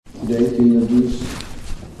today to introduce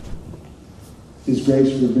His Grace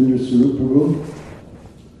Rabindra Swarup Prabhu,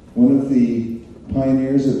 one of the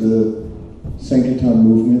pioneers of the Sankirtan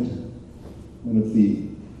movement, one of the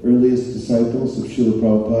earliest disciples of Srila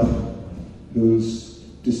Prabhupada, who's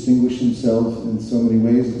distinguished himself in so many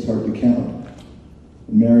ways it's hard to count.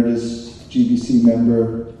 Emeritus GBC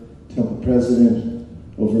member, temple president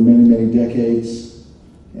over many, many decades,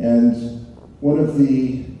 and one of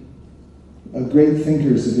the great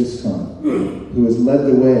thinkers of ISKCON, who has led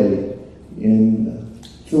the way in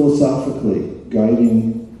philosophically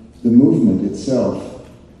guiding the movement itself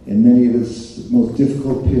in many of its most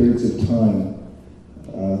difficult periods of time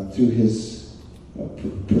through his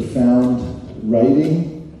profound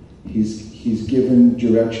writing. He's given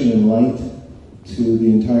direction and light to the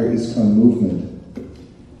entire ISKCON movement.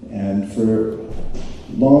 And for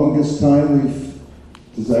longest time we've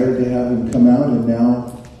desired to have him come out, and now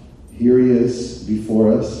here he is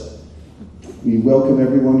before us. We welcome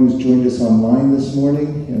everyone who's joined us online this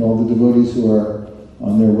morning and all the devotees who are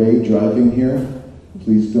on their way driving here.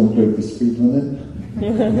 Please don't break the speed limit.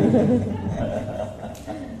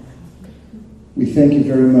 We thank you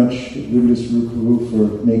very much, Rabindra Swarup Prabhu,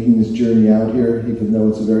 for making this journey out here, even though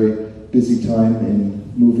it's a very busy time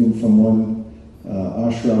in moving from one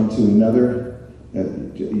ashram to another.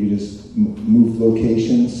 You just moved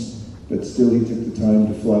locations, but still he took the time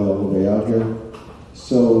to fly all the way out here.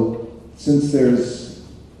 So since there's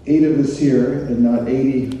 8 of us here and not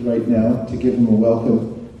 80 right now, to give him a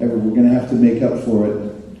welcome, we're going to have to make up for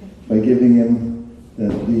it by giving him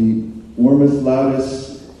the warmest,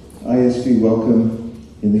 loudest ISV welcome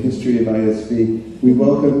in the history of ISV. We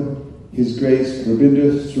welcome His Grace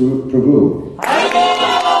Rabindra Swarup Prabhu.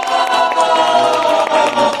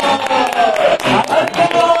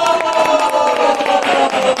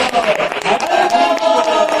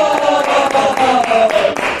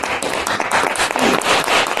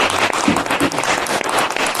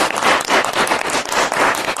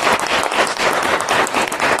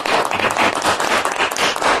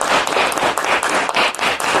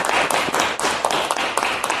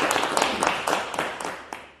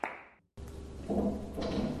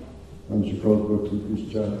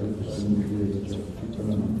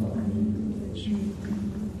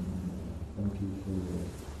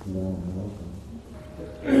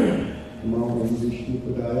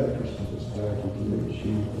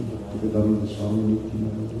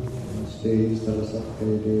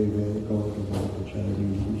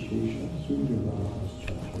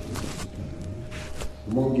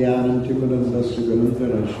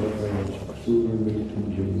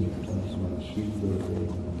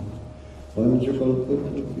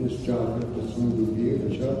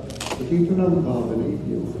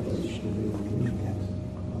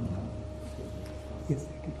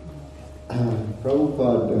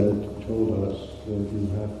 Prabhupada told us that you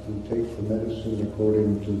have to take the medicine according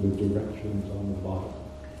to the directions on the bottle.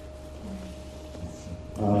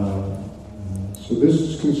 So this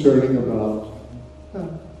is concerning about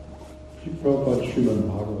Prabhupada's Srimad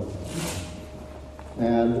Bhagavatam.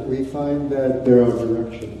 And we find that there are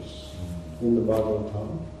directions in the Bhagavatam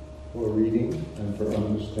for reading and for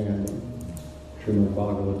understanding Srimad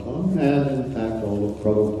Bhagavatam, and in fact all of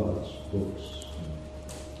Prabhupada's books.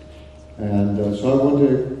 And so I want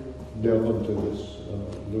to delve into this a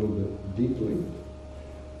little bit deeply.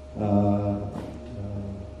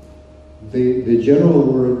 The general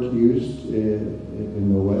word used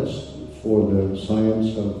in the West for the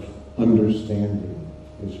science of understanding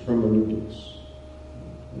is hermeneutics.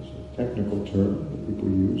 It's a technical term that people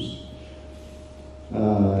use.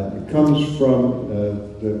 It comes from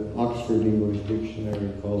the Oxford English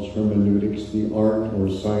Dictionary, calls hermeneutics the art or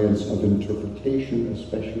science of interpretation,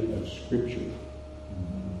 especially of scripture.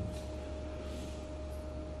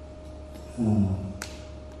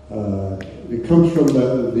 It comes from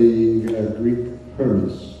the Greek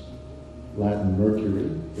Hermes, Latin Mercury,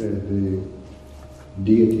 the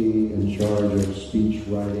deity in charge of speech,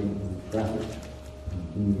 writing, and traffic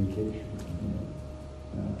communication.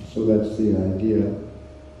 So that's the idea.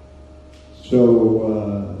 So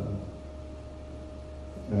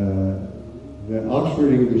the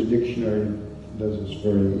Oxford English Dictionary does this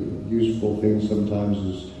very useful thing sometimes,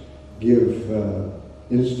 is give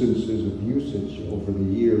instances of usage over the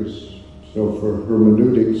years. So for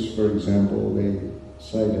hermeneutics, for example, they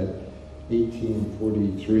cite a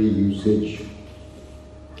 1843 usage.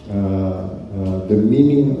 The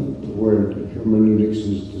meaning, the word hermeneutics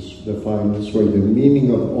is defined this way: the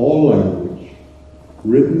meaning of all language,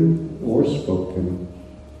 written or spoken,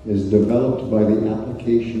 is developed by the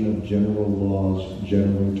application of general laws,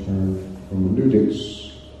 generally termed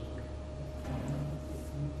hermeneutics.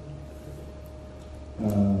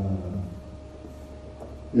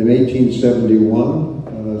 In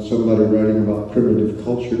 1871, somebody writing about primitive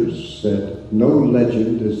cultures said, "No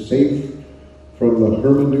legend is safe from the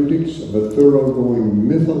hermeneutics of a thoroughgoing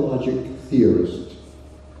mythologic theorist."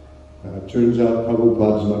 Turns out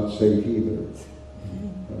Prabhupada's not safe either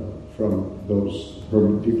from those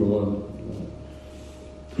people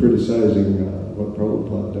criticizing what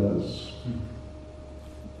Prabhupada does.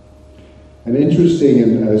 And interesting,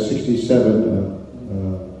 in 67,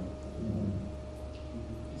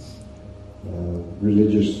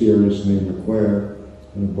 religious theorist named McQuare,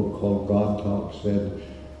 in a book called God Talk, said,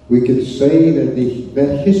 "We could say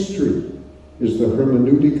that history is the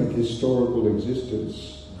hermeneutic of historical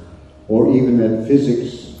existence, or even that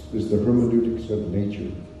physics is the hermeneutics of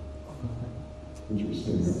nature."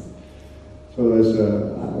 Interesting, huh? So there's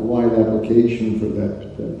a wide application for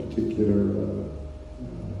that particular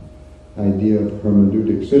idea of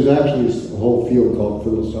hermeneutics. There's actually a whole field called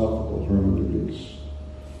philosophical hermeneutics.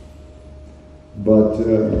 But,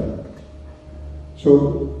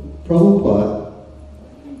 so Prabhupada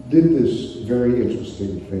did this very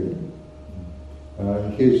interesting thing.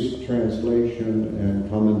 His translation and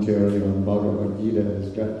commentary on Bhagavad Gita has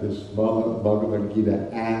got this Bhagavad Gita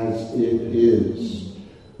as it is,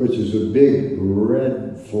 which is a big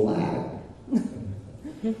red flag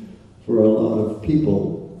for a lot of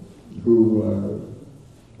people who,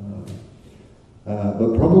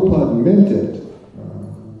 but Prabhupada meant it.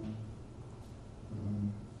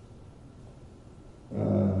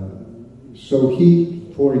 So he,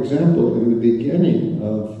 for example, in the beginning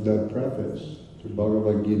of the preface to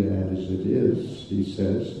Bhagavad Gita as it is, he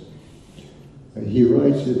says, he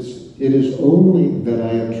writes, "It is only that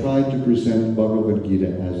I have tried to present Bhagavad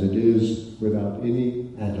Gita as it is without any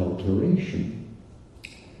adulteration.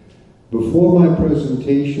 Before my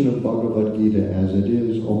presentation of Bhagavad Gita as it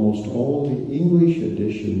is, almost all the English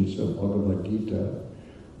editions of Bhagavad Gita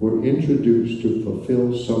were introduced to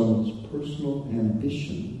fulfill someone's personal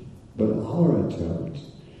ambition. But our attempt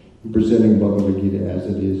in presenting Bhagavad Gita as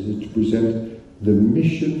it is to present the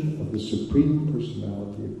mission of the Supreme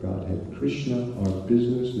Personality of Godhead, Krishna. Our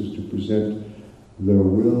business is to present the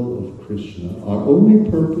will of Krishna. Our only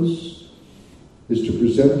purpose is to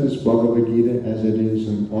present this Bhagavad Gita as it is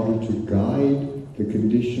in order to guide the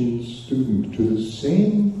conditioned student to the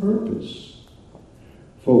same purpose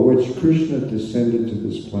for which Krishna descended to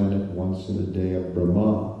this planet once in a day of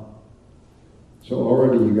Brahma." So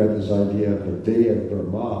already you got this idea of the day of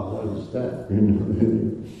Brahma. What is that?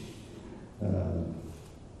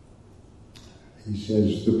 He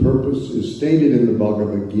says the purpose is stated in the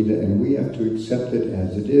Bhagavad Gita, and we have to accept it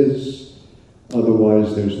as it is.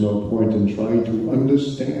 Otherwise, there's no point in trying to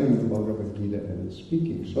understand the Bhagavad Gita and its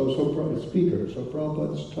speaking. So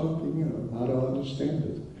Prabhupada's talking, how to understand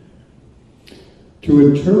it. To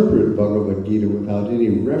interpret Bhagavad Gita without any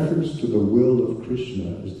reference to the will of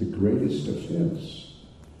Krishna is the greatest offense.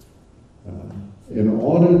 In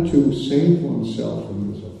order to save oneself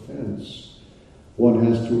from this offense, one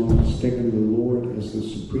has to understand the Lord as the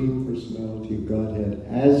Supreme Personality of Godhead,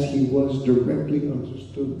 as he was directly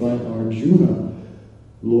understood by Arjuna,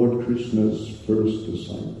 Lord Krishna's first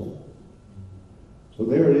disciple. So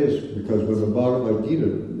there it is, because when the Bhagavad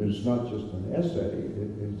Gita is not just an essay,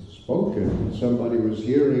 it's spoken, and somebody was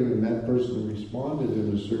hearing and that person responded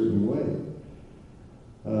in a certain way.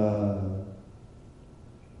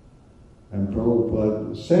 And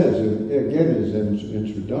Prabhupada says, and again his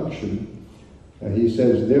introduction, he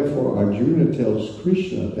says, therefore Arjuna tells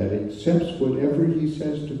Krishna that he accepts whatever he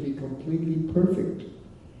says to be completely perfect.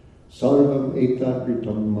 Sarvam etat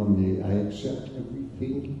ritam manye, I accept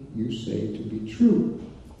everything you say to be true.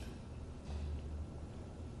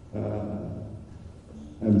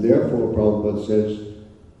 And therefore, Prabhupada says,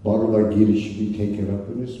 Bhagavad Gita should be taken up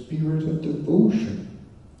in a spirit of devotion.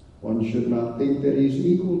 One should not think that he's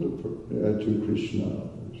equal to Krishna,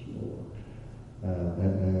 and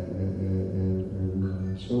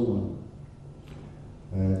so on.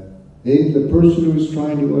 The person who is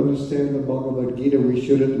trying to understand the Bhagavad Gita, we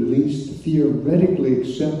should at least theoretically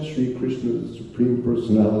accept Sri Krishna, the Supreme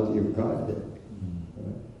Personality of Godhead.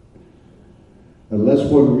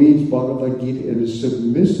 Unless one reads Bhagavad Gita in a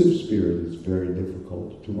submissive spirit, it's very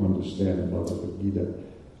difficult to understand Bhagavad Gita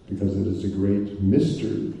because it is a great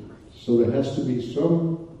mystery. So there has to be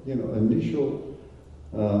some, initial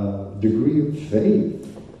degree of faith,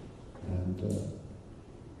 and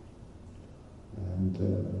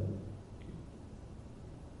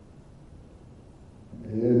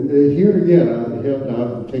here again,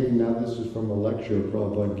 I'm taking now. This is from a lecture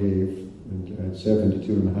Prabhupada gave at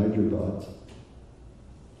 72 in Hyderabad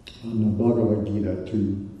on the Bhagavad Gita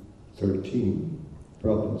 2:13.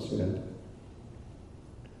 Prabhupada said.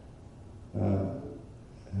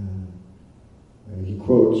 He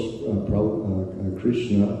quotes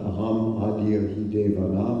Krishna, Aham Adya Hi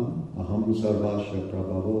Devanam, Aham Sarvasya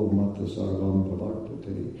Prabhavo Mata Sarvam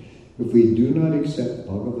Pavartate. If we do not accept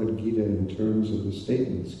Bhagavad Gita in terms of the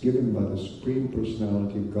statements given by the Supreme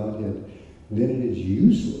Personality of Godhead, then it is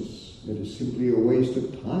useless. It is simply a waste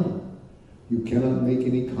of time. You cannot make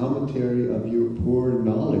any commentary of your poor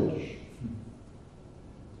knowledge.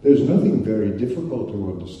 There's nothing very difficult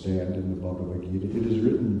to understand in the Bhagavad Gita. It is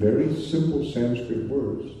written very simple Sanskrit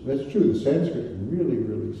words. That's true, the Sanskrit is really,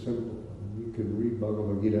 really simple. You can read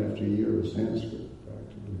Bhagavad Gita after a year of Sanskrit,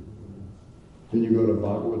 practically. Then you go to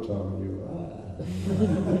Bhagavatam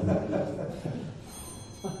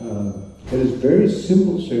and it is very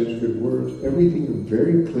simple Sanskrit words. Everything is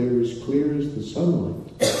very clear as the sunlight.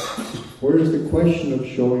 Where is the question of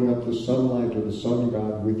showing up the sunlight or the sun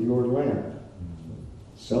god with your lamp?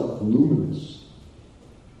 Self-luminous.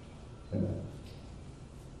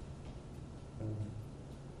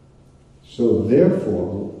 So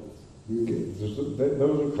therefore, those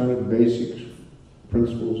are kind of basic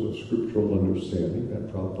principles of scriptural understanding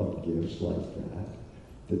that Prabhupada gives like that.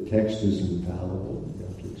 The text is infallible. You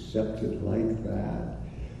have to accept it like that.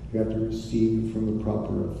 You have to receive it from the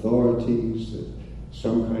proper authorities. That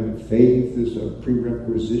some kind of faith is a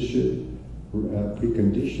precondition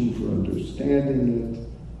for understanding it.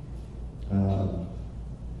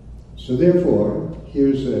 So therefore,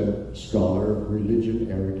 here's a scholar of religion,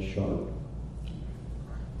 Eric Sharp,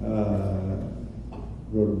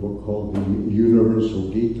 wrote a book called The Universal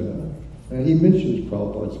Gita, and he mentions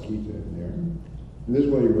Prabhupada's Gita in there. And this is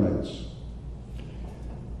what he writes.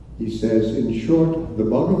 He says, in short, the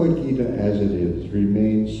Bhagavad Gita as it is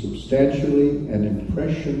remains substantially an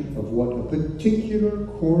impression of what a particular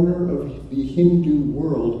corner of the Hindu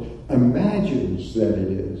world imagines that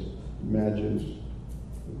it is. Imagines,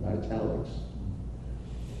 italics.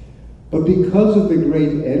 But because of the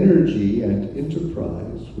great energy and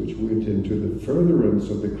enterprise which went into the furtherance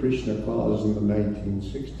of the Krishna cause in the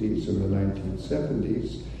 1960s and the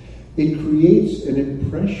 1970s, it creates an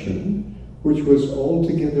impression which was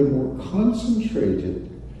altogether more concentrated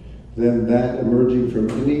than that emerging from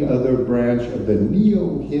any other branch of the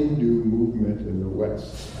neo-Hindu movement in the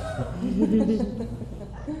West.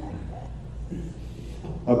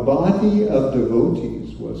 A body of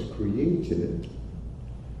devotees was created,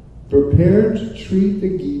 prepared to treat the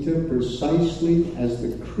Gita precisely as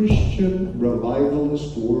the Christian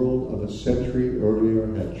revivalist world of a century earlier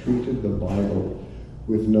had treated the Bible,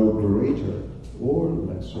 with no greater or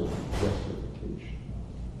lesser justification.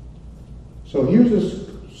 So here's a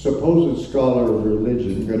supposed scholar of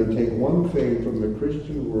religion going to take one thing from the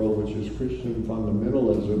Christian world, which is Christian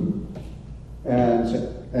fundamentalism,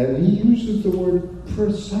 and he uses the word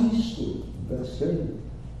precisely. That's it.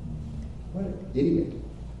 What an idiot.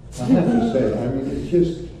 I have to say, I mean, it's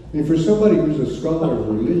just, I mean, for somebody who's a scholar of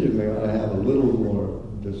religion, they ought to have a little more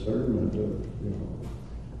discernment of, you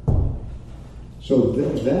know. So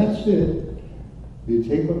that's it. You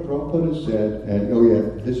take what Prabhupada said, and oh yeah,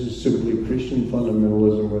 this is simply Christian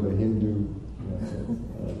fundamentalism with a Hindu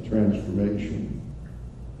transformation.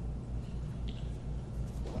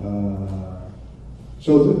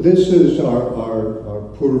 So this is our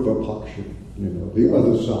Purva Paksha, you know, the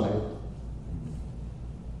other side,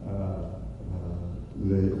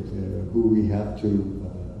 who we have to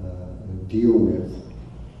deal with.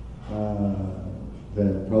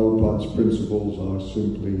 That Prabhupada's principles are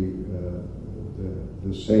simply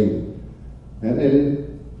the same, and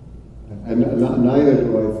neither do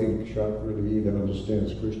I think Sharp really either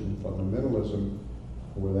understands Christian fundamentalism,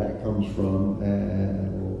 where that comes from,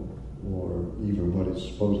 or even what is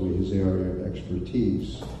supposedly his area of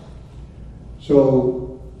expertise.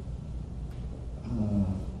 So,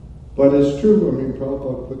 but it's true, I mean,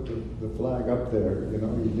 Prabhupada put the flag up there, you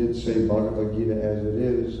know, he did say Bhagavad Gita as it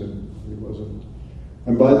is, and he wasn't.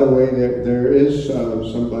 And by the way, there is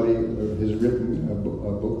somebody who has written a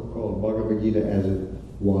book called Bhagavad Gita as it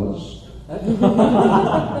was.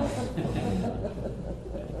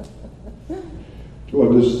 To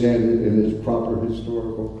understand it in its proper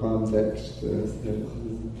historical context,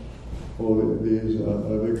 all these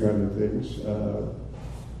other kind of things.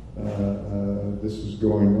 This is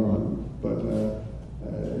going on, but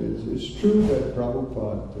it's true that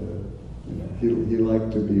Prabhupada, he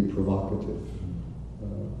liked to be provocative,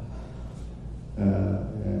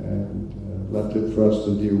 and left it for us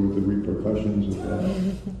to deal with the repercussions of that.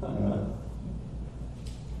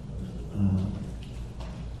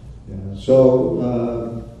 So,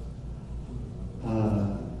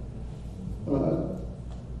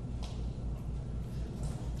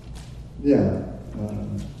 Yeah.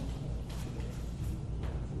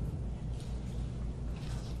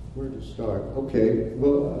 Where to start? Okay,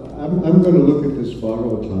 well, I'm going to look at this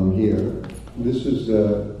Bhagavatam here. This is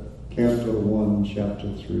Canto 1,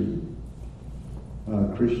 Chapter 3.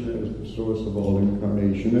 Krishna is the source of all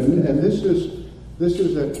incarnation. And this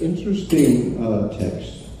is an interesting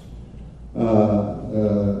text.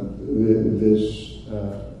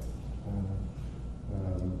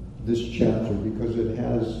 This chapter, because it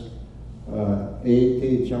has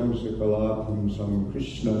Ete Jamsakalapam Sam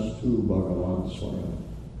Krishnastu Bhagavan Swayam,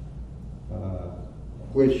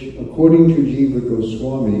 which, according to Jiva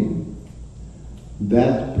Goswami,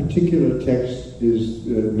 that particular text is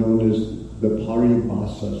known as the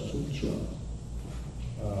Paribhasa Sutra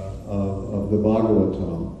of the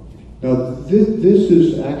Bhagavatam. Now, this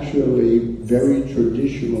is actually very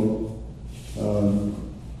traditional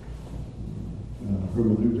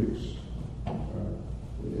hermeneutics,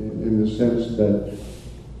 in the sense that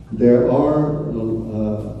there are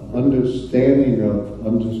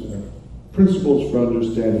principles for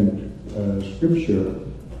understanding scripture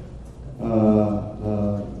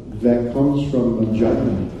that comes from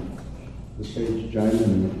Jainam, the sage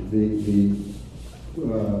Jainam, the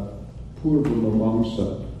Purva Mamamsa.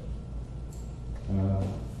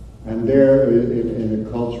 And there, in a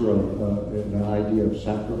culture of, in an idea of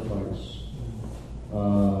sacrifice,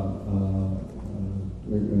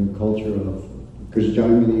 in a culture of, because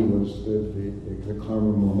Jaimini was the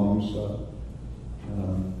karma mamamsa,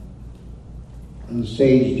 and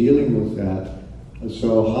sage dealing with that. And so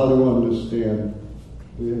how to understand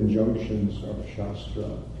the injunctions of Shastra.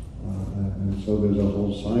 And so there's a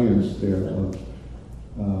whole science there of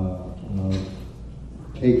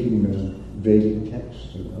taking the Vedic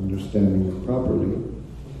text and understanding it properly.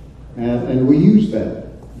 And we use that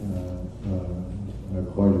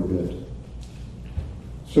quite a bit.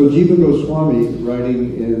 So Jiva Goswami,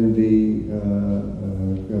 writing in the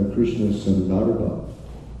Krishna Sandarbha,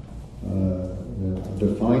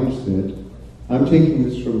 defines it. I'm taking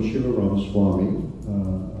this from Shivaram Swami,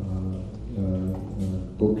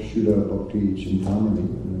 book Shuddha Bhakti Chintamani,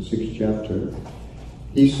 in the 6th chapter.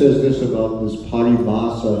 He says this about this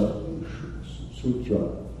Paribhasa Sutra.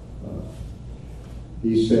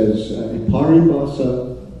 He says, Paribhasha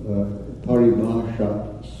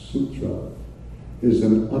Sutra is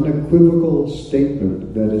an unequivocal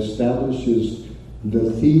statement that establishes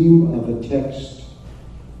the theme of a text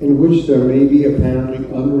in which there may be apparently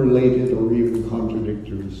unrelated or even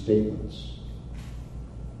contradictory statements.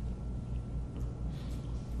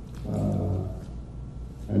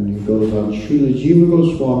 And he goes on, Srila Jiva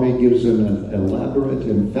Goswami gives an elaborate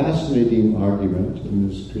and fascinating argument in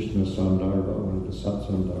this Krishna Sandarbha, one of the Sat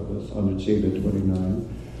Sandarbhas, Anucheda 29,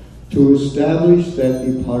 to establish that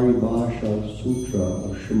the Paribhasha Sutra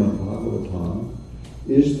of Srimad Bhagavatam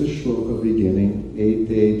is the shloka beginning,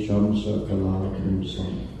 Ete Chamsa Kala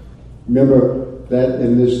Kumsam. Remember that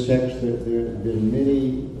in this text there have been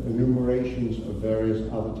many enumerations of various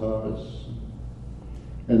avatars.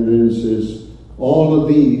 And then it says, all of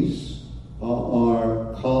these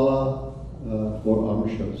are kala or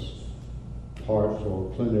amshas, parts or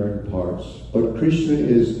plenary parts. But Krishna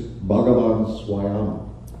is Bhagavan Swayam,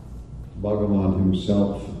 Bhagavan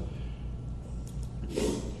himself.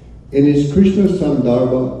 In his Krishna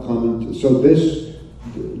Sandarbha comment, so this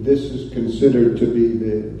is considered to be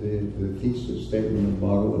the thesis statement of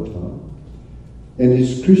Bhagavatam. In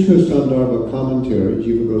his Krishna Sandarbha commentary,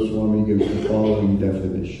 Jiva Goswami gives the following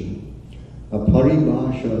definition. A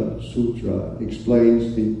Paribhasha Sutra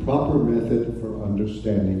explains the proper method for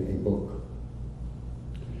understanding a book.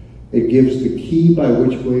 It gives the key by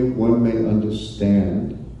which one may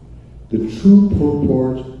understand the true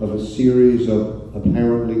purport of a series of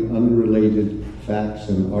apparently unrelated facts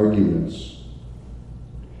and arguments.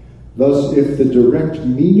 Thus, if the direct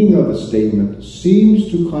meaning of a statement seems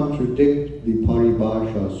to contradict the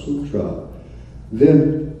Paribhasha Sutra,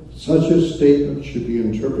 then such a statement should be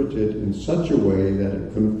interpreted in such a way that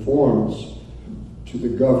it conforms to the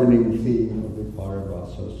governing theme of the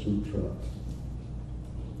Paribhasa Sutra.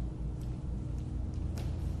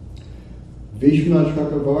 Vishwanath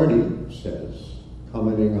Chakravarti says,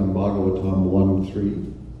 commenting on Bhagavatam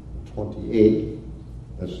 1.3.28,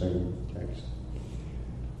 the same text,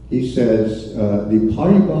 he says, the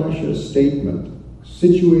Paribhasha statement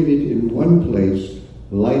situated in one place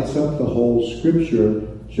lights up the whole scripture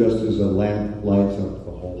just as a lamp lights up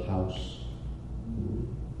the whole house.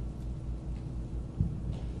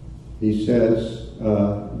 He says,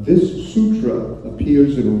 this sutra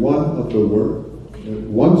appears in once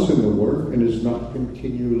in the work and is not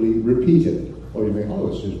continually repeated. Or you may,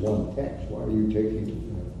 this is one text, why are you taking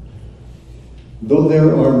Though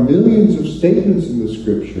there are millions of statements in the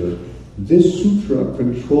scripture, this sutra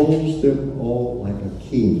controls them all like a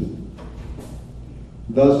king.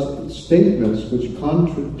 Thus, statements which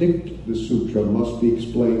contradict the sutra must be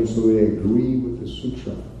explained so they agree with the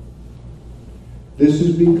sutra. This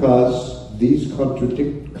is because these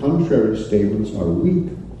contrary statements are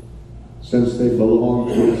weak, since they belong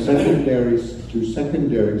to secondary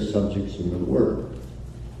subjects in the work,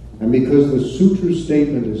 and because the sutra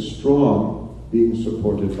statement is strong, being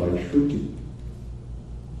supported by Shruti.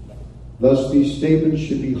 Thus, these statements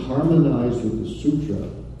should be harmonized with the sutra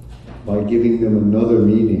by giving them another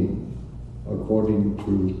meaning according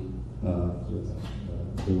to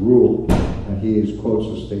the rule. And he quotes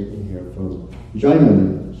a statement here from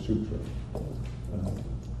Jaimini Sutra.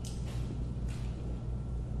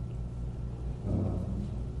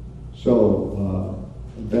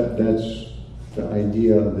 That's the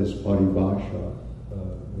idea of this Paribhasha,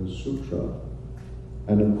 the sutra.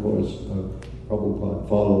 And of course, Prabhupada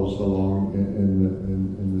follows along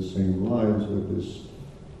in the same lines with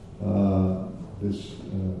this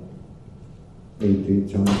Ete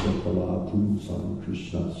Chansa Kala Pumsam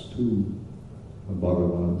Krishnastu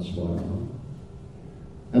Bhagavan Swayam.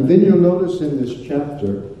 And then you'll notice in this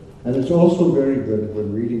chapter, and it's also very good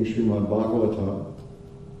when reading Srimad Bhagavatam,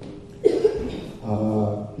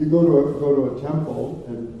 you go to a temple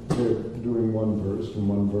and they're doing one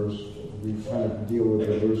verse, we kind of deal with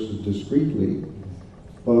the verses discreetly.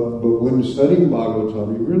 But when studying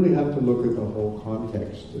Bhagavatam, you really have to look at the whole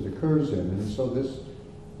context it occurs in. And so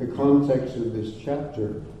the context of this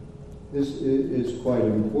chapter is quite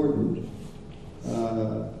important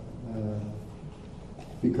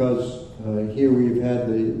because here we've had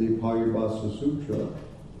the Paribhasa Sutra,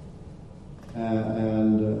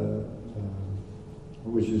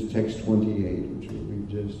 which is text 28, which we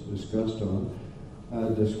just discussed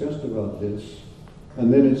about this.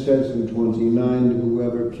 And then it says in 29,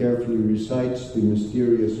 whoever carefully recites the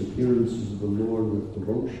mysterious appearances of the Lord with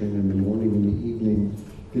devotion in the morning and the evening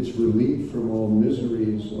gets relief from all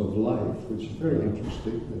miseries of life, which is very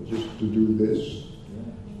interesting, that just to do this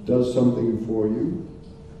does something for you.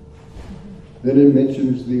 Then it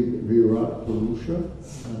mentions the Virat Purusha,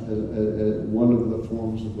 one of the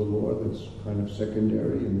forms of the Lord that's kind of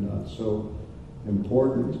secondary and not so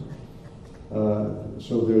important.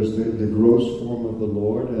 So there's the gross form of the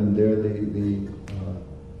Lord, and there the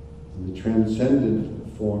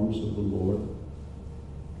transcendent forms of the Lord.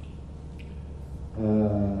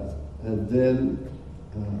 And then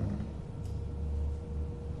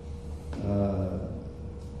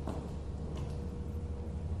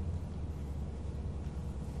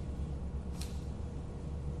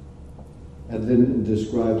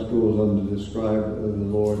goes on to describe the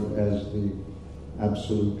Lord as the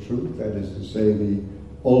absolute truth, that is to say, the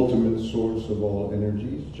ultimate source of all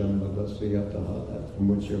energies, Janmadasya Yataha, that from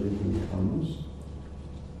which everything comes.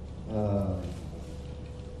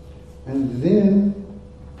 And then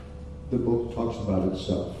the book talks about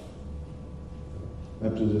itself.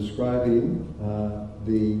 After describing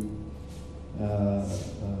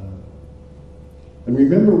and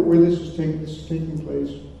remember where this is taking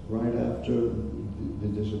place right after the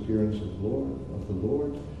disappearance of the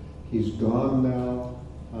Lord. He's gone now.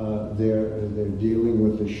 They're dealing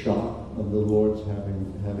with the shock of the Lord's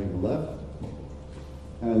having left,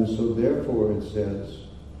 and so therefore it says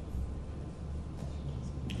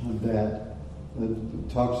that it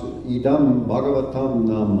talks idam bhagavatam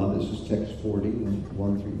nama. This is text 40,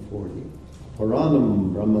 1 through 40.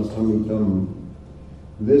 Puranam Brahma Samhitam.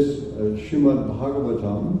 This Srimad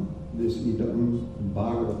Bhagavatam, this idam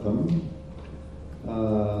bhagavatam.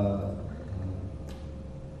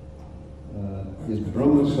 Is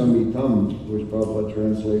Brahma Samhitam, which Prabhupada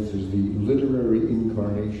translates as the literary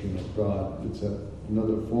incarnation of God. It's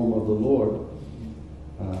another form of the Lord.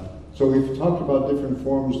 So we've talked about different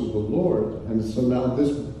forms of the Lord, and so now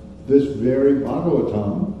this very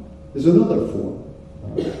Bhagavatam is another form.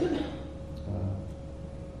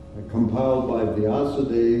 Compiled by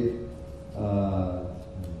Vyasadeva,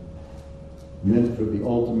 meant for the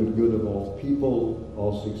ultimate good of all people,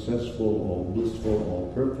 all successful, all blissful,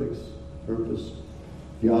 all purpose.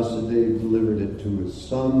 Vyasadeva delivered it to his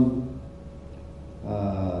son,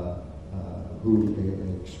 who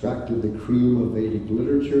extracted the cream of Vedic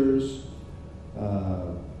literatures.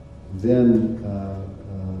 Then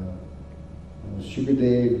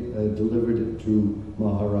Shukadeva delivered it to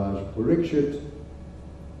Maharaj Parikshit.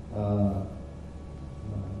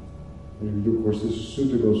 And of course, this is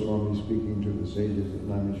Sutta Goswami speaking to the sages at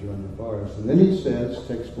Naimisharanya Forest. And then he says,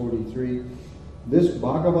 text 43, this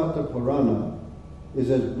Bhagavata Purana is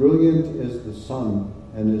as brilliant as the sun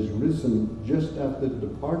and is risen just after the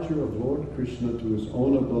departure of Lord Krishna to his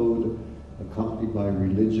own abode, accompanied by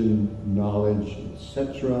religion, knowledge,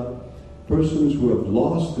 etc. Persons who have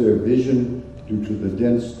lost their vision due to the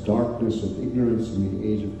dense darkness of ignorance in the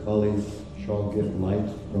age of Kali shall get light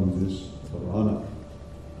from this Purana.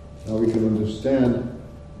 Now we can understand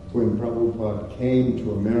when Prabhupada came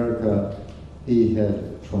to America, he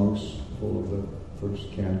had trunks full of the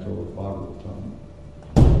first canto of Bhagavatam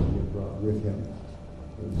he had brought with him.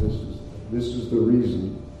 This is the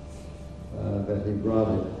reason that he brought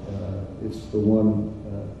it. It's the one,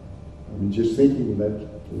 just thinking of that,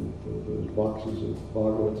 those boxes of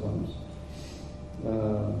Bhagavatams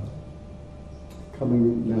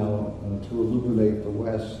coming now to illuminate the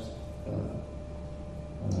West.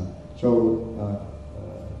 So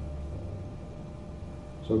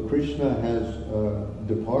Krishna has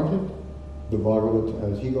departed. The Bhagavatam,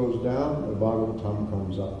 as he goes down, the Bhagavatam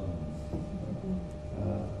comes up.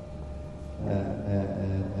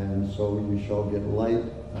 And so you shall get light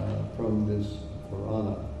from this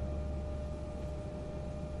Purana.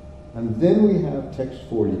 And then we have text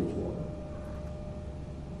 44.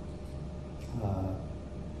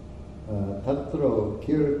 Tatra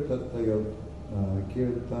kirtatayo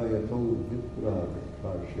kirtayato vitra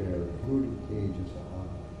vikrasher puri tejasaha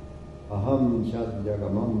aham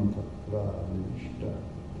jadyagamam tatra nishta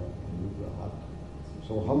tatrahat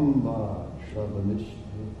sohamba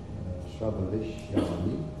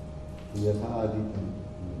shrabavishyami yathaditam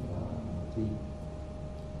yati.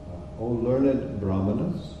 O learned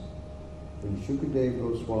Brahmanas, when Shukadeva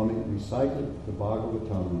Goswami recited the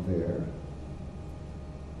Bhagavatam there,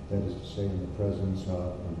 that is to say in the presence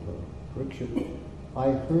of Emperor Parikshit, I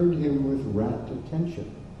heard him with rapt attention,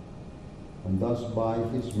 and thus by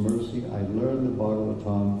his mercy I learned the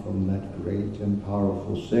Bhagavatam from that great and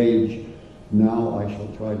powerful sage. Now I shall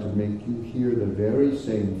try to make you hear the very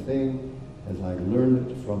same thing as I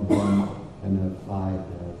learned it from him and as I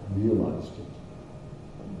have realized it.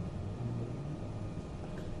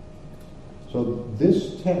 So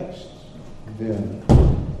this text then,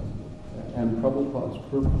 and Prabhupada's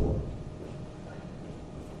purport,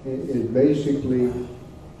 is basically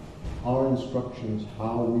our instructions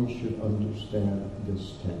how we should understand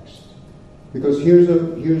this text. Because here's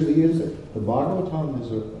the insight. The Bhagavatam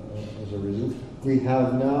has arisen. We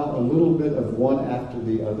have now a little bit of one after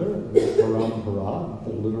the other, the parampara,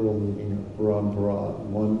 the literal meaning of parampara,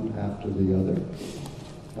 one after the other,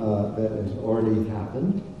 that has already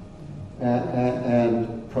happened.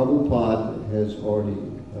 And Prabhupada has already,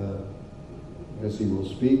 as he will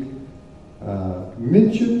speak,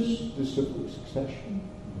 mentions disciplic succession,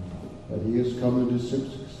 that he has come into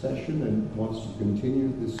succession and wants to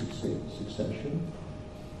continue this succession.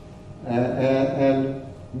 And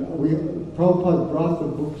Prabhupada brought the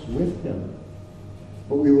books with him,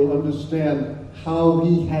 but we will understand how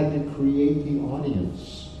he had to create the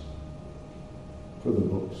audience for the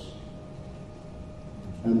books.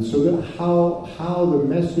 And so that how the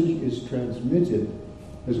message is transmitted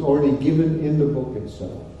is already given in the book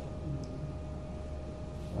itself.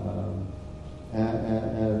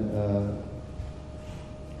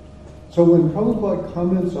 So when Prabhupada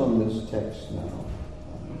comments on this text now,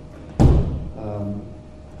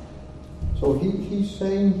 so he's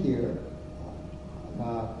saying here,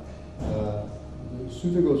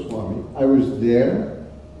 Sutta Goswami, I was there,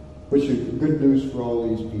 which is good news for all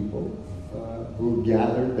these people who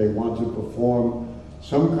gathered. They want to perform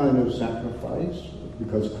some kind of sacrifice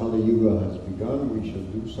because Kali Yuga has begun. We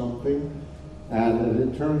should do something. And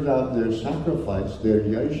it turns out their sacrifice, their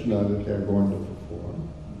yajna that they're going to perform,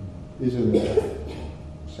 is in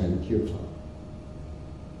Sankirtan.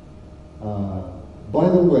 By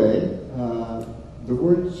the way, the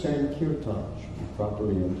word Sankirtan should be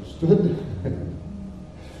properly understood.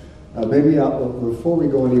 Maybe before we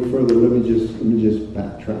go any further, let me just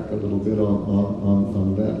backtrack a little bit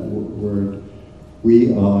on that word.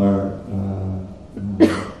 We are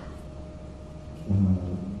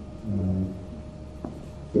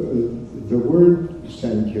the word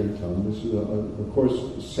Sankirtan. This is of course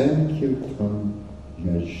Sankirtan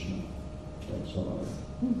Yajna. That's our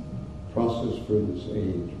process for this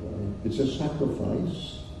age, right? It's a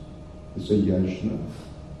sacrifice. It's a yajna.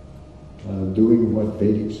 Doing what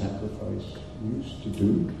Vedic sacrifice used to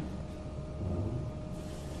do.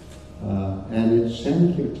 And it's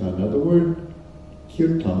Sankirtan. Now the word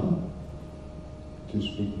kirtan, to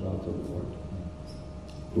speak about the Lord,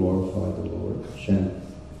 glorify the Lord, chant,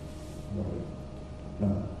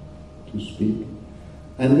 to speak.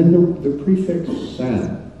 And then the prefix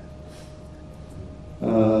san,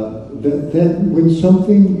 that when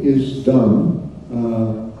something is done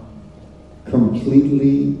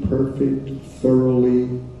completely, perfect,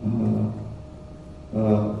 thoroughly.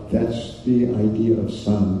 That's the idea of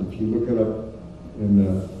sun. If you look it up in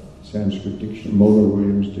the Sanskrit dictionary, Moller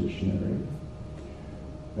Williams dictionary,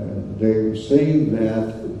 they say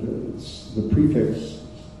that the prefix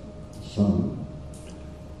sun,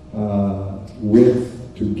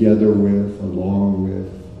 with, together with, along with,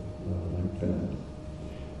 like that.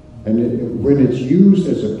 And when it's used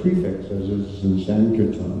as a prefix, as is in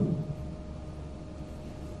Sankirtan,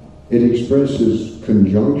 it expresses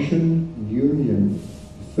conjunction, union,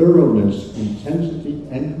 thoroughness, intensity,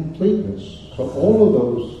 and completeness. So all of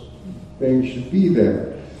those things should be there.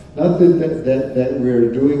 Not that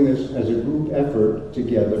we're doing this as a group effort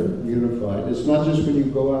together, unified. It's not just when you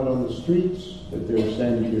go out on the streets that there's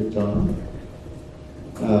Sankirtan.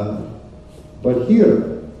 But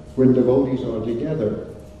here, when devotees are together,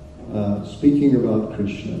 speaking about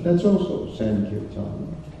Krishna, that's also Sankirtan.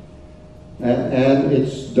 And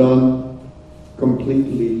it's done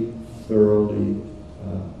completely, thoroughly,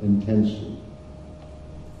 intensely.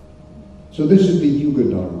 So this is the Yuga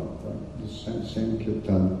Dharma, right? The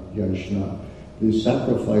Sankirtan Yajna, the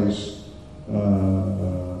sacrifice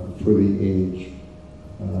for the age.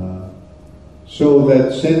 So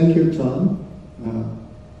that Sankirtan,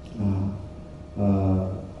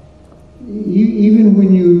 even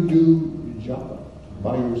when you do japa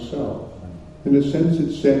by yourself, in a sense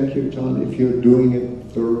it's Sankirtan if you're doing it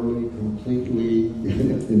thoroughly, completely,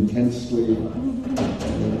 intensely.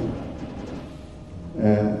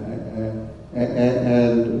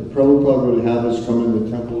 And Prabhupada would have us come in the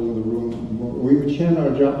temple, in the room. We would chant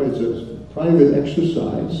our japa as a private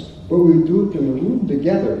exercise, but we would do it in the room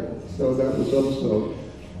together. So that was also,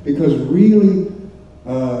 because really,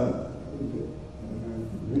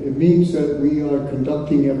 it means that we are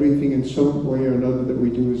conducting everything in some way or another that we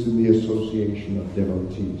do is in the association of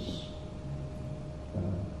devotees.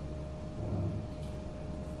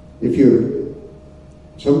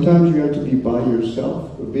 Sometimes you have to be by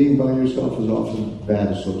yourself, but being by yourself is often bad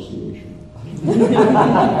association.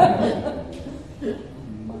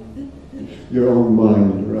 Your own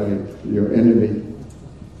mind, right? Your enemy.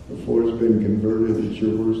 Before it's been converted, it's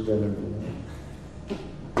your worst enemy.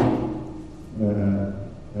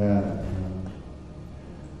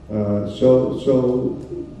 So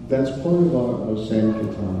that's part of our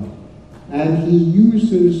Sankirtan. And he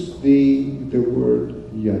uses the word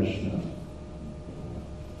yajna.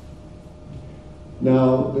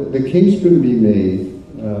 Now, the case can be made,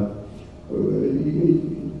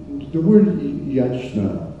 the word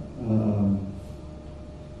yajna,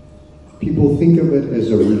 people think of it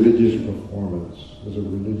as a religious performance, as a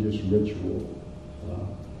religious ritual.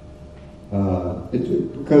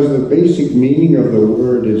 Because the basic meaning of the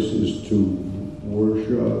word is to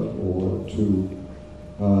worship or to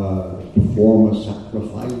perform a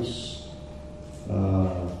sacrifice.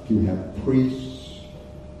 You have priests.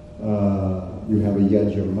 You have a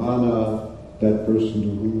yajamana, that person to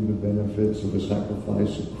whom the benefits of a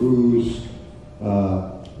sacrifice accrues.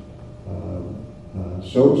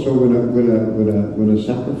 So when a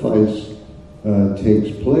sacrifice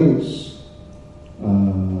takes place,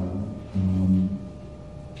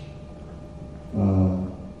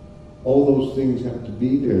 all those things have to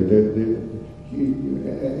be there.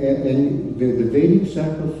 And the Vedic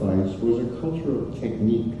sacrifice was a culture of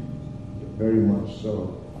technique, very much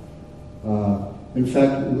so. In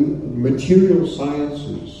fact, material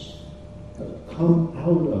sciences have come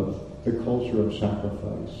out of the culture of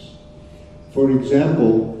sacrifice. For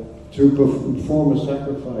example, to perform a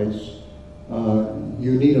sacrifice,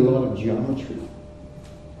 you need a lot of geometry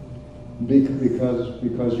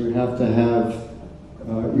because you have to have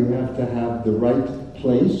the right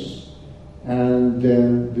place, and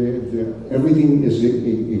then everything is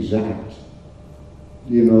exact.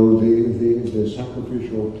 You know, the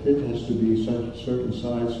sacrificial pit has to be such a certain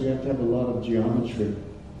size, so you have to have a lot of geometry.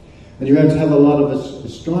 And you have to have a lot of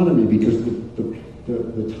astronomy because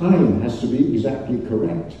the time has to be exactly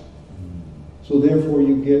correct. So therefore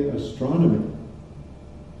you get astronomy.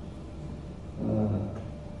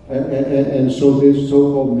 And so these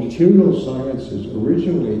so-called material sciences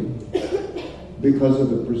originally, because of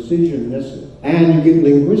the precision, and you get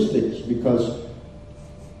linguistics because,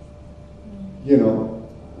 you know,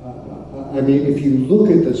 I mean, if you look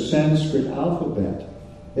at the Sanskrit alphabet,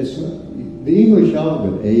 it's the English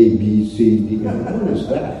alphabet, A, B, C, D, what is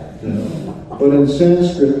that? You know? But in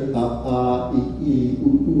Sanskrit, E,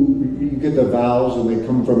 you get the vowels and they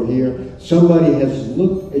come from here. Somebody has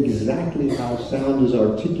looked exactly how sound is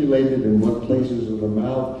articulated in what places of the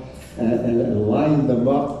mouth and lined them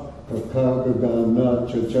up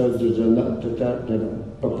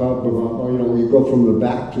you go from the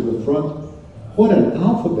back to the front. What an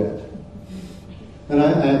alphabet! And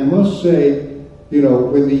I must say,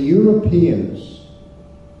 when the Europeans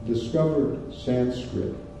discovered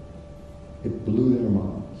Sanskrit, it blew their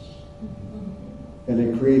minds. And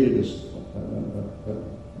it created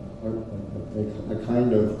a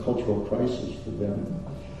kind of cultural crisis for them,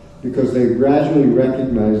 because they gradually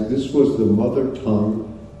recognized this was the mother tongue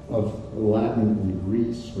of Latin and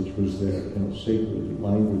Greece, which was their sacred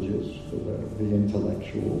languages for the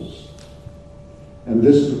intellectuals. And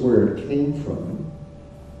this is where it came from.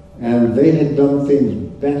 And they had done things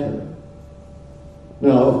better.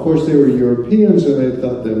 Now, of course, they were Europeans, and they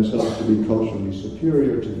thought themselves to be culturally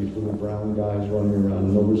superior to these little brown guys running around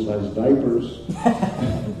in oversized diapers.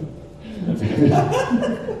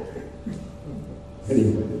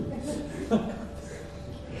 Anyway.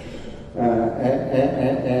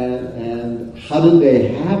 And how did they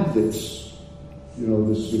have this,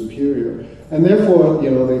 this superior? And therefore,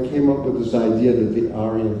 they came up with this idea that the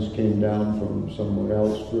Aryans came down from somewhere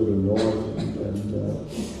else further north. And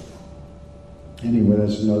anyway,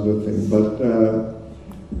 that's another thing. But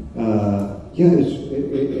it's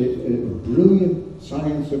a brilliant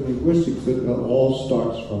science of linguistics that all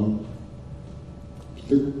starts from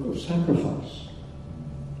the sacrifice.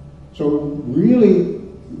 So really,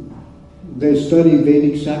 they study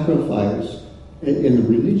Vedic sacrifice in the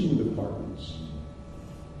religion departments.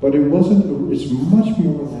 But it's much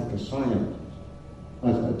more like a science,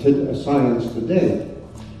 a science today.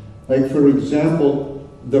 Like, for example,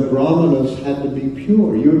 the Brahmanas had to be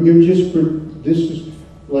pure. This is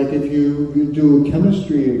like if you do a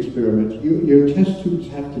chemistry experiment, your test tubes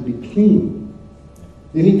have to be clean.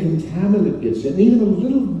 Any contaminant gets in, even a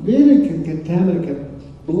little bit of contaminant can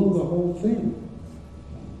blow the whole thing.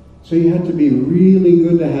 So you had to be really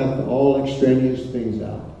good to have all extraneous things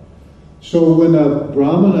out. So when a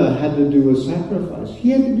Brahmana had to do a sacrifice,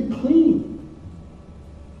 he had to be clean.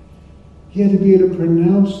 He had to be able to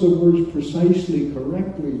pronounce the words precisely,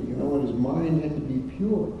 correctly, and his mind had to be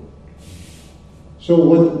pure. So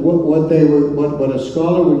what a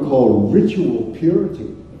scholar would call ritual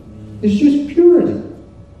purity is just purity.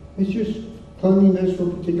 It's just cleanliness for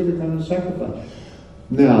a particular kind of sacrifice.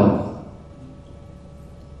 Now,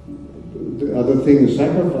 the other thing the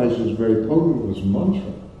sacrifice was very potent was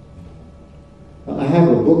mantra. I have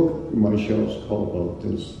a book in my shelves called,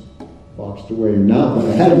 it's boxed away now, but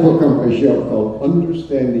I had a book on my shelf called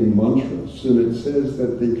Understanding Mantras, and it says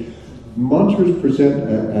that the mantras present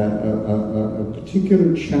a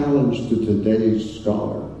particular challenge to today's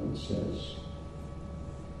scholar, it says.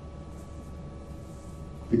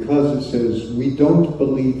 Because it says, we don't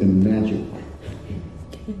believe in magic.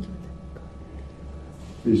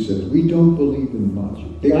 He says, we don't believe in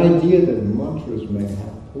magic. The idea that mantras may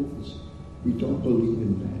have potency, we don't believe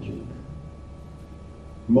in magic.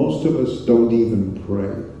 Most of us don't even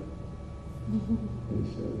pray. He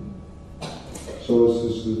said. So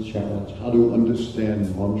this is the challenge, how to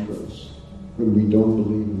understand mantras when we don't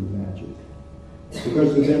believe in magic.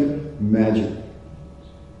 Because to them, magic.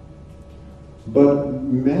 But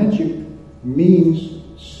magic means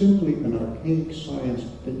simply an archaic science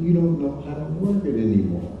that you don't know how to work it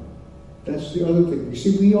anymore. That's the other thing. You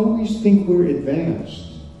see, we always think we're advanced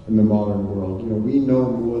in the modern world. We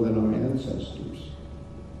know more than our ancestors.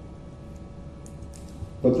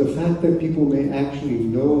 But the fact that people may actually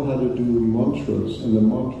know how to do mantras, and the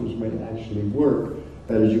mantras may actually work,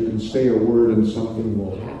 that is, you can say a word and something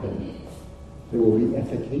will happen. They will be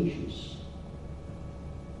efficacious.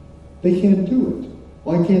 They can't do it.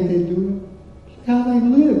 Why can't they do it? Look how they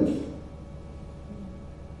live.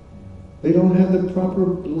 They don't have the proper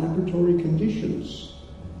laboratory conditions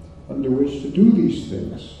under which to do these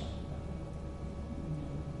things.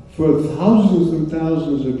 For thousands and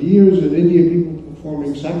thousands of years in India, people were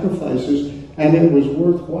performing sacrifices, and it was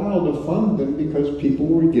worthwhile to fund them because people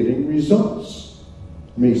were getting results.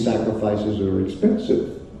 I mean, sacrifices are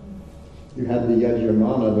expensive. You had the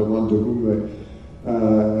Yajamana, the one to whom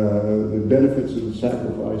the benefits of the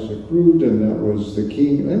sacrifice accrued, and that was the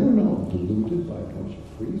king. They were not deluded by a bunch of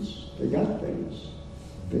priests. They got things.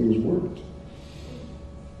 Things worked.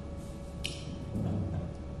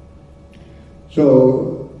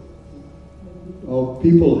 So,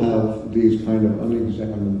 people have these kind of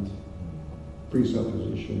unexamined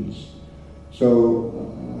presuppositions. So,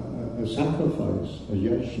 a sacrifice, a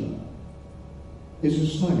yajna, is a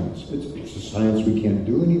science. It's a science we can't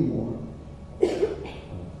do anymore.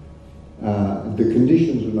 The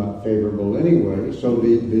conditions are not favorable anyway, so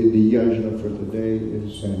the yajna for today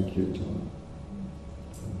is Sankirtan.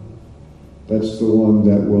 That's the one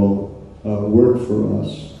that will work for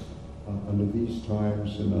us under these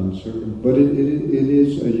times and uncertain. But it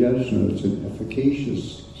is a yajna, it's an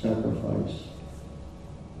efficacious sacrifice.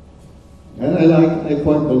 And I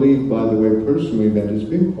quite believe, by the way, personally, that it's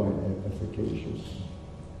been quite efficacious.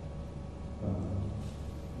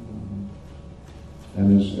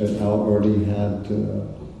 And it's already had,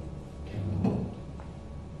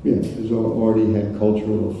 it's already had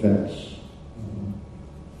cultural effects.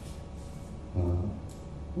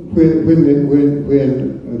 When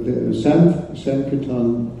the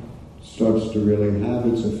Sankirtan starts to really have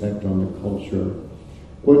its effect on the culture,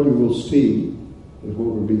 what you will see is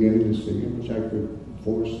what we're beginning to see, and which I could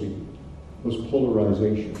foresee, was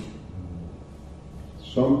polarization.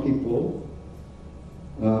 Some people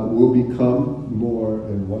will become more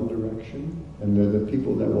in one direction, and they're the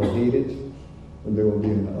people that will hate it, and they will be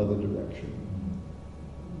in the other direction.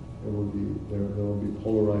 There will be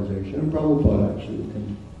polarization, and Prabhupada actually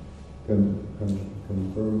can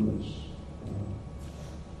confirm this.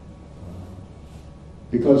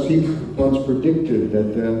 Because he once predicted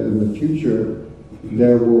that in the future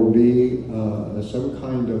there will be some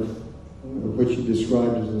kind of, which he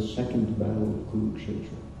described as the second battle of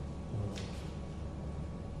Kurukshetra.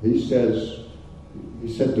 He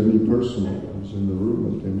said to me personally, I was in the room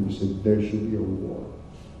with him, he said, there should be a war.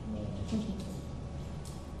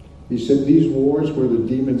 He said, these wars where the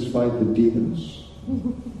demons fight the demons,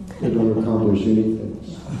 they don't accomplish anything.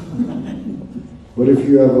 But if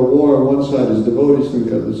you have a war on one side is devotees, and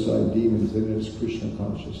the other side demons, then it's Krishna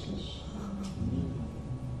consciousness.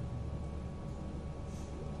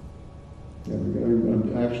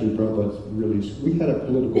 Actually, Prabhupada really, we had a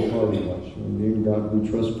political party once. Me and God We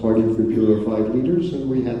Trust Party for Purified Leaders, and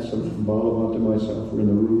we had some, Balavant and myself were in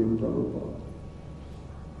the room in Prabhupada.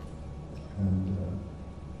 And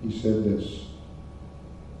he said this,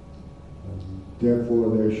 therefore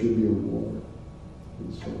there should be a war.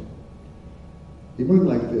 He said, he went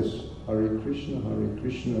like this, Hare Krishna,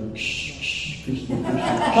 Krishna, Krishna.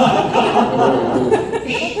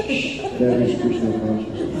 That is Krishna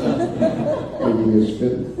consciousness. Making his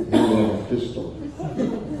hand out a pistol.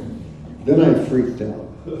 Then I freaked out.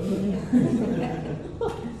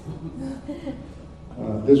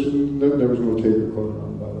 There was no tape recorder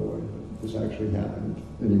on, by the way. This actually happened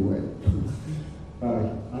anyway.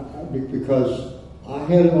 Because I'd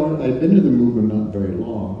been in the movement not very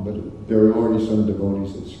long, but there were already some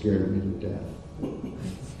devotees that scared me to death.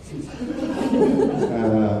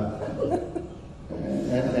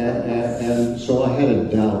 And so I had to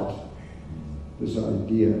doubt this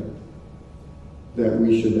idea that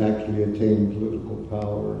we should actually attain political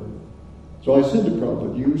power. So I said to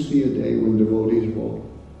Prabhupada, do you see a day when devotees will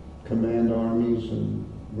command armies and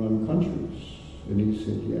run countries? And he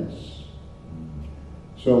said, yes.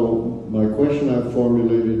 So my question I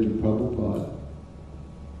formulated to Prabhupada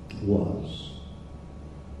was,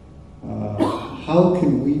 how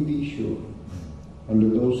can we be sure, under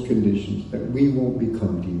those conditions, that we won't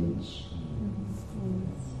become demons?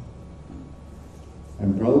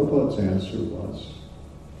 And Prabhupada's answer was,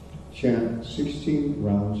 chant 16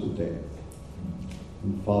 rounds a day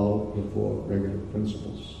and follow the 4 regular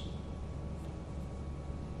principles.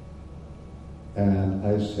 And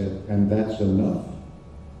I said, and that's enough?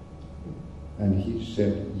 And he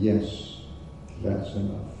said, yes, that's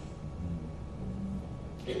enough.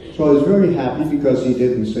 So I was very happy because he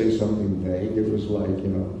didn't say something vague. It was like,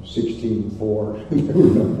 16:4, there were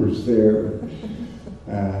numbers there.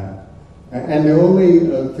 And the only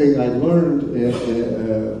thing I learned in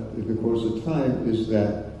the course of time is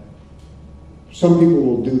that some people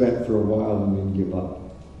will do that for a while and then give up.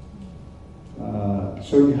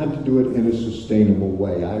 So you have to do it in a sustainable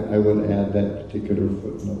way. I would add that particular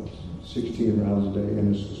footnote. 16 rounds a day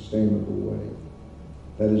in a sustainable way.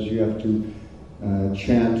 That is, you have to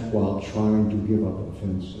chant while trying to give up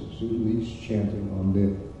offenses, at least chanting on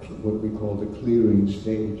what we call the clearing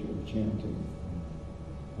stage of chanting.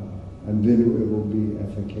 And then it will be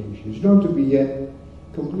efficacious. You don't have to be yet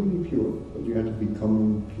completely pure, but you have to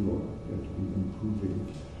become pure. You have to be improving.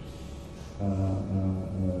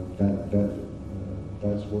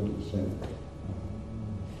 That's what it said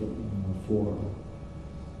for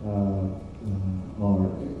our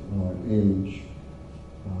age.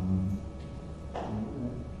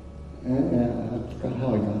 And I forgot how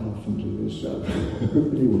I got off into this.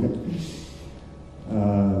 Anyway,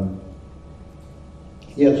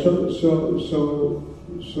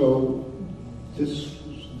 So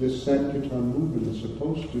this Sankirtan movement is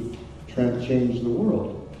supposed to change the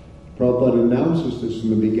world. Prabhupada announces this in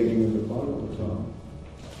the beginning of the Bhagavatam.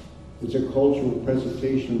 It's a cultural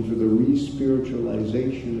presentation for the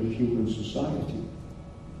re-spiritualization of human society.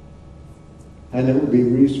 And it will be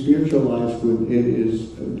re-spiritualized when it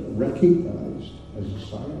is recognized as a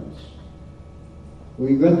science.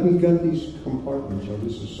 We got these compartments. Oh,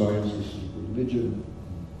 this is science, this is religion.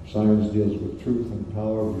 Science deals with truth and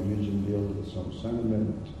power. Religion deals with some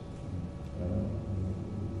sentiment.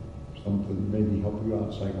 Something maybe help you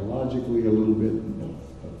out psychologically a little bit.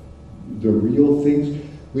 The real things,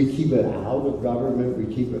 we keep it out of government. We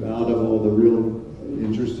keep it out of all the real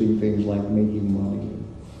interesting things like making money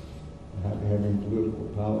and having political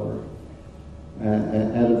power.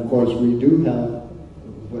 And of course, we do have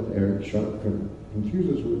what Eric Sharp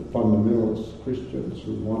confuses with fundamentalist Christians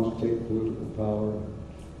who want to take political power.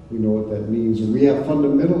 We know what that means. And we have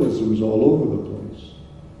fundamentalisms all over the place.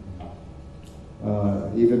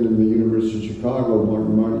 Even in the University of Chicago,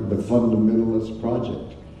 Martin, the Fundamentalist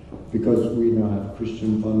Project. Because we now have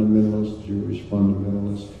Christian fundamentalists, Jewish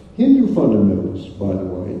fundamentalists, Hindu fundamentalists, by the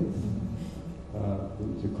way.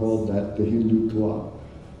 They called that the Hindutva.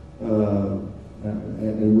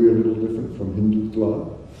 And we're a little different from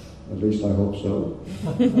Hindutva. At least I hope so.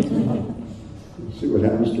 See what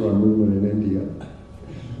happens to our movement in India.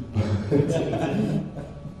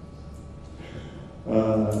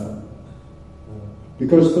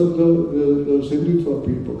 Because those Hindutva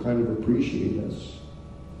people kind of appreciate us.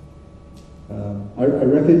 I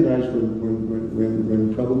recognize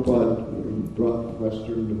when Prabhupada brought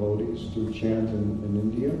Western devotees to chant in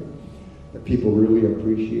India, that people really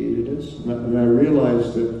appreciated us. And I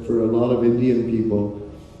realized that for a lot of Indian people,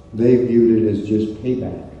 they viewed it as just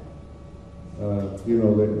payback.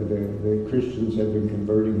 The Christians have been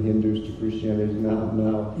converting Hindus to Christianity.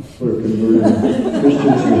 Now we're converting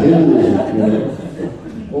Christians to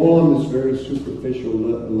Hinduism. All on this very superficial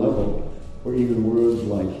level, or even words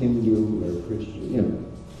like Hindu or Christian.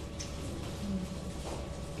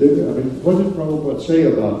 What did Prabhupada say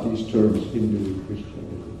about these terms, Hindu and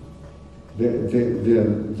Christianity?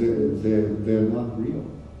 They're not real.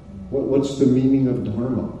 What's the meaning of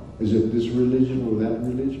dharma? Is it this religion or that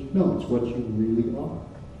religion? No, it's what you really are.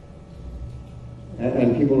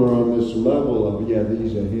 And people are on this level of, yeah,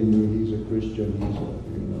 he's a Hindu, he's a Christian, he's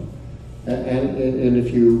a, And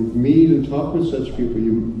if you meet and talk with such people,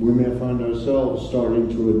 we may find ourselves starting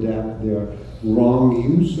to adapt their wrong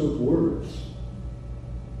use of words.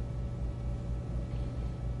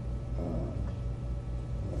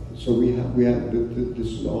 So we have this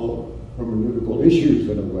is all hermeneutical issues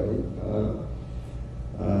in a way.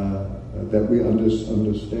 That we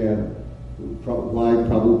understand why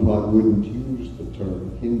Prabhupada wouldn't use the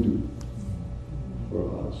term Hindu for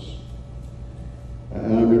us.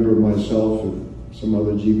 And I remember myself and some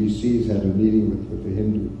other GBCs had a meeting with the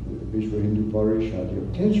Vishwa Hindu Parishad.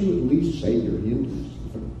 Can't you at least say you're Hindus?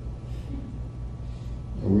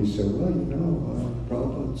 And we said, well,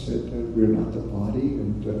 Prabhupada said that we're not the body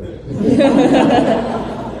and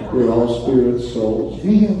we're all spirit souls.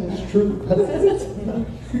 Yeah, that's true.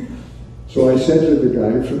 So I said to the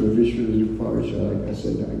guy from the Vishwa Hindu Parishad, I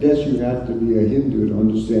said, I guess you have to be a Hindu to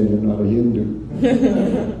understand you're not a Hindu.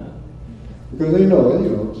 Because they know,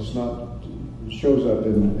 it's not, it shows up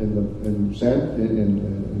in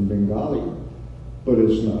Bengali, but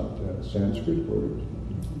it's not a Sanskrit word.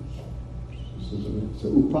 It's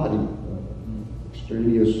an upadi,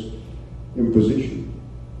 extraneous imposition.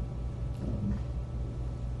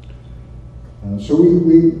 So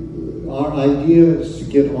our idea is to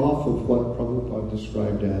get off of what Prabhupada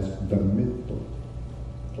described as the mental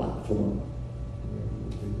platform.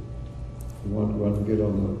 We want to get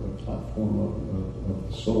on the platform of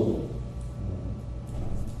the soul.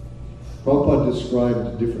 Prabhupada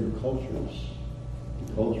described different cultures: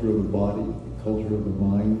 the culture of the body, the culture of the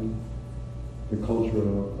mind, the culture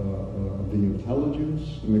of the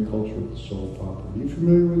intelligence, and the culture of the soul proper. Are you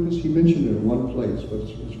familiar with this? He mentioned it in one place, but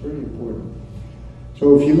it's very important. So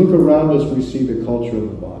if you look around us, we see the culture of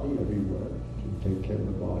the body everywhere. To take care of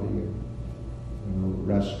the body,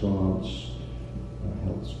 restaurants,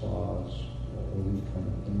 health spas, all these kind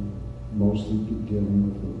of things, mostly dealing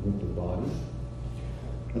with the body.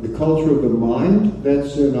 And the culture of the mind,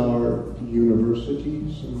 that's in our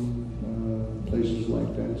universities and places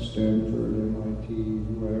like that, Stanford, MIT,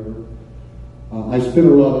 wherever. I spent a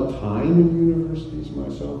lot of time in universities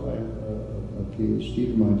myself. I have a PhD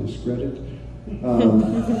to my discredit.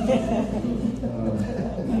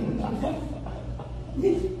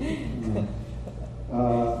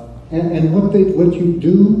 And what you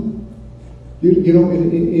do, in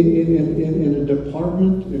a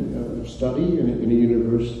department of study in a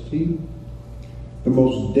university, The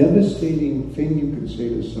most devastating thing you can say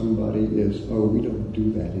to somebody is, oh, we don't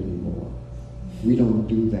do that anymore. We don't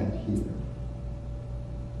do that here.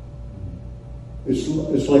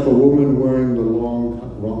 It's like a woman wearing the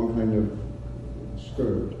wrong kind of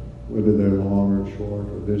skirt, whether they're long or short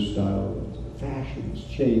or this style. Fashions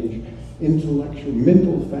change. Intellectual,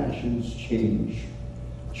 mental fashions change.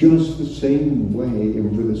 Just the same way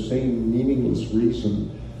and for the same meaningless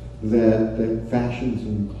reason that fashions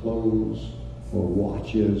in clothes or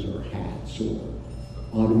watches or hats or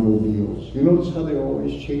automobiles. You notice how they're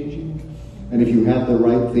always changing? And if you have the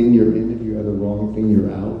right thing, you're in. If you have the wrong thing,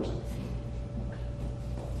 you're out.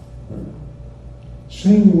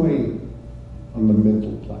 Same way on the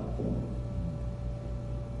mental platform.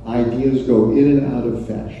 Ideas go in and out of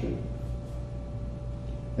fashion.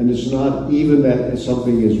 And it's not even that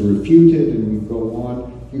something is refuted and you go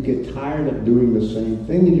on. You get tired of doing the same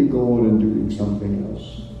thing and you go on and doing something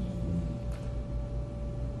else.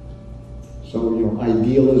 So,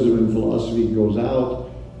 idealism in philosophy goes out,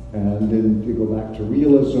 and then you go back to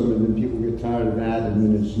realism, and then people get tired of that, and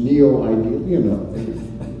then it's neo-ideal,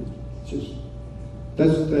 It's just,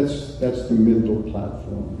 that's the mental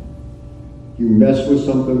platform. You mess with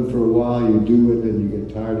something for a while, you do it, then you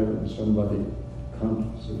get tired of it, and somebody comes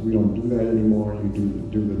and says, we don't do that anymore, you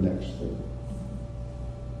do the next thing.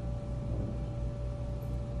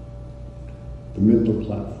 The mental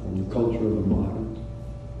platform, the culture of the mind.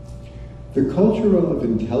 The culture of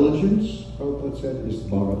intelligence, Prabhupada said, is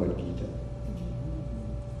Bhagavad Gita.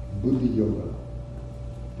 Buddhi Yoga.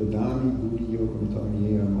 Tadani Buddhi Yoga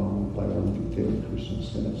Tamyena Mahapayanti, Krishna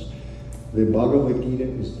says. The Bhagavad Gita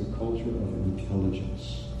is the culture of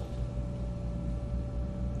intelligence.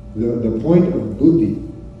 The point of buddhi,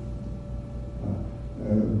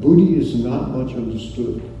 buddhi is not much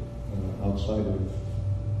understood outside of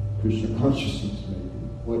Krishna consciousness, maybe,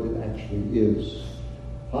 what it actually is.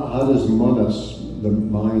 How does manas, the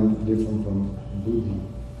mind, differ from buddhi?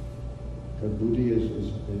 Because buddhi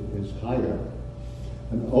is higher.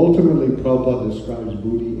 And ultimately, Prabhupada describes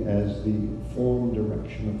buddhi as the form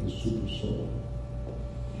direction of the supersoul.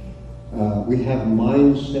 We have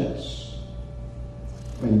mindsets,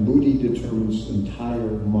 and buddhi determines entire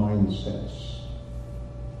mindsets.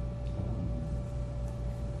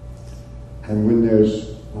 And when there's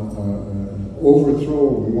overthrow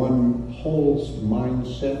of one whole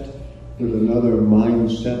mindset with another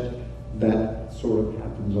mindset, that sort of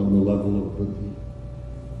happens on the level of buddhi.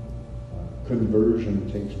 Conversion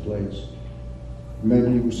takes place.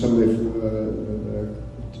 Maybe some of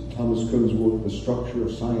Thomas Kuhn's work, The Structure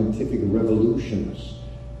of Scientific Revolutions,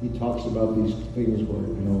 he talks about these things where,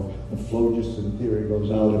 the phlogiston theory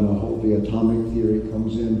goes out and the atomic theory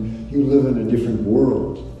comes in. You live in a different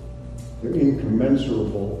world. They're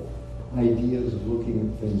incommensurable ideas of looking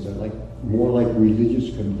at things that more like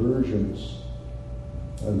religious conversions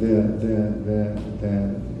than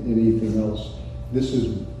anything else.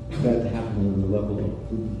 That happens on the level of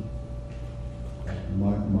buddhi,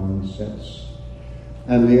 mindsets.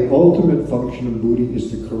 And the ultimate function of buddhi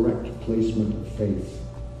is the correct placement of faith.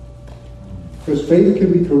 Because faith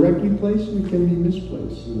can be correctly placed and it can be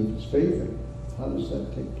misplaced. And if it's faith, how does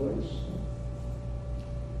that take place?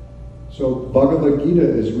 So Bhagavad Gita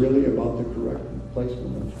is really about the correct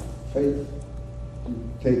placement of faith to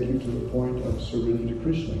take you to the point of surrender to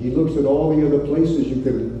Krishna. He looks at all the other places you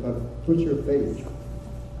can put your faith.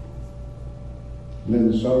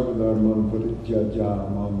 Then sarvadharman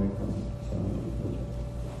purityaja mamekam.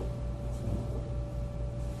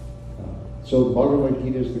 So Bhagavad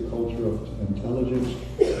Gita is the culture of intelligence,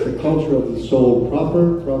 the culture of the soul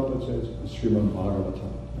proper. Prabhupada says Srimad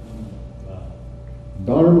Bhagavatam.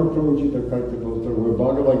 Dharma Prajita Kartavotar, where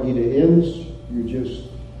Bhagavad Gita ends, you just,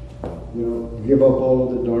 give up all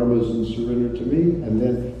of the dharmas and surrender to me, and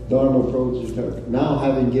then Dharma Prajita, now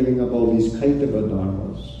having given up all these Kaitava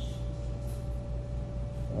dharmas,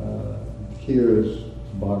 here is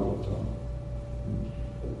Bhagavatam.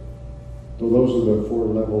 So those are the four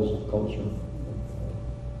levels of culture.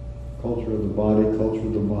 Culture of the body, culture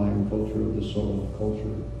of the mind, culture of the soul, culture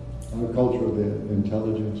of the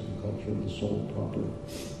intelligence, and culture of the soul proper.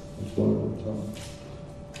 It's Bhagavatam.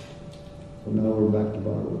 So now we're back to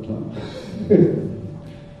Bhagavatam.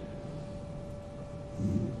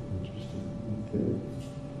 Interesting. Okay.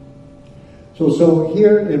 So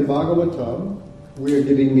here in Bhagavatam, we are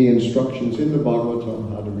getting the instructions in the Bhagavatam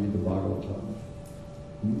how to read the Bhagavatam.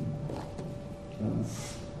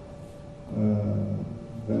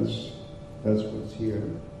 That's what's here.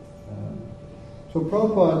 So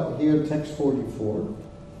Prabhupada here, text 44.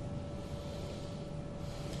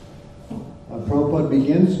 Prabhupada Prabhupada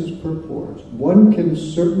begins his purport. One can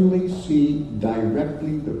certainly see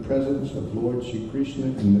directly the presence of Lord Sri Krishna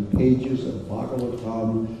in the pages of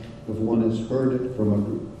Bhagavatam if one has heard it from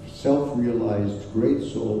a self-realized great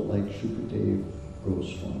soul like Shukadev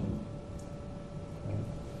Goswami.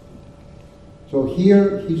 So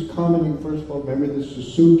here he's commenting, first of all, remember this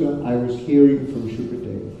is sutta I was hearing from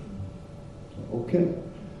Shukadev. Okay.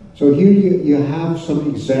 So here you have some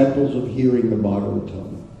examples of hearing the Bhagavatam.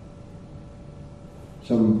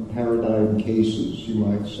 Some paradigm cases, you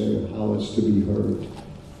might say, of how it's to be heard.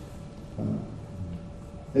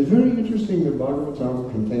 It's very interesting that Bhagavatam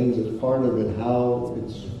contains as part of it how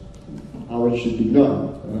it should be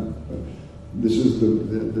done. This is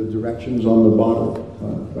the directions on the bottle,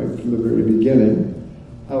 right from the very beginning,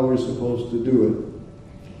 how we're supposed to do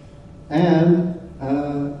it. And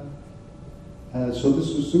so this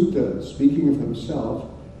is Sutta speaking of himself,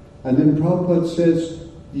 and then Prabhupada says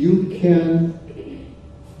you can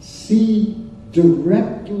see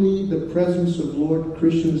directly the presence of Lord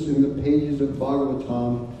Krishna's in the pages of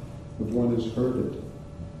Bhagavatam if one has heard it.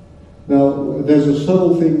 Now, there's a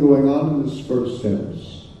subtle thing going on in this first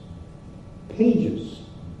sentence. Pages.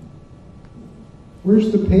 Where's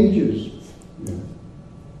the pages? Yeah.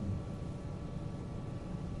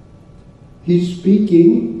 He's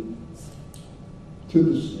speaking to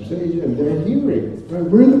the stage and they're hearing. Right?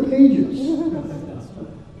 Where are the pages?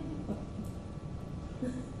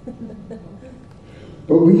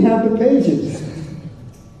 But we have the pages.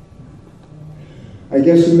 I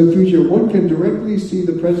guess in the future one can directly see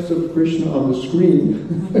the presence of Krishna on the screen.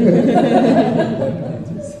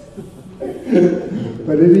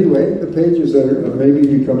 But anyway, the pages are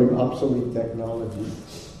maybe becoming obsolete technology.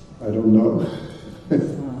 I don't know.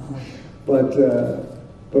 But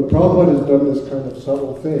Prabhupada has done this kind of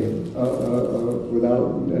subtle thing without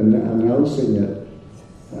announcing it.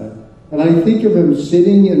 And I think of him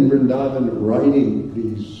sitting in Vrindavan writing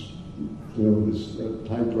these, this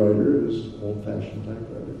typewriter, this old-fashioned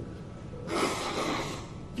typewriter.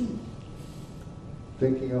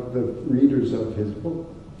 Thinking of the readers of his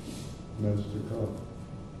book, Master Kaur.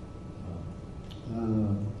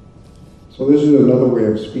 So this is another way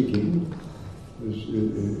of speaking, is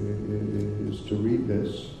to read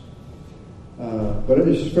this. But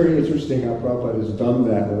it's just very interesting how Prabhupada has done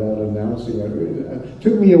that without announcing it. It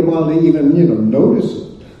took me a while to even, notice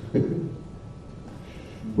it.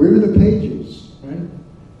 Where are the pages, right?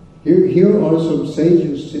 Here are some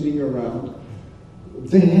sages sitting around.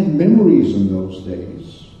 They had memories in those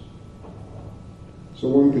days. So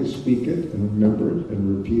one could speak it and remember it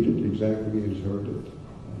and repeat it exactly as heard it.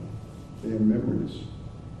 They have memories.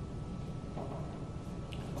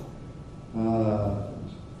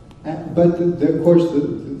 But of course,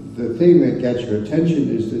 the thing that gets your attention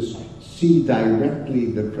is this: see directly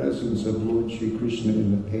the presence of Lord Sri Krishna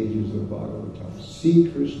in the pages of Bhagavatam. See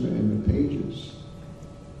Krishna in the pages.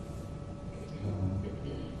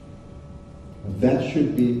 That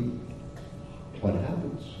should be what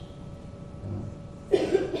happens.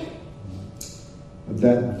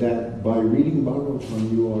 That by reading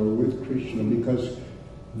Bhagavatam you are with Krishna, because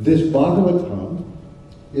this Bhagavatam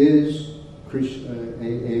is Krishna,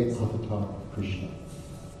 a avatar of Krishna.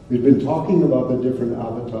 We've been talking about the different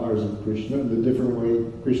avatars of Krishna, the different way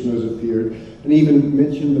Krishna has appeared, and even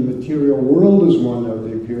mentioned the material world as one of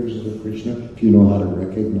the appearances of Krishna, if you know how to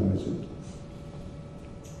recognize it.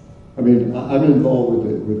 I mean, I'm involved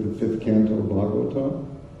with the 5th canto of Bhagavatam.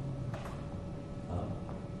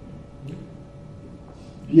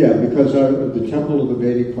 Yeah, because the Temple of the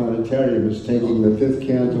Vedic Planetarium is taking the 5th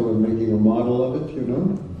canto and making a model of it,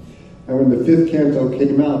 And when the 5th canto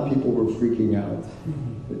came out, people were freaking out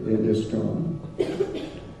in ISKCON.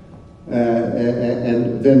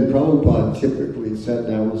 And then Prabhupada typically sat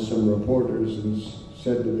down with some reporters and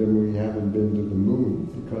said to them, we haven't been to the moon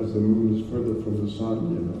because the moon is further from the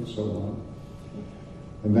sun, and so on.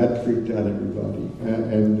 And that freaked out everybody.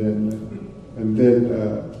 And then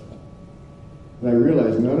I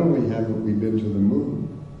realized not only haven't we been to the moon,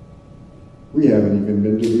 we haven't even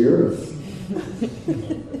been to the earth.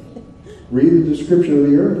 Read the description of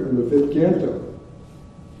the earth in the 5th canto.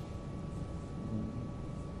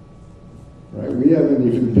 Right? We haven't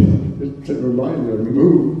even been to remind you of the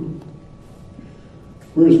moon.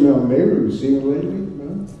 Where's Mount Meru? Seen it lately?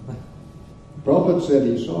 No? Prabhupada said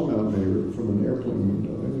he saw Mount Meru from an airplane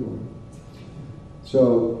window anyway.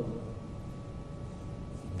 So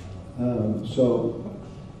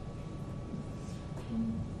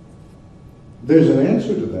there's an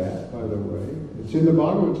answer to that, by the way. It's in the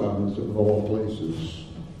Bhagavatam, of all places.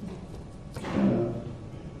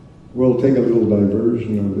 We'll take a little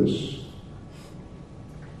diversion of this.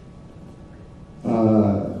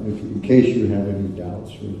 in case you have any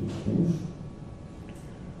doubts or anything.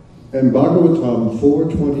 And Bhagavatam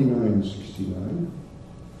 4:29-69.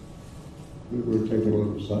 We're taking a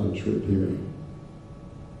little side trip here.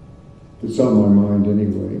 It's on my mind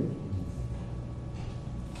anyway.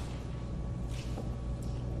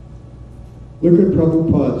 Look at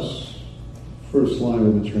Prabhupada's first line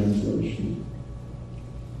of the translation.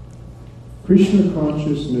 Krishna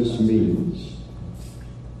consciousness means,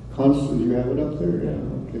 you have it up there? Yeah,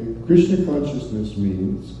 okay. Krishna consciousness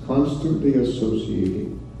means constantly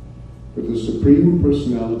associating with the Supreme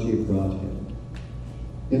Personality of Godhead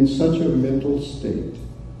in such a mental state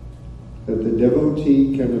that the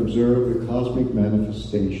devotee can observe the cosmic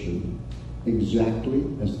manifestation exactly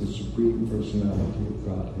as the Supreme Personality of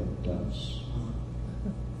Godhead does.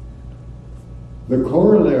 The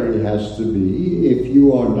corollary has to be, if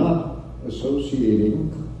you are not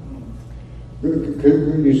associating,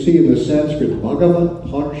 you see in the Sanskrit, Bhagavat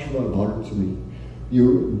Parshva Bhartani,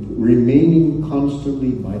 you're remaining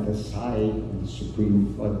constantly by the side of the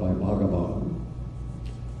Supreme, by Bhagavan.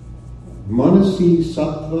 Manasi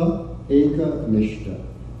Sattva Eka Nishta,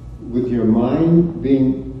 with your mind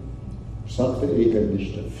being Sattva Eka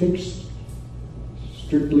Nishta, fixed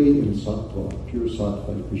strictly in Sattva, pure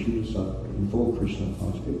Sattva, Vishuddha Sattva, in full Krishna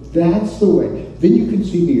consciousness. That's the way. Then you can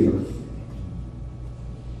see the earth.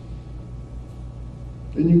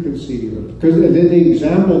 Then you can see the earth. Because the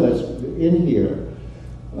example that's in here,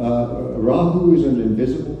 Rahu is an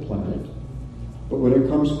invisible planet, but when it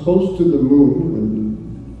comes close to the moon, when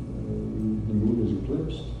the moon is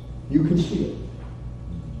eclipsed, you can see it.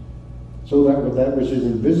 So that which is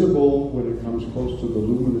invisible when it comes close to the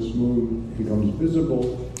luminous moon becomes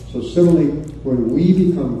visible. So similarly, when we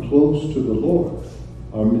become close to the Lord,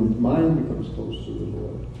 our mind becomes close to the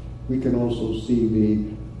Lord, we can also see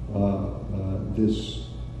this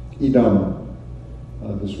idam,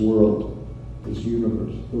 this world, this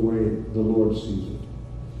universe, the way the Lord sees it.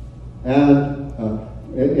 And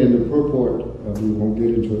in the purport, we won't get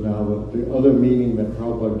into it now, but the other meaning that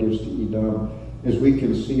Prabhupada gives to idam is we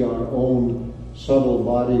can see our own subtle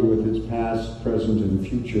body with its past, present, and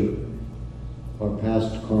future, our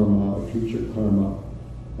past karma, our future karma.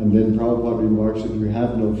 And then Prabhupada remarks, if you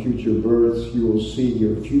have no future births, you will see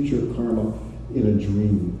your future karma in a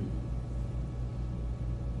dream.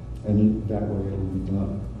 And that way it will be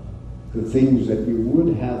done. The things that you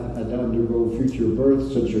would have had to undergo future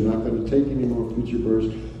births, since you're not going to take any more future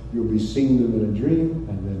births, you'll be seeing them in a dream,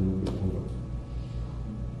 and then you'll be over.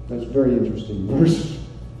 That's a very interesting verse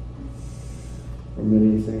for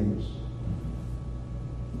many things.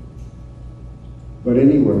 But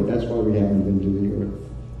anyway, that's why we haven't been to the earth.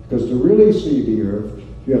 Because to really see the earth,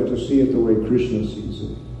 you have to see it the way Krishna sees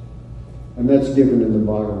it. And that's given in the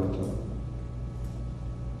Bhagavatam.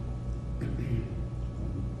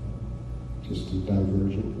 Just a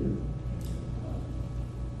diversion here.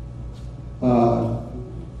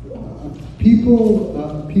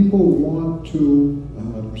 People want to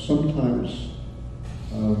sometimes,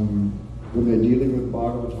 when they're dealing with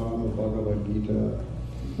Bhagavatam or Bhagavad Gita,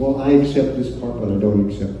 well, I accept this part, but I don't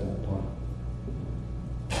accept that part.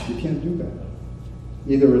 You can't do that.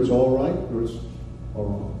 Either it's all right or it's all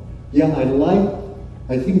wrong. Yeah,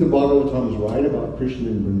 I think the Bhagavatam is right about Krishna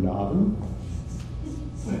and Vrindavan.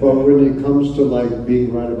 But when it comes to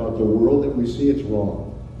being right about the world that we see, it's wrong.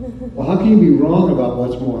 Well, how can you be wrong about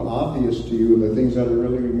what's more obvious to you and the things that are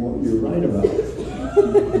really more you're right about?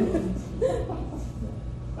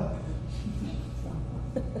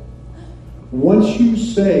 Once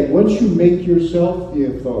you make yourself the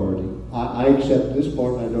authority, I accept this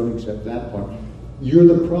part, I don't accept that part, you're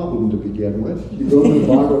the problem to begin with. You go to the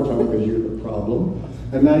Bhagavatam because you're the problem,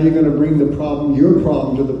 and now you're going to bring your problem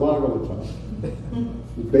to the Bhagavatam.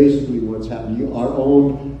 Basically what's happening. Our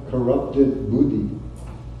own corrupted buddhi,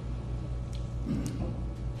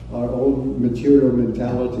 our own material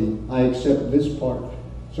mentality, I accept this part.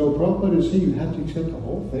 So Prabhupada is saying you have to accept the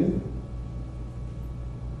whole thing.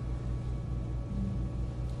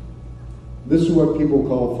 This is what people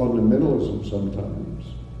call fundamentalism sometimes.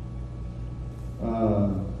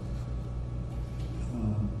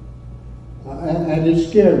 And it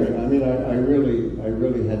scared me. I mean, I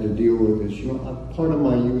really had to deal with this. Part of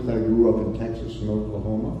my youth, I grew up in Texas and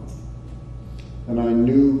Oklahoma, and I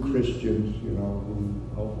knew Christians, who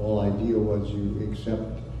the whole idea was you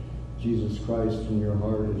accept Jesus Christ in your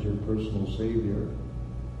heart as your personal Savior.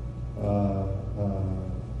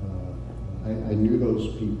 I knew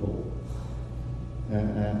those people,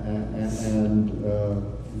 and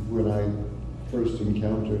when I first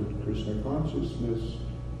encountered Krishna consciousness,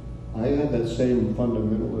 I had that same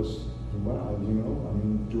fundamentalist wow, you know, I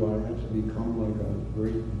mean, do I have to become like a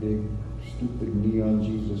great big stupid neon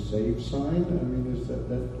Jesus save sign? I mean, is that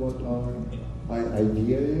what our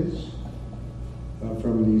idea is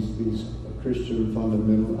from these Christian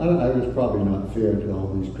fundamental? I was probably not fair to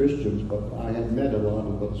all these Christians, but I had met a lot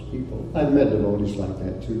of those people. I've met devotees like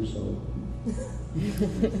that too, so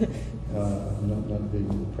not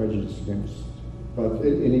being prejudiced against. But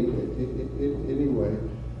anyway,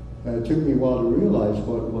 it took me a while to realize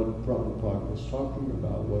what Prabhupada was talking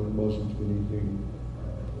about. Wasn't anything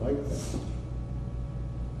like that.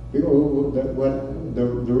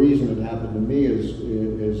 The reason it happened to me is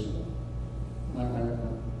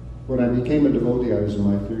when I became a devotee, I was in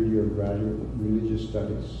my third year of graduate religious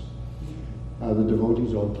studies. The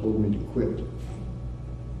devotees all told me to quit.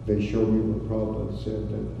 They showed me what Prabhupada said,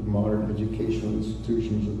 that the modern educational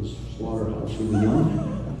institutions of the slaughterhouse of the young,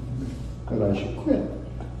 that I should quit.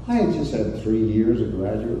 I had just had 3 years of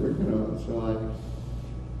graduate work, you know, so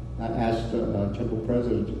I asked a temple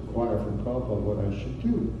president to inquire from Prabhupada what I should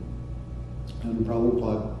do. And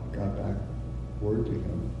Prabhupada got back word to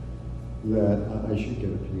him that I should get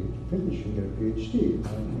a PhD. I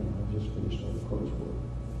just finished all the coursework.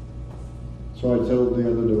 So I told the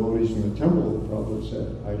other devotees in the temple, Prabhupada said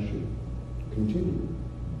I should continue.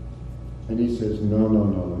 And he says, no,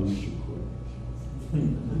 you should quit.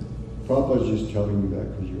 Prabhupada's just telling you that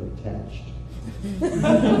because you're attached.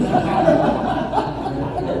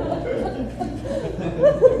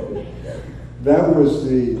 That was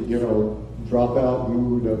the, dropout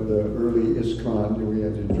mood of the early ISKCON. We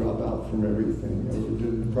had to drop out from everything.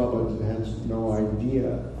 Prabhupada has no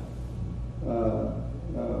idea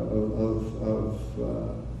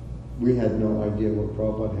we had no idea what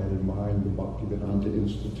Prabhupada had in mind, the Bhaktivedanta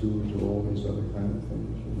Institute or all these other kind of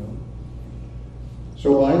things, you know.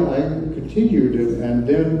 So I continued, and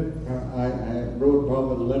then I wrote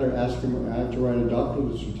Prabhupada a letter asking him, I have to write a doctoral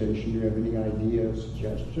dissertation, do you have any idea,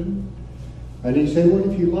 suggestion? And he said, well,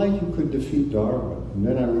 if you like, you could defeat Darwin. And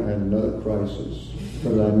then I had another crisis,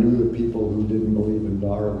 because I knew the people who didn't believe in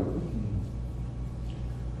Darwin.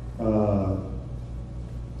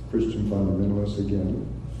 Christian fundamentalists again.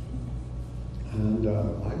 And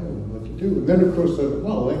I don't know what to do. And then, of course,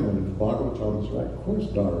 well, wait a minute, Bhagavatam is right. Of course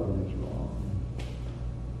Darwin is wrong.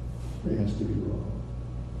 He has to be wrong.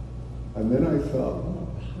 And then I thought, well,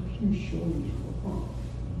 how can you show he's wrong?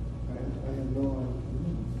 I have no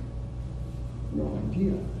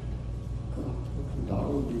idea. God,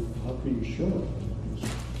 how can you show it? It's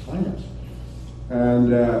science. And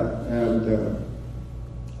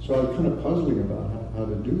so I was kind of puzzling about how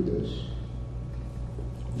to do this.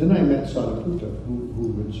 Then I met Sariputta,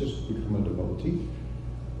 who had just become a devotee.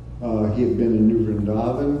 He had been in New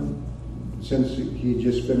Vrindavan. Since he had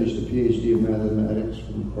just finished a PhD in mathematics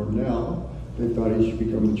from Cornell, they thought he should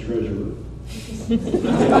become the treasurer.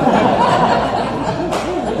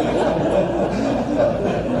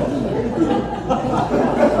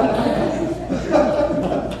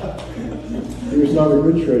 He was not a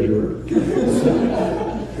good treasurer.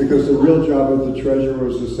 Because the real job of the treasurer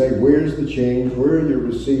was to say, where's the change? Where are your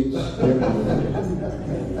receipts?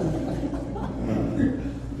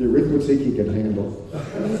 The arithmetic he could handle.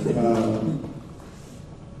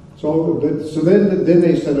 So then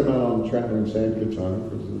they sent him out on traveling Sankirtan,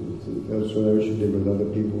 because that's what I should do with other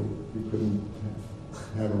people we couldn't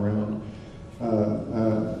have around.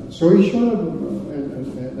 So he showed up,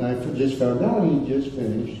 and I just found out he just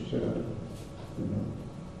finished,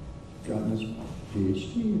 gotten his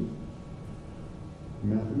PhD in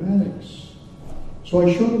mathematics. So I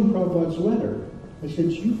showed him Prabhupada's letter. I said,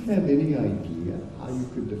 do you have any idea how you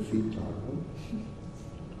could defeat Darwin?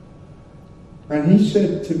 And he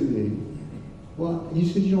said to me, well, he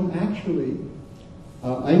said, actually,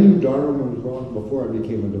 I knew Darwin was wrong before I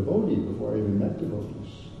became a devotee, before I even met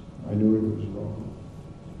devotees. I knew he was wrong.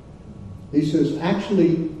 He says,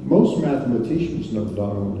 actually, most mathematicians know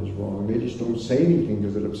Darwin is wrong. They just don't say anything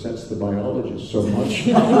because it upsets the biologists so much.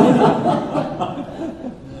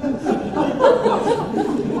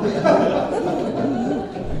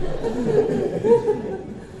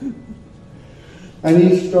 And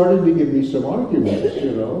he started to give me some arguments,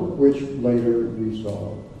 which later we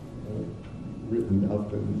saw written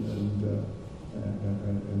up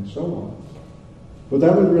and so on. But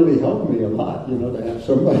that would really help me a lot, to have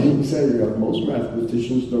somebody say, most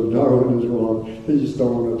mathematicians know Darwin is wrong. They just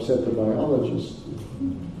don't want to upset the biologists.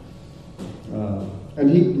 And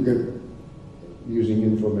he, using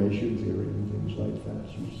information theory and things like that,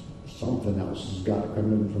 something else has got to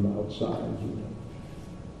come in from outside,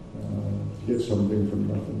 get something from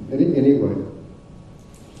nothing. Anyway,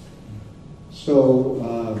 so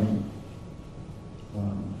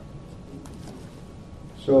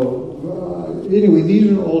So anyway,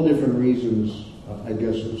 these are all different reasons, I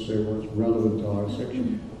guess, to say what's relevant to our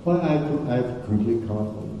section. But I have complete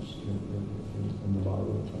confidence in the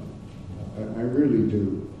Bhagavatam. I really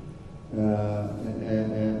do.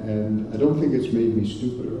 And I don't think it's made me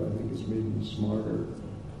stupider. I think it's made me smarter.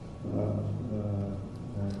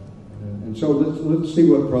 And so let's see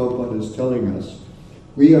what Prabhupada is telling us.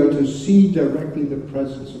 We are to see directly the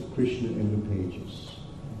presence of Krishna in the pages.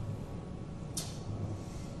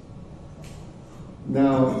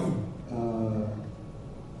 Now,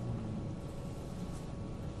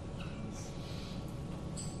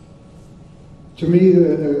 to me,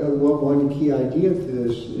 one key idea to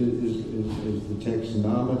this is the text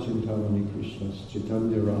Nama Chintamani Krishna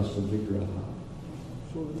Chaitanya Rasa Vigraha.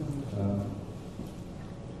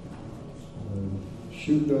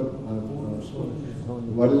 Shuddha,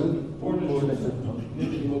 what is it?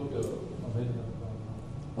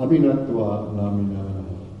 Abhinatva Naminana.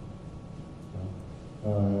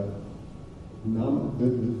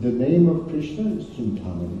 The name of Krishna is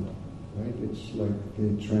Chintamani, right? It's like the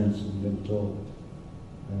transcendental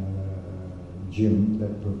gym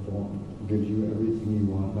that gives you everything you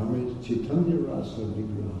want. Nama Chaitanya Rasa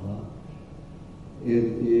Vigraha. It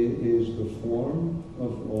is the form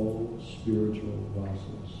of all spiritual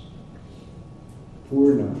rasas.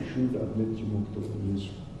 Purna, Shuddha, Nitya Mukta is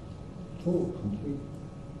full, complete,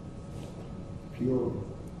 pure,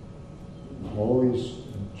 always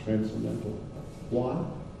transcendental. Why?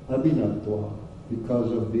 Abhinatva,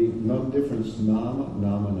 because of the non-difference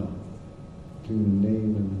namana, between the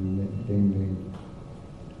name and the name.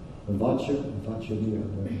 The vachaniya,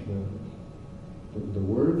 the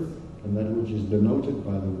word, and that which is denoted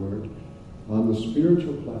by the word, on the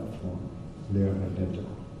spiritual platform, they are identical.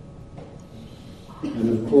 And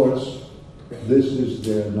of course, this is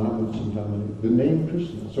their Nama Chintamani, the name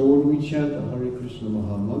Krishna. So when we chant the Hare Krishna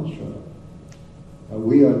Maha Mantra,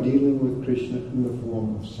 we are dealing with Krishna in the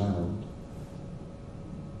form of sound.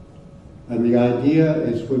 And the idea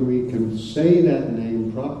is when we can say that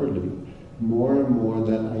name properly, more and more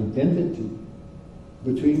that identity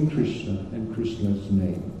between Krishna and Krishna's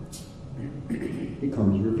name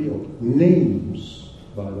becomes revealed. Names,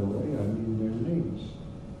 by the way, I mean their names.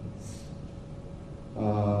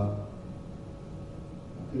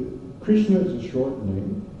 Krishna is a short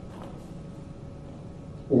name.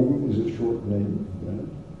 Om is a short name,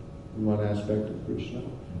 in one aspect of Krishna.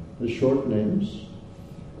 The short names.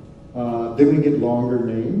 Then we get longer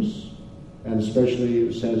names, and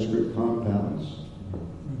especially Sanskrit compounds.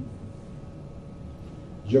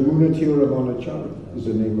 Jamunatiravanachari is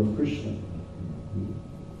the name of Krishna.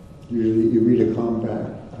 Usually you read a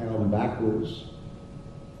compound backwards.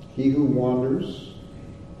 He who wanders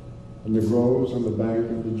and the groves on the bank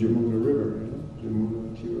of the Jamuna River,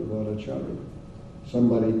 Jamunatiravanachari.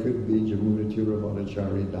 Somebody could be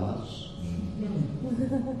Jamunatiravanachari Das.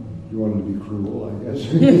 You wanted to be cruel, I guess.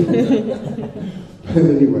 But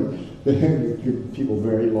anyway, they give people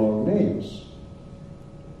very long names.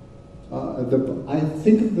 I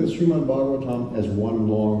think of the Srimad Bhagavatam as one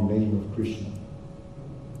long name of Krishna.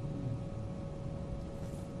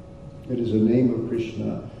 It is a name of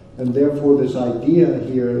Krishna, and therefore this idea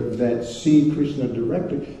here that see Krishna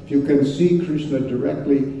directly, if you can see Krishna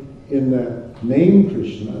directly in the name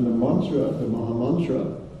Krishna, and the mantra, the Maha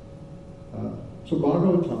Mantra, so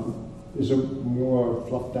Bhagavatam is a more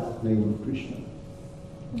fluffed out name of Krishna.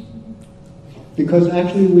 Because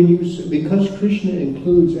actually because Krishna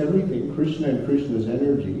includes everything, Krishna and Krishna's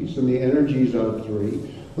energies, and the energies are three,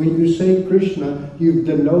 when you say Krishna, you've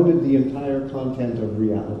denoted the entire content of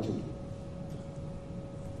reality.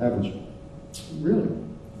 Haven't you? Really?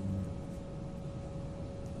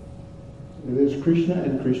 It is Krishna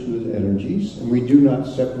and Krishna's energies, and we do not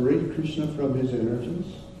separate Krishna from his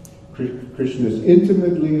energies. Krishna is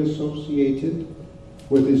intimately associated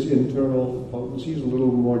with his internal potencies, a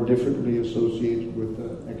little more differently associated with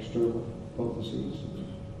the external potencies,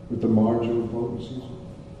 with the marginal potencies.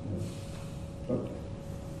 But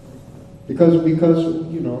because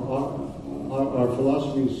our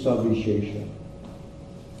philosophy is savishesha.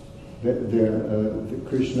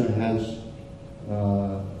 Krishna has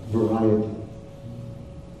variety.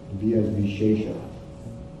 He has vishesha.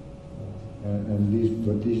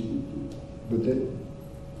 But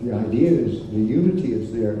the idea is, the unity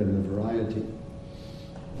is there in the variety.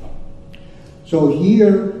 So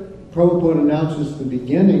here, Prabhupada announces at the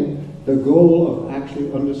beginning, the goal of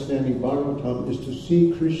actually understanding Bhagavatam is to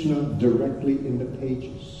see Krishna directly in the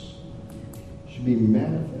pages. It should be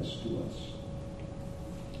manifest to us.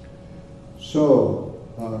 So,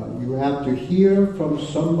 you have to hear from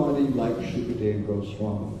somebody like Shukadeva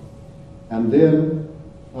Goswami. And then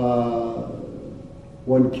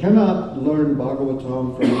One cannot learn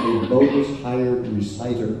Bhagavatam from a bogus hired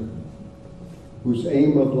reciter whose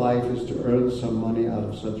aim of life is to earn some money out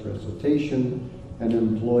of such recitation and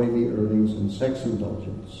employ the earnings in sex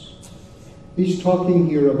indulgence. He's talking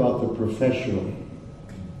here about the professional.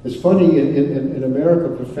 It's funny, in America,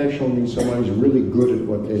 professional means somebody's really good at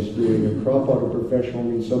what they're doing. In Prabhupada, professional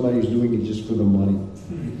means somebody's doing it just for the money.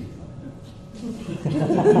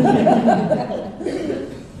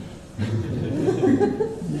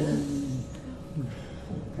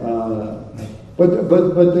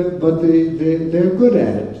 But they're good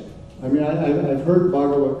at it. I mean, I've heard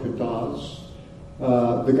Bhagavad Kathas.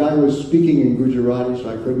 The guy was speaking in Gujarati, so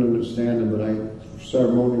I couldn't understand him, but for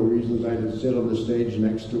ceremonial reasons, I had to sit on the stage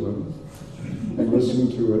next to him and listen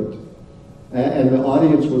to it. And the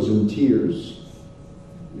audience was in tears,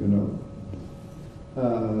 you know.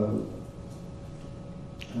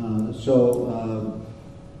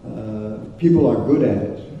 People are good at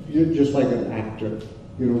it. You're just like an actor.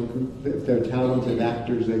 You know, if they're talented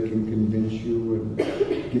actors, they can convince you and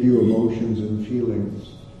give you emotions and feelings.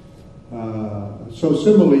 So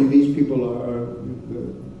similarly, these people are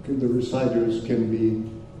the reciters can be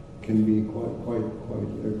quite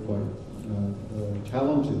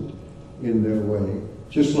talented in their way,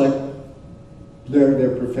 just like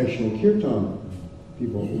they're professional kirtan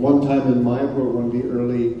people. One time in Mayapur, one of the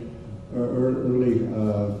early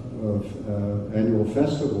annual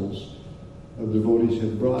festivals, devotees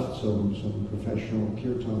had brought some professional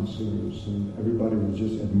kirtan singers, and everybody was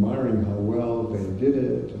just admiring how well they did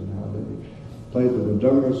it and how they played the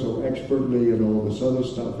mridanga so expertly and all this other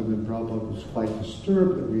stuff. And then Prabhupada was quite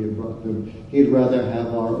disturbed that we had brought them. He'd rather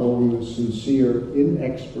have our own sincere,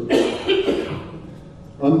 inexpert,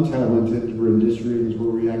 untalented renditions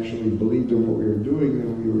where we actually believed in what we were doing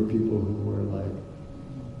than we were people who were like.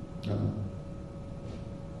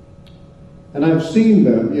 And I've seen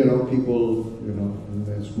them, you know, people, you know, and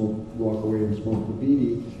they walk away and smoke the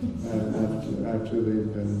beedi after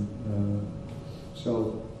they've been.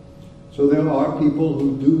 So there are people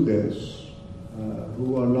who do this,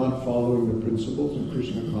 who are not following the principles of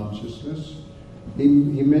Krishna consciousness. He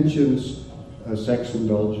mentions sex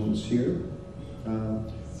indulgence here.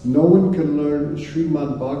 No one can learn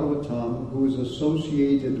Srimad Bhagavatam who is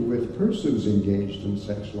associated with persons engaged in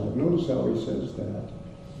sex life. Notice how he says that.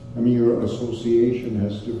 I mean, your association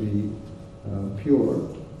has to be pure.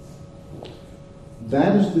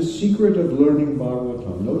 That is the secret of learning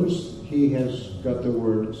Bhagavatam. Notice he has got the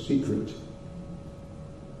word secret.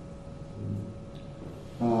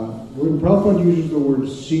 When Prabhupada uses the word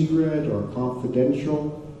secret or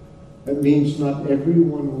confidential, that means not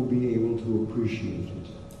everyone will be able to appreciate it.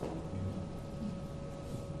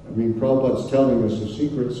 I mean, Prabhupada's telling us a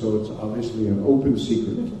secret, so it's obviously an open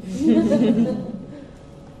secret.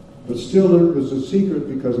 But still, it was a secret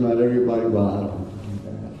because not everybody, well, I don't have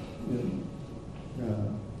to do that.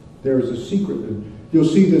 There is a secret. You'll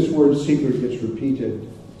see this word secret gets repeated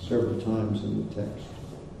several times in the text.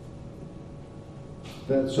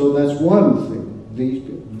 So that's one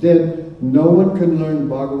thing. Then no one can learn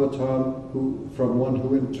Bhagavatam from one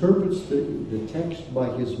who interprets the text by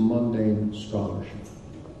his mundane scholarship.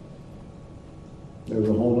 There's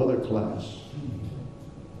a whole other class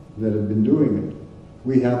that have been doing it.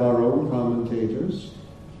 We have our own commentators,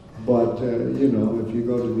 but you know, if you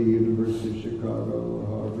go to the University of Chicago or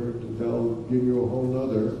Harvard, they'll give you a whole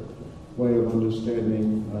other way of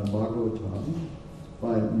understanding Bhagavatam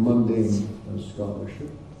by mundane scholarship.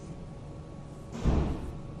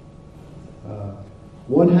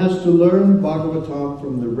 One has to learn Bhagavatam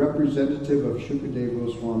from the representative of Shukadeva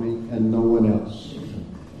Goswami and no one else.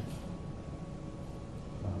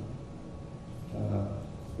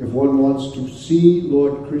 If one wants to see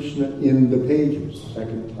Lord Krishna in the pages,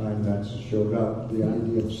 second time that's showed up, the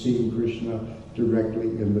idea of seeing Krishna directly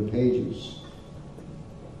in the pages.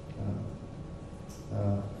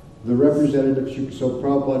 The representative, so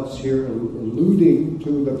Prabhupada's here alluding to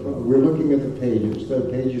we're looking at the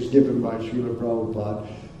pages given by Srila Prabhupada.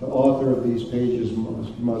 The author of these pages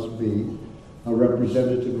must be a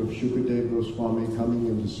representative of Shukadeva Goswami coming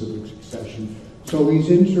into civic succession. So he's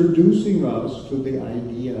introducing us to the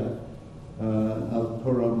idea of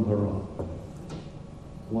parampara,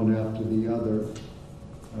 one after the other,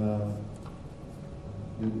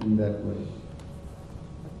 in that way.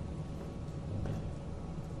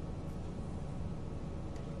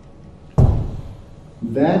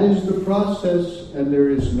 That is the process, and there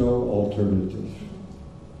is no alternative.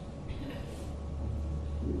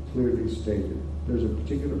 Clearly stated. There's a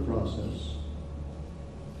particular process.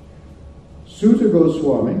 Suta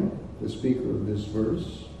Goswami, the speaker of this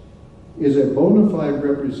verse, is a bona fide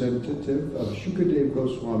representative of Shukadeva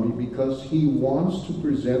Goswami because he wants to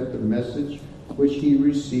present the message which he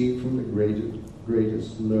received from the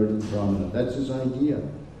greatest learned Brahmana. That's his idea.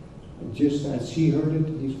 Just as he heard it,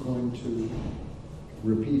 he's going to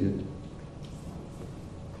repeat it.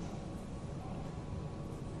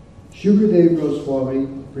 Shukadeva Goswami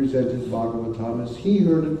presented Bhagavatam as he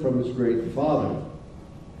heard it from his great father.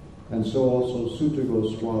 And so also Sutta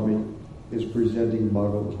Goswami is presenting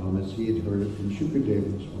Bhagavatam as he had heard it from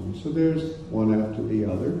Shukadeva Goswami. So there's one after the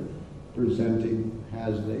other presenting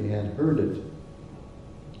as they had heard it.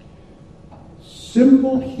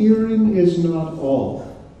 Simple hearing is not all.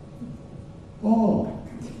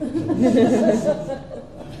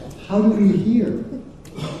 How do we hear?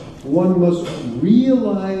 One must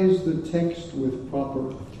realize the text with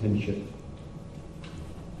proper attention.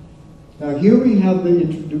 Now here we have the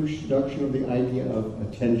introduction of the idea of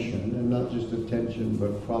attention, and not just attention,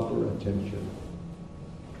 but proper attention.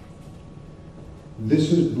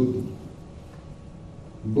 This is buddhi.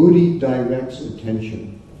 Buddhi directs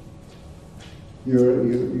attention. People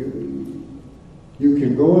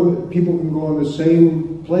can go in the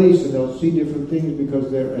same place and they'll see different things because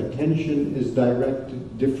their attention is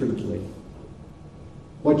directed differently.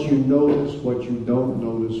 What you notice, what you don't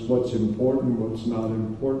notice, what's important, what's not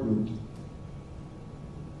important.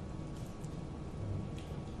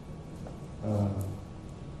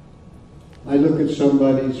 I look at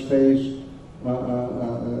somebody's face,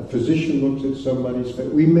 a physician looks at somebody's face.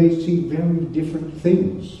 We may see very different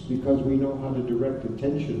things because we know how to direct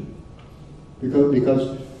attention.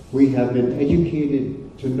 Because we have been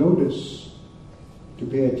educated to notice, to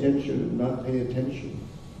pay attention and not pay attention.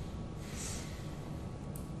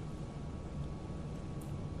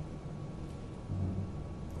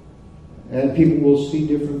 And people will see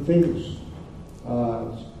different things.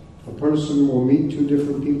 A person will meet two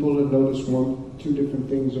different people and notice two different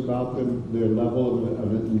things about them, their level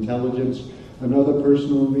of intelligence. Another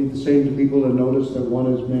person will meet the same two people and notice that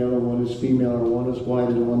one is male or one is female or one is white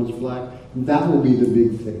and one is black. And that will be the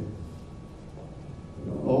big thing.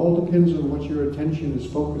 It all depends on what your attention is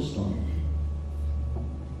focused on.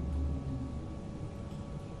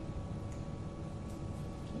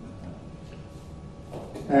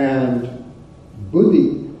 And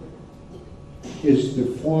buddhi is the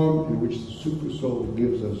form in which the Supersoul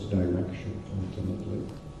gives us direction, ultimately.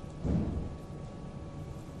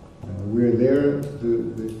 We're there,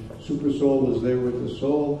 the Supersoul is there with the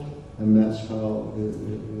soul, and that's how it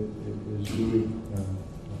is doing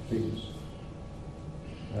things,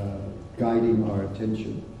 guiding our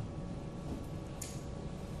attention.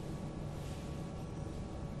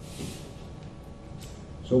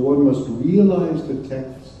 So one must realize the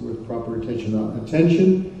text with proper attention. Now,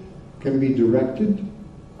 attention can be directed,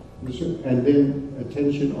 and then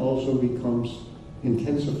attention also becomes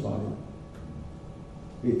intensified.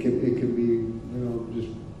 It can be,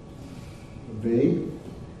 just vague,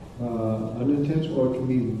 unintense, or it can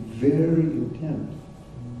be very intent.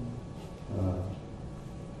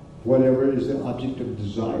 Whatever is the object of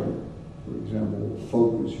desire, for example, will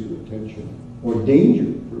focus your attention. Or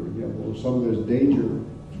danger, for example. There's danger.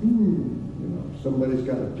 Somebody's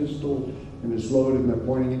got a pistol and it's loaded and they're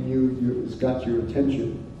pointing at you. It's got your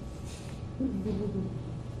attention.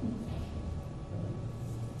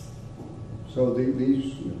 So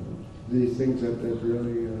these things that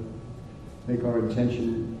really make our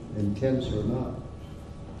attention intense or not.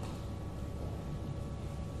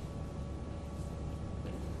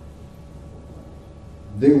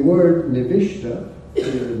 The word nivishta,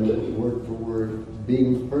 word for word,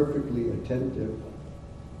 being perfectly attentive,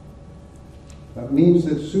 means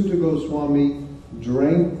that Sutta Goswami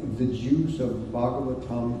drank the juice of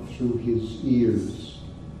Bhagavatam through his ears.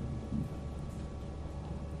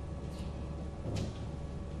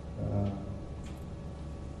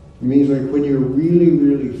 It means like when you're really,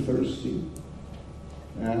 really thirsty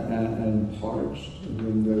and parched, and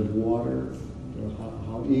then there's water,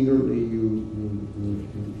 how eagerly you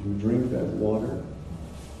drink that water.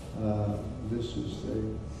 This is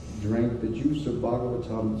drank the juice of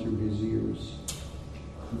Bhagavatam through his ears.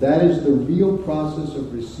 That is the real process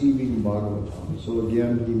of receiving Bhagavatam. So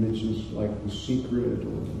again, he mentions like the secret,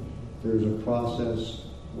 or there's a process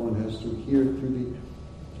one has to hear through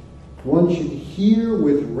one should hear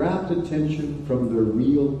with rapt attention from the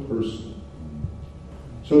real person.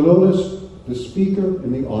 So notice the speaker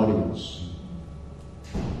and the audience.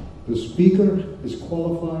 The speaker is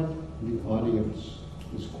qualified, the audience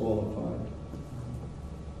is qualified.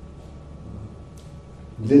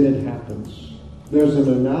 Then it happens. There's an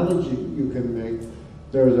analogy you can make.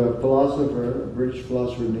 There's a philosopher, a British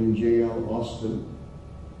philosopher named J.L. Austin,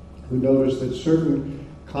 We notice that certain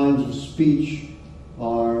kinds of speech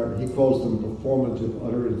are, he calls them performative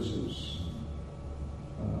utterances.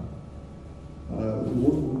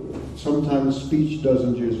 Sometimes speech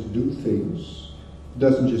doesn't just do things,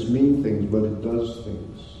 doesn't just mean things, but it does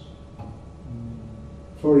things.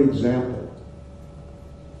 For example,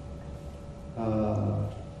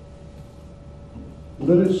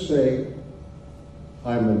 let us say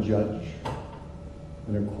I'm a judge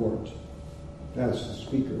in a court. That's the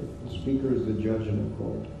speaker. The speaker is the judge in a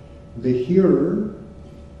court. The hearer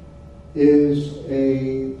is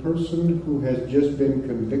a person who has just been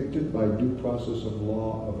convicted by due process of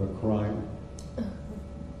law of a crime.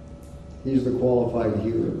 He's the qualified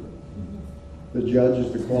hearer. The judge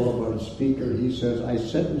is the qualified speaker. He says, I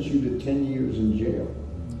sentence you to 10 years in jail.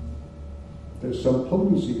 There's some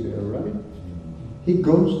potency there, right? He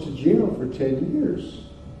goes to jail for 10 years.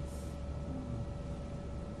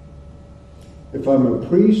 If I'm a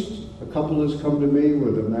priest, a couple has come to me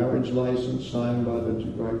with a marriage license signed by the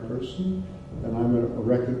right person, and I'm a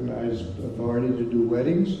recognized authority to do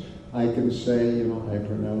weddings, I can say, I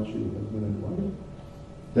pronounce you husband and wife.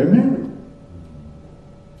 They're married.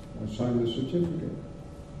 I sign the certificate.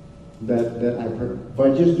 If I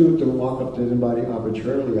just do it to walk up to anybody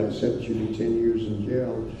arbitrarily, I sentence you to 10 years in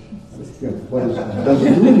jail. It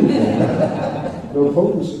doesn't do anything. No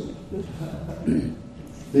potency.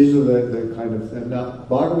 These are the kind of things. Now,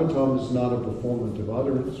 Bhagavatam is not a performative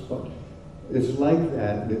utterance, but it's like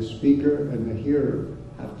that. The speaker and the hearer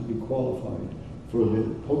have to be qualified for the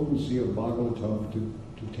potency of Bhagavatam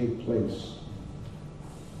to take place.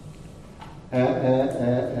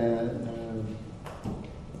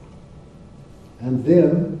 And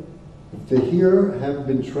then, if the hearer have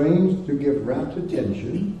been trained to give rapt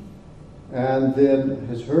attention, and then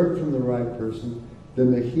has heard from the right person,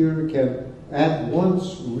 then the hearer can at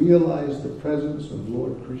once realize the presence of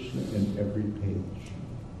Lord Krishna in every page.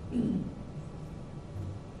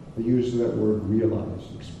 I use that word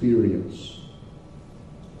realize, experience.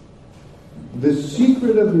 The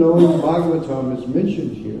secret of knowing Bhagavatam is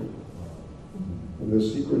mentioned here. And the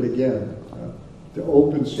secret again, the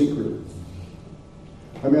open secret.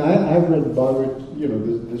 I mean, I've read Bhagavad,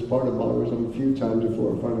 this part of Bhagavatam a few times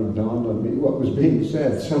before it finally dawned on me what was being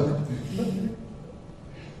said. So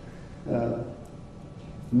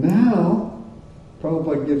now,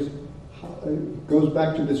 Prabhupada goes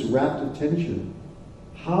back to this rapt attention.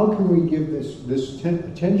 How can we give this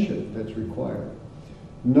attention that's required?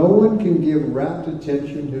 No one can give rapt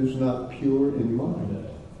attention who's not pure in mind.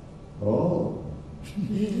 Oh.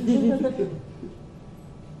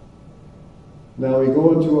 Now we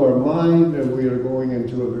go into our mind and we are going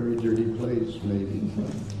into a very dirty place, maybe.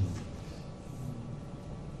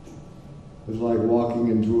 It's like walking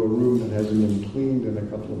into a room that hasn't been cleaned in a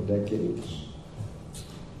couple of decades.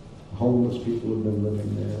 Homeless people have been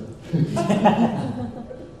living there.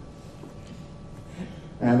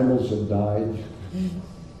 Animals have died.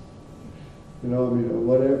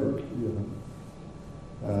 Whatever.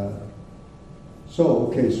 So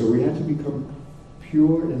we have to become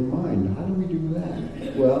pure in mind. How do we do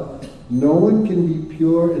that? Well, no one can be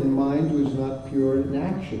pure in mind who is not pure in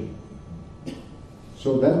action.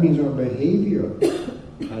 So that means our behavior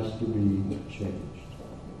has to be changed.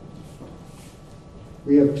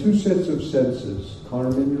 We have two sets of senses,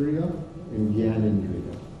 karmendriya and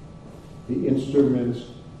jnanendriya. The instruments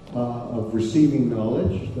of receiving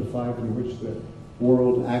knowledge, the five in which the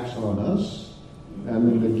world acts on us, and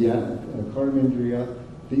then the karmendriya,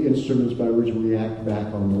 the instruments by which we act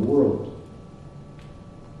back on the world.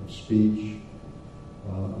 Speech,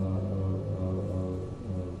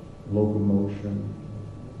 locomotion,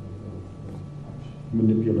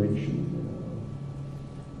 manipulation.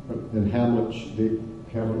 In Hamlet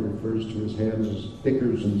refers to his hands as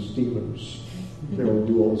pickers and stealers. They will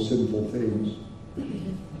do all sinful things,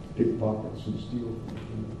 pickpockets and steal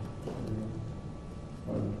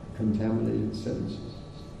contaminated senses.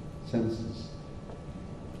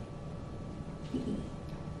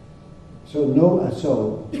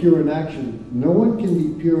 So pure in action. No one can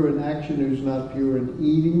be pure in action who's not pure in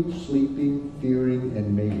eating, sleeping, fearing,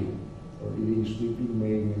 and mating. Or eating, sleeping,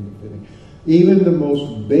 mating, and fearing. Even the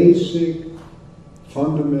most basic,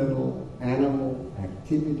 fundamental animal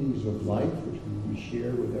activities of life, which we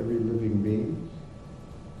share with every living being,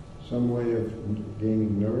 some way of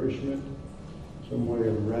gaining nourishment, some way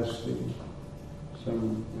of resting,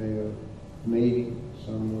 some way of mating,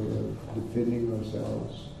 some way of defending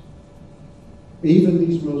ourselves. Even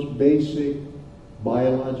these most basic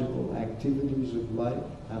biological activities of life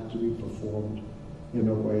have to be performed in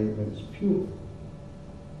a way that is pure.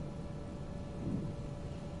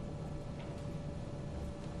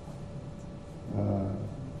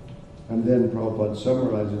 And then Prabhupada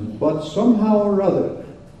summarizes, but somehow or other,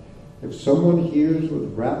 if someone hears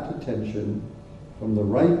with rapt attention from the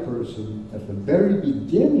right person at the very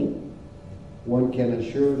beginning, one can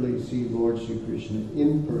assuredly see Lord Sri Krishna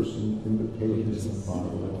in person in the pages of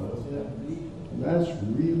Bhagavatam. And that's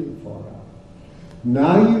really far out.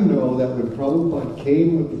 Now you know that when Prabhupada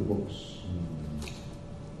came with the books,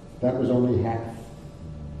 that was only half.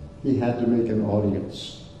 He had to make an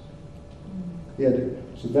audience.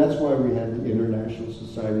 So that's why we had the International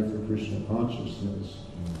Society for Krishna Consciousness,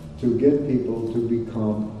 to get people to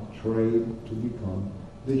become trained, to become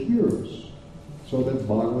the hearers, so that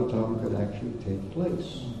Bhagavatam could actually take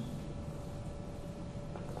place.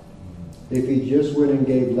 If he just went and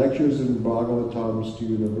gave lectures in Bhagavatams to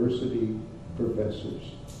university professors,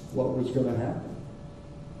 what was going to happen?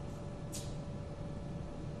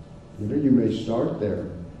 You may start there,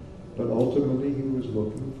 but ultimately he was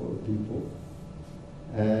looking for people.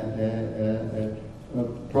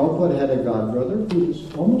 Prabhupada had a godbrother who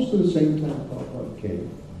was almost at the same time Prabhupada came,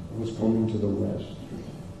 was coming to the West,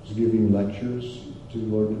 was giving lectures to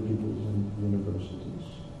learned people in universities,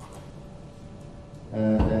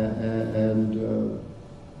 and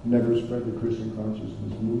never spread the Krishna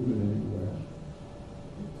consciousness movement anywhere.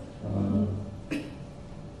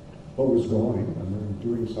 What was going? I mean,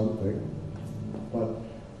 doing something,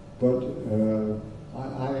 but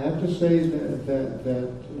I have to say that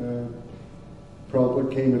Prabhupada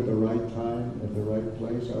came at the right time, at the right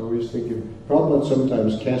place. I always think Prabhupada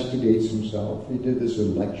sometimes castigates himself. He did this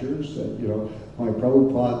in lectures that, my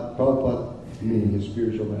Prabhupada, meaning his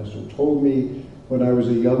spiritual master, told me when I was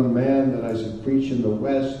a young man that I should preach in the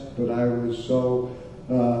West, but I was so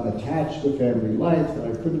attached to family life that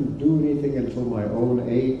I couldn't do anything until my own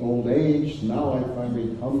old age. Now I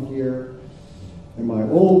finally come here in my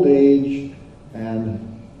old age, and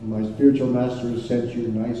my spiritual master has sent you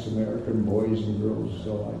nice American boys and girls,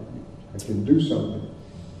 so I can do something.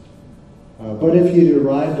 But if he'd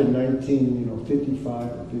arrived in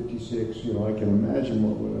 1955 or 56, I can imagine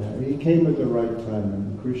what would have happened. He came at the right time,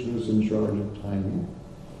 and Krishna was in charge of timing.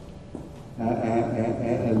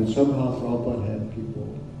 And somehow Prabhupada had people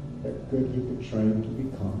that he could train to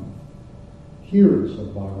become hearers of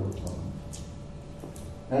Bhagavatam.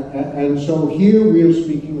 And so here we are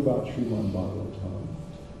speaking about Srimad Bhagavatam,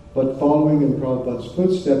 but following in Prabhupada's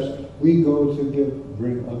footsteps, we go to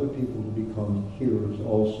bring other people to become hearers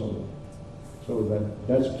also. So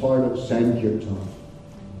that's part of Sankirtan.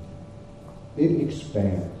 It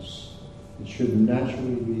expands. It should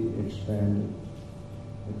naturally be expanded.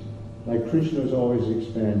 Like Krishna is always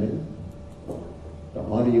expanding, the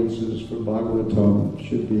audiences for Bhagavatam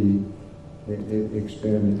should be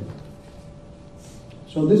expanding.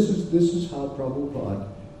 So this is how Prabhupada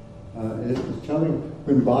is telling.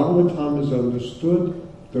 When Bhagavatam is understood,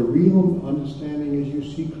 the real understanding is you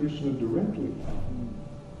see Krishna directly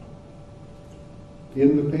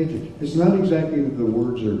in the pages. It's not exactly that the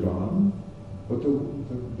words are gone, but the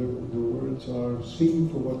words are seen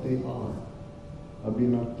for what they are.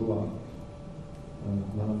 Abhinatva.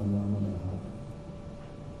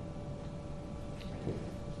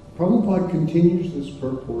 Prabhupada continues this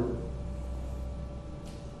purport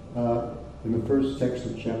in the first text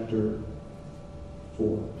of chapter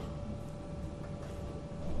 4.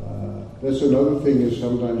 That's another thing, is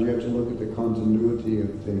sometimes you have to look at the continuity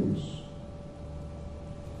of things.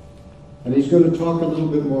 And he's going to talk a little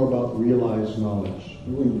bit more about realized knowledge.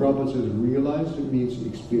 When Prabhupada says realized, it means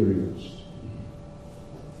experienced.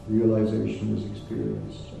 Realization is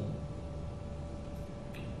experienced.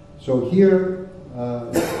 So here,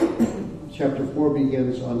 chapter 4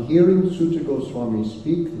 begins, on hearing Sutta Goswami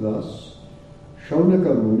speak thus,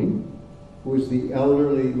 Shaunaka Muni, who is the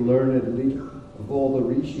elderly learned leader of all the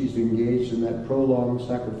rishis engaged in that prolonged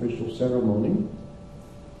sacrificial ceremony,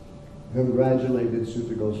 congratulated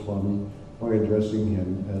Sutta Goswami by addressing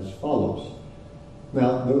him as follows.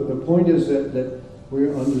 Now, the point is that we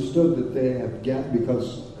understood that they have gapped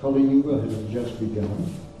because Kali Yuga has just begun.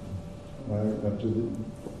 After the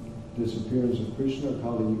disappearance of Krishna, the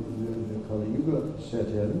Kali Yuga set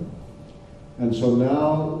in. And so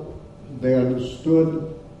now they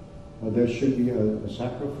understood there should be a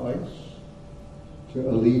sacrifice to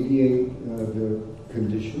alleviate the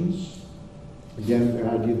conditions. Again, the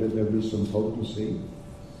idea that there be some potency.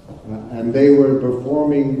 And they were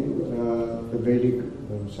performing the Vedic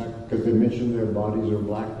sacrifice, because they mentioned their bodies are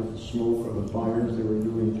black with the smoke of the fires. They were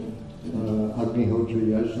doing Agnihotra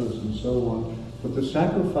Yajnas and so on. But the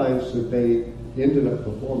sacrifice that they ended up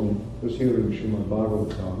performing was hearing Srimad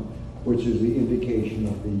Bhagavatam, which is the indication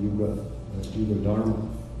of the Yuga Dharma.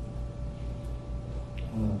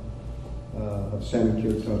 of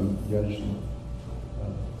Sankirtan Yajna.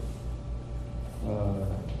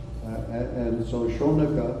 And so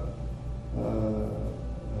Shonaka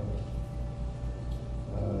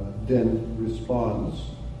then responds.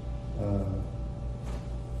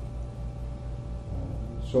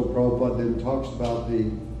 So Prabhupada then talks about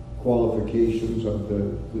the qualifications of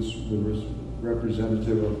the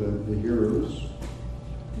representative of the hearers.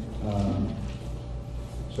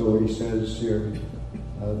 So he says here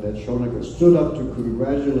that Shonaka stood up to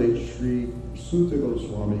congratulate Sri Suta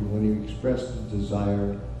Goswami when he expressed a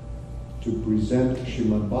desire to present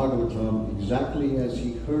Srimad Bhagavatam exactly as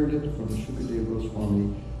he heard it from Shukadeva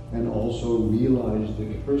Goswami and also realized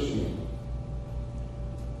it personally.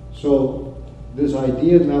 So this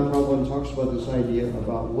idea, now Prabhupada talks about this idea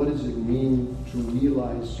about what does it mean to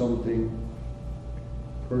realize something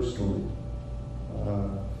personally.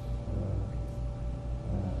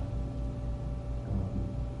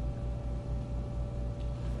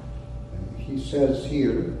 He says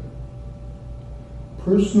here,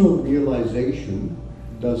 personal realization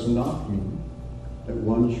does not mean that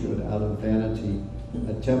one should, out of vanity,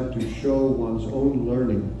 attempt to show one's own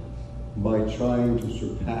learning by trying to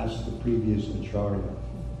surpass the previous acharya.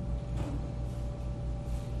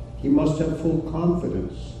 He must have full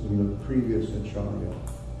confidence in the previous acharya.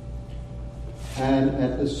 And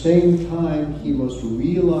at the same time, he must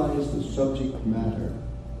realize the subject matter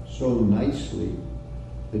so nicely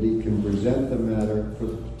that he can present the matter for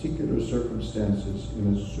the particular circumstances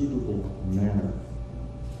in a suitable manner.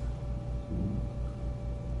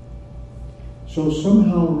 So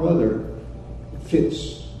somehow or other it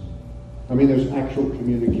fits. I mean, there's actual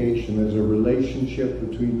communication. There's a relationship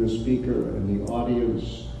between the speaker and the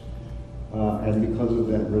audience. And because of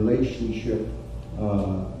that relationship,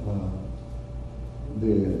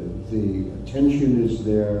 the attention is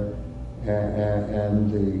there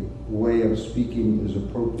and the way of speaking is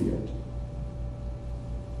appropriate.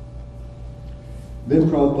 Then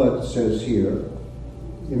Prabhupada says here,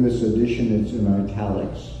 in this edition it's in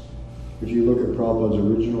italics. If you look at Prabhupada's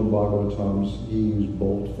original Bhagavatams, he used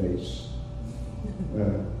boldface.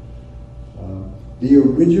 The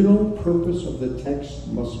original purpose of the text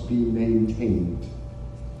must be maintained.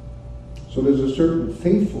 So there's a certain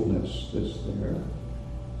faithfulness that's there.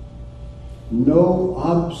 No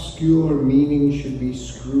obscure meaning should be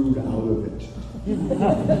screwed out of it.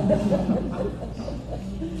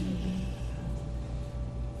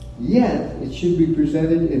 Yet, it should be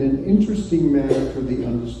presented in an interesting manner for the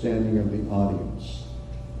understanding of the audience.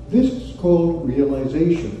 This is called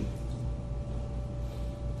realization.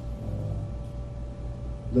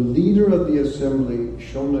 The leader of the assembly,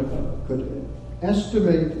 Shonaka, could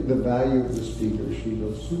estimate the value of the speaker,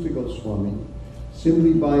 Srila Suta Goswami,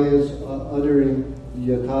 simply by his uttering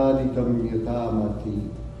yataditam yatamati,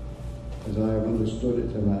 as I have understood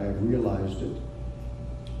it and I have realized it.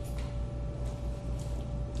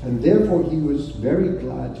 And therefore he was very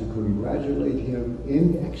glad to congratulate him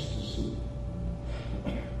in ecstasy.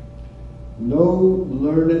 No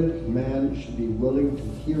learned man should be willing to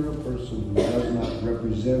hear a person who does not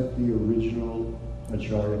represent the original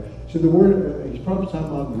acharya. So the word, he's probably talking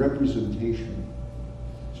about representation.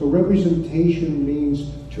 So representation means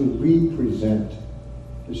to represent.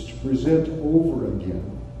 It's to present over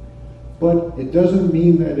again. But it doesn't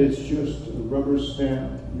mean that it's just a rubber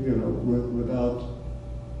stamp, without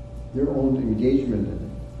your own engagement in it.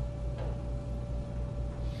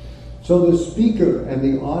 So the speaker and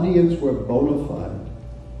the audience were bona fide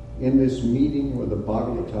in this meeting where the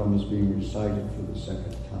Bhagavatam is being recited for the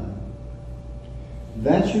second time.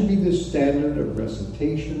 That should be the standard of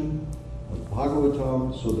recitation of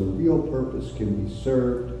Bhagavatam, so the real purpose can be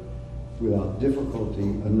served without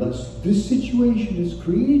difficulty unless this situation is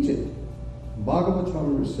created.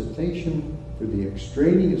 Bhagavatam recitation for the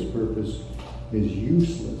extraneous purpose is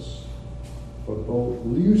useless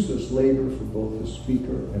labor for both the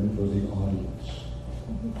speaker and for the audience.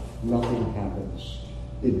 Nothing happens.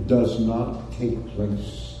 It does not take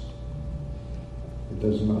place. It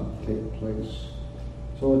does not take place.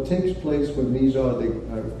 So it takes place when these are the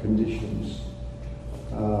conditions.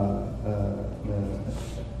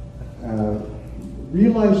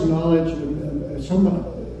 Realize knowledge,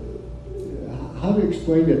 how to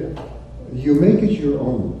explain it? You make it your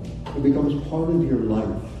own. It becomes part of your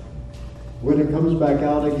life. When it comes back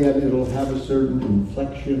out again, it'll have a certain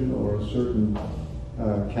inflection or a certain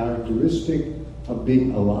characteristic of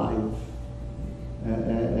being alive.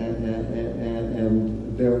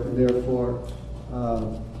 And therefore,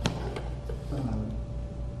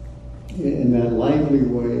 in that lively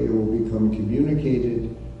way, it will become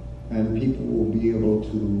communicated, and people will be able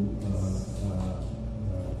to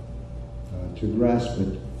to grasp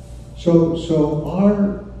it. So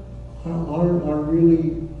our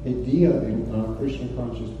really idea in our Krishna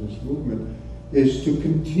consciousness movement is to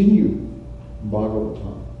continue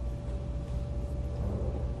Bhagavatam.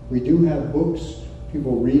 We do have books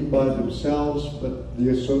people read by themselves, but the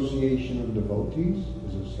association of devotees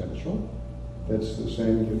is essential. That's the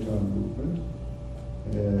Sankirtan movement.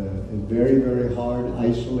 It's very, very hard,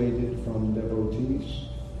 isolated from devotees.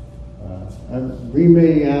 And we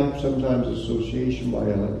may have sometimes association by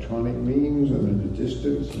electronic means and in the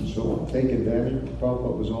distance and so on. Take advantage.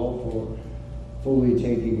 Prabhupada was all for fully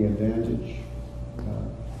taking advantage.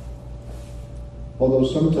 Although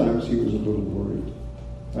sometimes he was a little worried.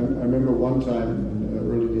 I remember one time in the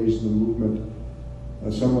early days of the movement,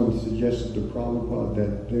 someone suggested to Prabhupada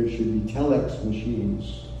that there should be telex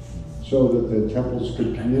machines so that the temples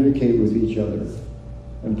could communicate with each other.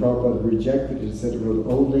 And Prabhupada rejected it and said it would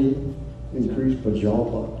only increase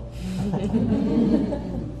Pajalpa.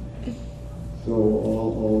 So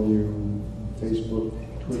all you Facebook,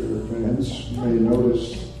 Twitter fans may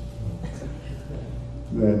notice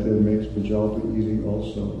that it makes Pajalpa easy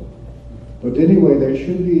also. But anyway, there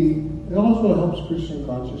should be, it also helps Krishna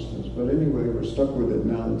consciousness, but anyway, we're stuck with it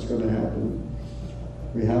now, it's going to happen.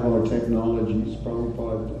 We have our technologies,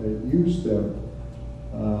 Prabhupada used them.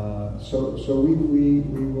 So we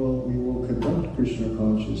will conduct Krishna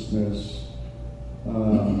consciousness.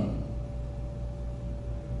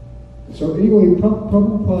 So anyway,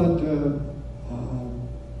 Prabhupada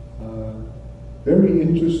very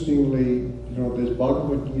interestingly, there's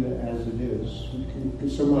Bhagavad Gita as it is. We can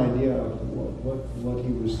get some idea of what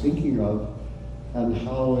he was thinking of and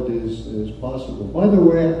how it is possible. By the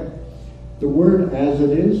way, the word as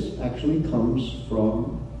it is actually comes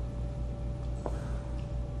from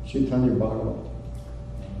Chaitanya Bhagavat.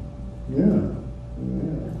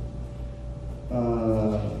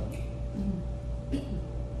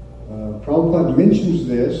 Prabhupada mentions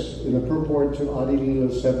this in the purport to Adi Leela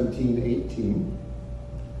 17:18.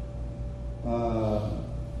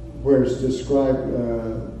 Where it's described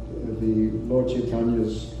the Lord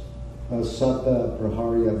Chaitanya's Satta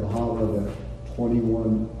Praharya Bhava, the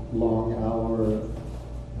 21 long hour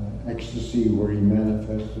ecstasy where he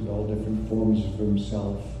manifested all different forms of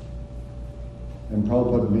himself. And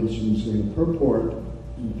Prabhupada mentions in the purport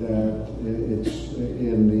that it's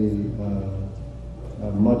in the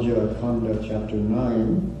Madhya Kanda chapter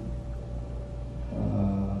 9.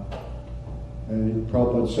 And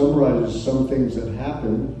Prabhupada summarizes some things that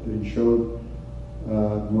happened. He showed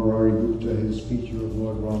Murari Gupta his feature of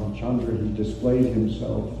Lord Ramachandra. He displayed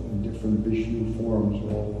himself in different Vishnu forms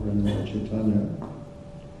all over in Lord Chaitanya.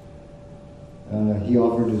 He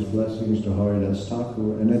offered his blessings to Haridas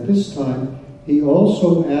Thakur. And at this time, he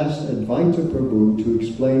also asked Advaita Prabhu to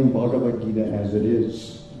explain Bhagavad Gita as it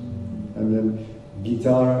is. And then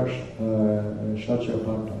Gitara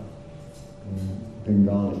Shachapata in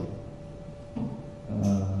Bengali.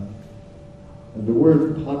 The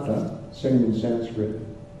word pata, same in Sanskrit,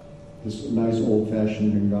 this nice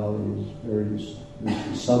old-fashioned Bengali is very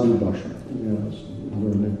sadhu bhasha,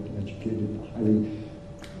 learned, educated, highly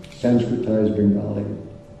Sanskritized Bengali.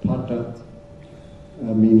 Pata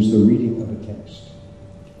means the reading of a text.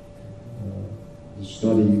 The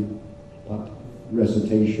study, pata,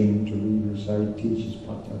 recitation, to read, recite, teach is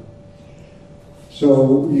pata.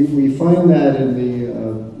 So we find that in the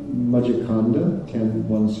Madhya Kanda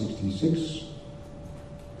 10.166,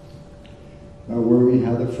 where we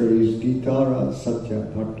have the phrase Gitara Satya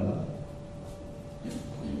Bhatta.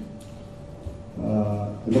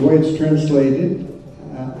 The way it's translated,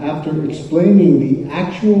 after explaining the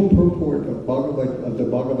actual purport of the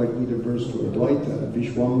Bhagavad Gita verse to Advaita,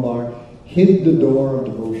 Vishwambar hid the door of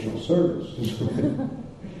devotional service.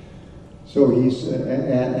 So he's,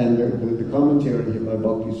 and the commentary here by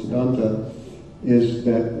Bhaktisiddhanta is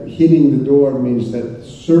that hitting the door means that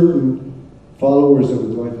certain followers of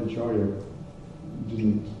Advaita Acharya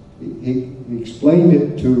didn't. He explained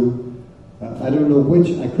it to, I don't know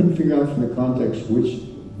which, I couldn't figure out from the context which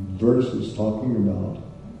verse is talking about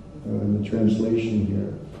in the translation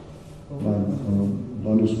here.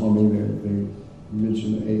 Bhanu Swami, they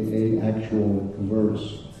mention a actual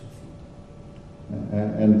verse.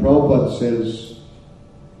 And Prabhupada says,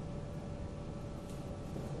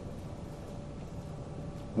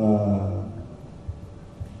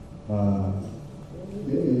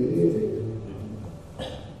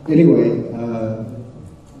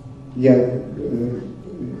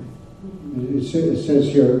 it says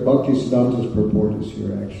here, Bhaktisiddhanta's purport is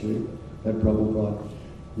here actually, that Prabhupada,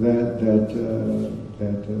 that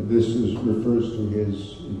this refers to his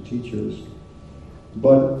teachers.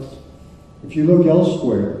 But if you look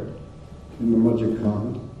elsewhere, in the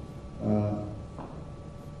Majikand.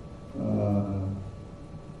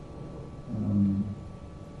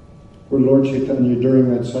 Where Lord Chaitanya, during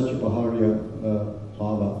that Satyapaharya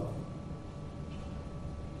Bhava,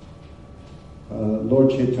 Lord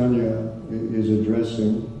Chaitanya is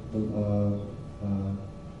addressing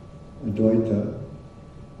Advaita.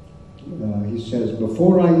 He says,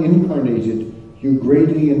 "Before I incarnated, you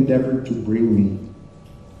greatly endeavored to bring me.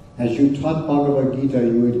 As you taught Bhagavad Gita,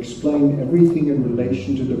 you had explained everything in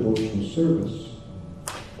relation to devotional service.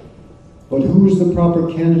 But who is the proper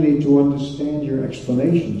candidate to understand your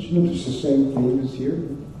explanations?" You know, it's the same theme as here.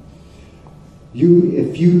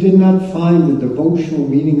 If you did not find the devotional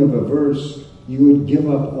meaning of a verse, you would give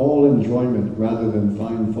up all enjoyment rather than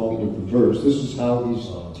find fault with the verse. This is how he's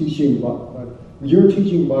teaching. You're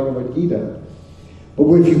teaching Bhagavad Gita. But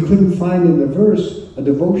if you couldn't find in the verse a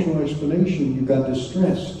devotional explanation, you got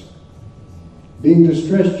distressed. Being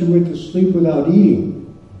distressed, you went to sleep without eating.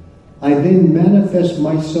 I then manifest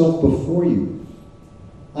myself before you.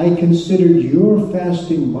 I considered your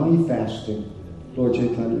fasting my fasting, Lord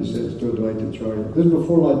Chaitanya says to Advaita Acharya. This is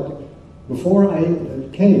before I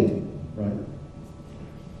came, right?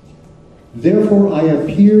 Therefore I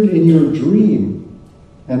appeared in your dream,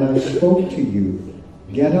 and I spoke to you.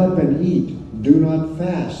 Get up and eat. Do not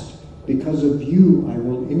fast. Because of you I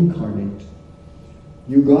will incarnate.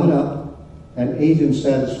 You got up and ate in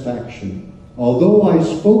satisfaction. Although I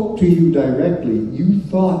spoke to you directly, you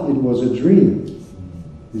thought it was a dream,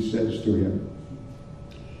 he says to him.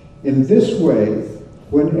 In this way,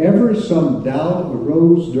 whenever some doubt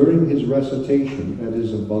arose during his recitation, that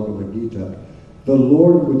is of Bhagavad Gita, the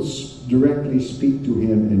Lord would directly speak to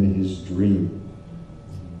him in his dream.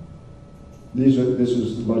 This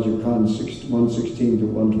is Majikand 116 to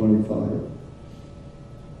 125.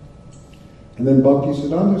 And then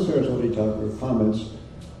Bhaktisiddhanta Saraswati Thakur comments,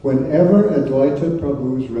 whenever Advaita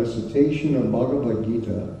Prabhu's recitation of Bhagavad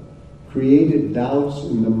Gita created doubts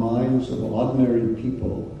in the minds of ordinary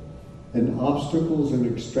people and obstacles in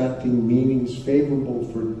extracting meanings favorable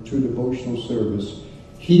to devotional service,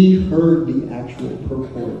 he heard the actual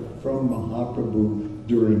purport from Mahaprabhu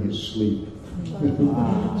during his sleep.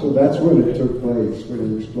 So that's when it took place, when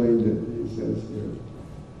he explained it, he says here.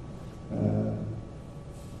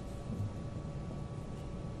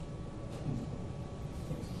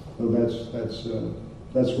 So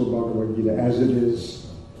that's where Bhagavad Gita, as it is,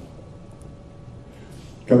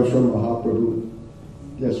 comes from Mahaprabhu.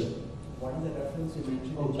 Yes? What is the reference you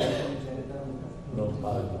mentioned in Chaitanya Charitamrita?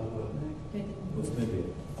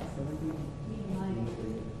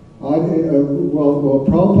 Well,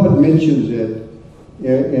 Prabhupada mentions it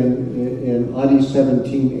in Adi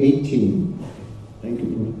 17:18. Thank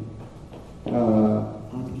you.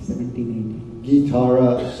 Adi 17:18.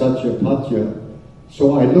 Gitara Satyapatya. So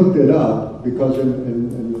I looked it up because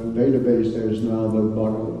in the database there's now the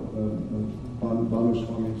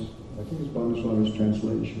Bhanuswami's, I think it's Bhanuswami's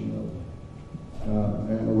translation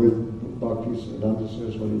with Bhaktisiddhanta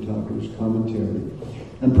Saraswati Thakur's commentary.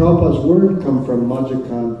 And Prabhupada's word come from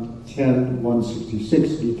Majikand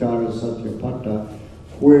 10:166, Gitara Satyapatya,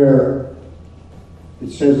 where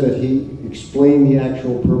it says that he explained the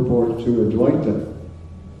actual purport to Advaita.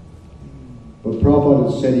 But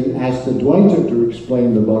Prabhupada said he asked Advaita to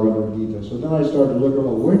explain the Bhagavad Gita. So then I started looking,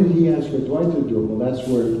 well, where did he ask Advaita to do it? Well, that's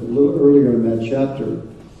where, a little earlier in that chapter,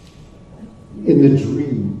 in the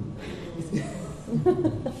dream,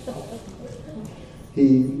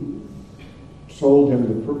 he told him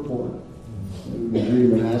the purport in the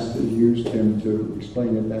dream and used him to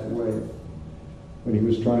explain it that way. When he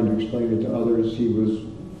was trying to explain it to others, he was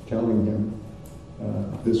telling him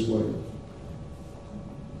this way.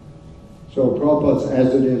 So Prabhupada's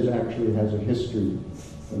As It Is actually has a history,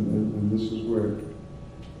 and this is where it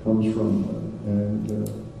comes from,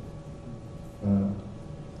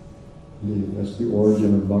 that's the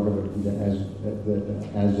origin of Bhagavad Gita,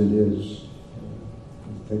 as it is,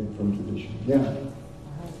 taken from tradition. Yeah. I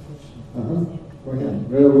have a question. Go ahead.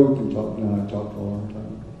 Well, we can talk now. I've talked a long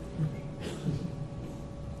time.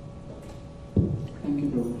 Thank you,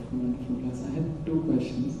 Prabhu, for wonderful class. I had two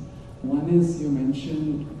questions. One is, you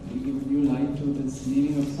mentioned, you give new light to this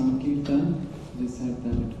meaning of Sankirtan. You said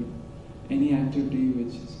that it would, any activity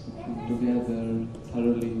which is put together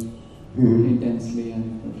thoroughly, intensely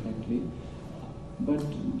and perfectly. But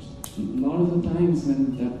a lot of the times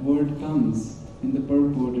when that word comes, in the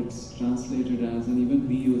purport it's translated as, and even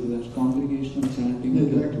we use it as congregational chanting of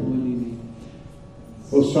the holy name.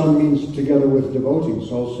 Well, sun means together with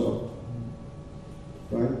devotees also,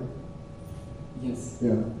 right? Yes.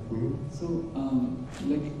 Yeah. So,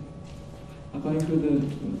 like, according to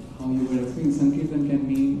how you were explaining, Sankirtan can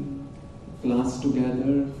mean class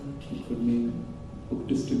together, it could mean book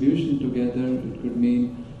distribution together, it could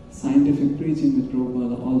mean scientific preaching, which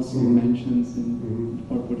Prabhupada also mentions in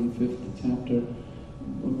Purport 5th chapter.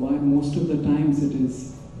 But why most of the times it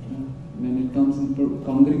is when it comes in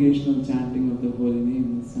congregational chanting of the holy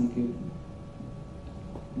name, Sankirtan.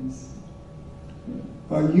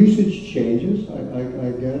 Usage changes,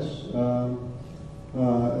 I guess,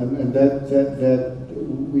 and that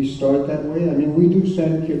we start that way. I mean, we do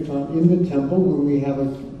Sankirtan in the temple when we have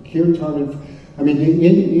a kirtan. I mean,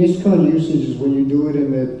 the ISKCON usage is when you do it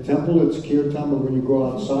in the temple, it's kirtan, but when you go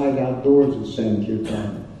outside, outdoors, it's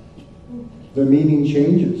Sankirtan. The meaning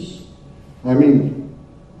changes. I mean,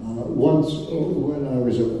 once when I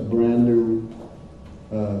was a brand new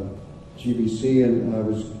GBC and I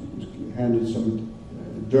was handed some,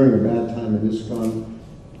 during a bad time in ISKCON,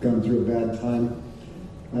 gone through a bad time,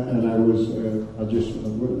 and I just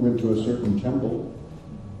went to a certain temple,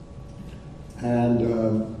 and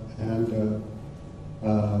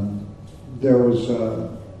there was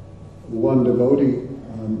one devotee,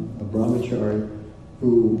 a brahmachari,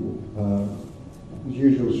 who his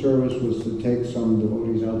usual service was to take some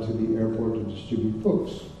devotees out to the airport to distribute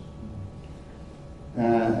books.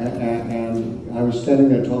 And I was standing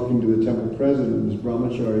there talking to the temple president, and this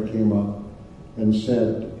brahmachari came up and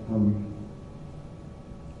said,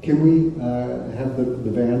 can we have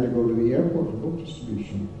the van to go to the airport for book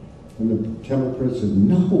distribution? And the temple president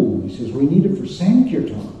said, no. He says, we need it for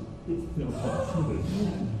Sankirtan.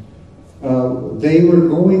 They were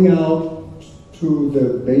going out to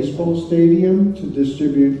the baseball stadium to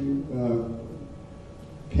distribute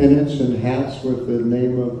pennants and hats with the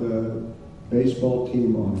name of the baseball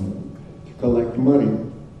team on them to collect money.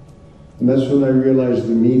 And that's when I realized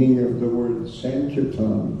the meaning of the word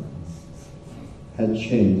Sankirtan had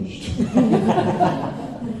changed.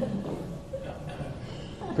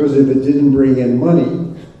 Because if it didn't bring in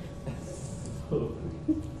money,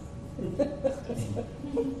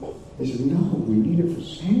 he said, no, we need it for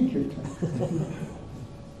Sankirtan.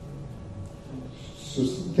 So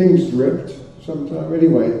things drift sometimes.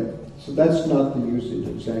 Anyway, so that's not the usage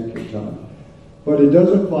of Sankirtan. But it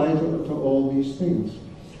does apply to all these things.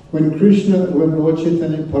 When Lord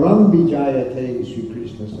Chaitanya, Param Vijayate Sri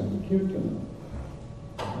Krishna Sankirtana,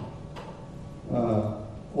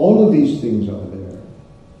 all of these things are there.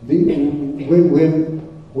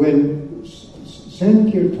 When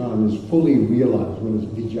Sankirtan is fully realized, when it's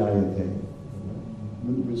Vijayate,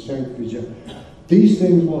 with Sankirtan, these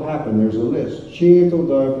things will happen. There's a list. Cheto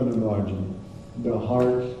Darpana Marjan. The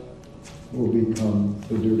heart will become,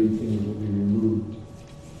 the dirty things will be removed.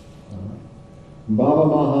 Baba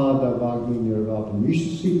Maha Davagni Nirvapam. You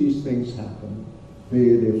should see these things happen.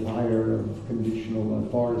 The fire of conditional,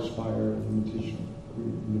 forest fire,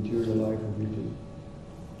 material life everything.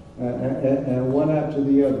 And one after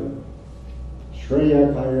the other.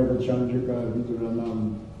 Shreya Kaya Vachandrika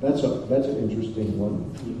Viduranam. That's an interesting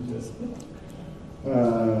one.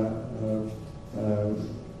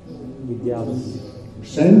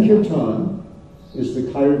 Sankirtan is the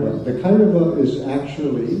Kairava. The Kairava is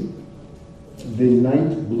actually the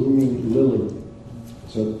night blooming lily.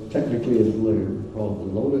 So technically it's lily called the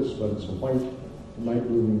lotus, but it's a white night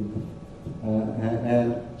blooming.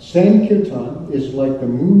 And Sankirtan is like the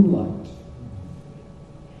moonlight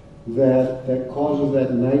that causes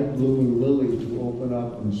that night blooming lily to open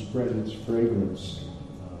up and spread its fragrance.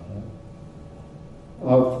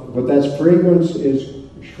 But that fragrance is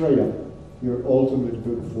Shreya, your ultimate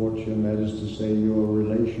good fortune. That is to say, your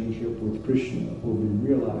relationship with Krishna will be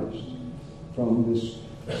realized from this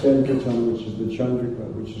Sankirtan, which is the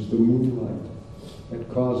Chandrika, which is the moonlight that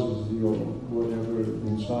causes your whatever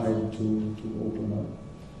inside to open up.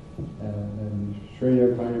 And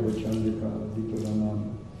Shreya Kaiva Chandrika Vituranam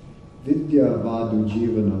Vidya Vadu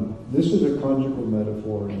Jivanam. This is a conjugal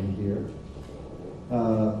metaphor in here.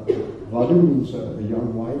 Vadu means a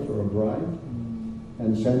young wife or a bride,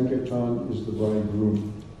 and Sankirtan is the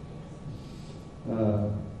bridegroom.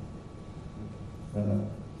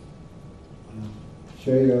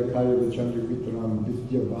 Shreya Kaiva Chandrika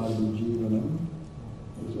Vidya Vadu Jivanam.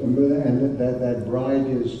 And that bride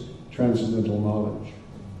is transcendental knowledge.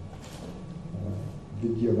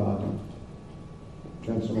 Vidyavadi.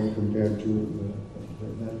 Transcendental compared to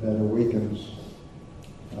that awakens.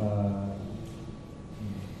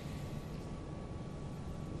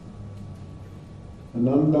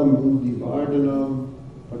 Anandam Buddhi Vardhanam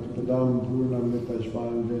Patipadam Purnam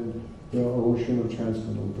Nitashvan, the ocean of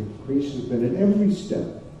transcendental increases, then at every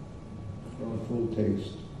step for a full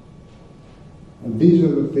taste. And these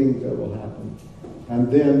are the things that will happen. And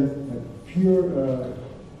then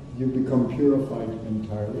you become purified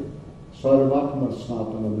entirely. Sarvatma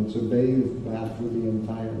Snapanam, it's a bath for the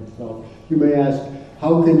entire self. You may ask,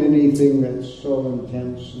 how can anything that's so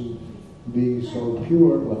intense and be so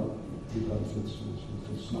pure? Well, because it's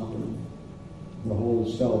a snapanam. The whole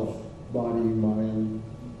self, body, mind,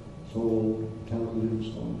 soul,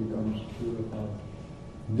 intelligence, all becomes purified.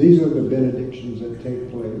 These are the benedictions that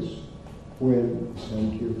take place when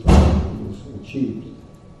Sankirtan is achieved.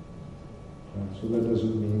 So that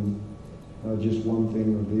doesn't mean just one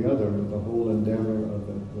thing or the other. The whole endeavor of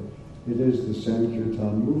it is the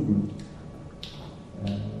Sankirtan movement.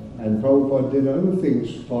 And Prabhupada did other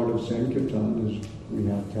things. Part of Sankirtan is we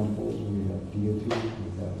have temples, we have deities,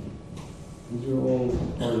 these are all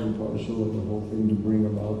part and parcel of the whole thing to bring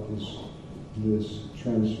about this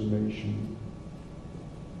transformation.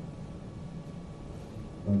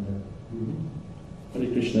 Okay. Mm-hmm.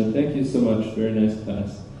 Hare Krishna, thank you so much. Very nice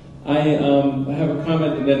class. I have a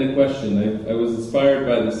comment and then a question. I was inspired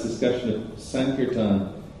by this discussion of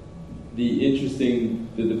Sankirtan.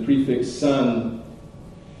 The prefix san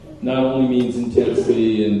not only means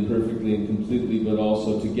intensely and perfectly and completely, but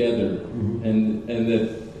also together. Mm-hmm. And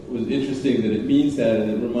that was interesting that it means that,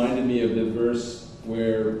 and it reminded me of the verse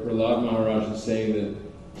where Prahlad Maharaj is saying that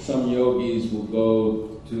some yogis will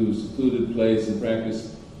go to a secluded place and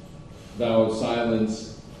practice vow of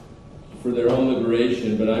silence for their own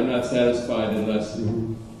liberation, but I'm not satisfied unless others,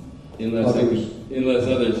 I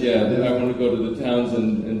want to go to the towns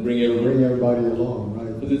and bring everybody along,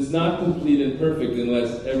 right? But it's not complete and perfect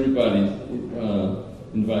unless everybody's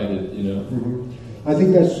invited, you know. Mm-hmm. I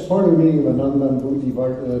think that's part of the meaning of Anandam Bhuti,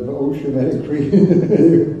 the ocean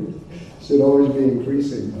should always be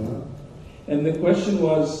increasing. Huh? And the question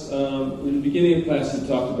was, in the beginning of class we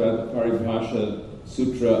talked about the Paribhasha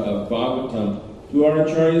Sutra of Bhagavatam. Do our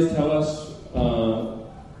acharyas tell us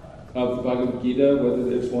of the Bhagavad Gita, whether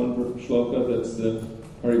there's one shloka that's the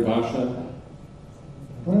Paribhasha?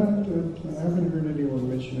 Well, I haven't heard anyone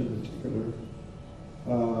mention it in particular.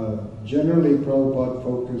 Generally, Prabhupada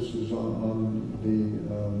focuses on the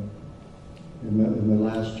in the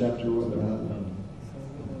last chapter,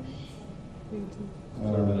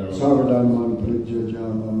 Sarvadharman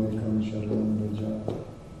Prijajam Amekam Sharanam Vraja,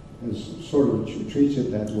 is sort of treats it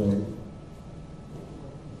that way.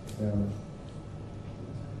 Yeah.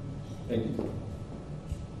 Thank you.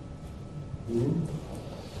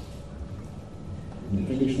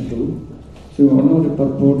 Hare Krishna Prabhu. So one of the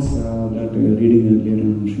purports that we were reading earlier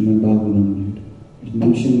on Srimad Bhagavatam, right? It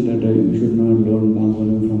mentioned that you should not learn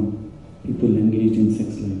Bhagavatam from people engaged in sex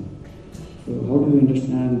life. So how do you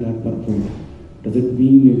understand that purport? Does it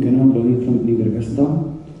mean you cannot learn it from any grahastha?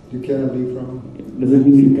 You cannot learn from? Does it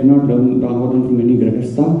mean you cannot learn Bhagavatam from any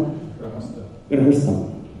grahastha? Grahastha.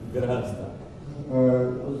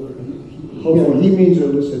 He means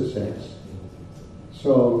illicit sex.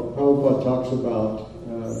 So Prabhupada talks about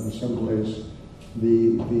in some place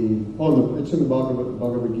it's in the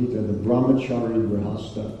Bhagavad Gita, the brahmachari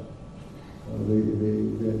grahastha. The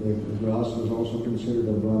grahastha is also considered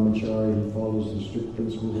a brahmachari. He follows the strict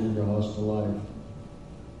principles in grahastha life.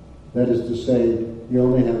 That is to say, he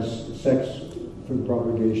only has sex for the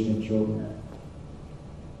propagation of children.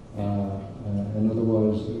 And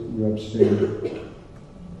otherwise you abstain.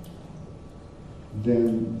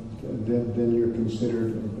 Then you're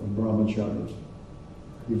considered a brahmachari,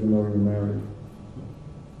 even though you're married.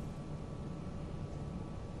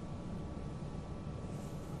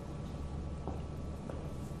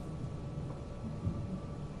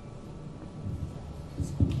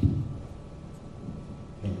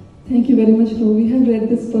 Thank you very much, Prabhu. We have read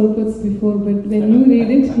this purpose before, but when you read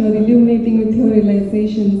it, you are illuminating with your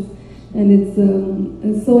realizations, and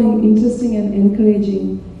it's so interesting and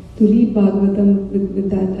encouraging to read Bhagavatam with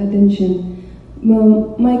that attention.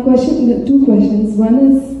 My question, two questions. One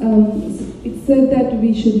is, it said that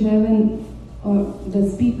we should have the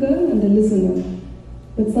speaker and the listener,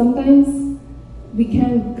 but sometimes we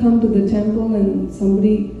can't come to the temple and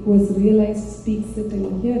somebody who has realized speaks it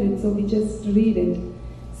and hear it, so we just read it.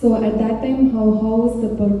 So at that time, how is the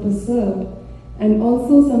purpose served? And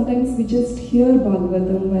also sometimes we just hear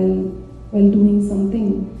Bhagavatam while doing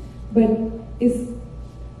something. But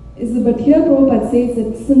here Prabhupada says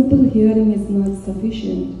that simple hearing is not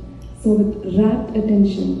sufficient. So with rapt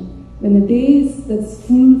attention, when a day that's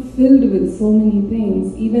filled with so many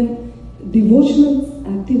things, even devotional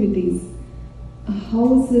activities,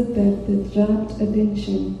 how is it that with rapt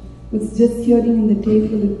attention, with just hearing in the tape,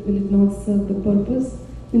 will it not serve the purpose?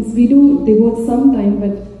 Means we do devote some time,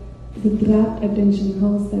 but with rapt attention,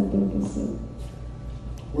 how is that purpose served?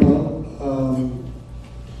 Well,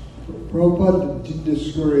 Prabhupada did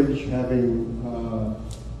discourage having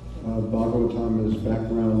Bhagavatam is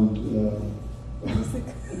background,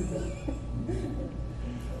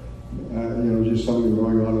 just something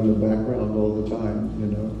going on in the background all the time,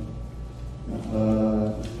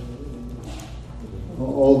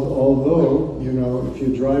 Although, if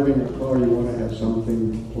you're driving a car, you want to have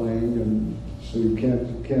something playing, and so you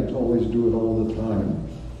can't always do it all the time.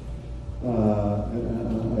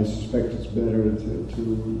 I suspect it's better to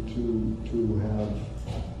have.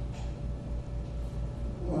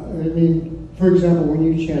 For example, when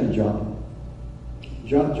you chant japa,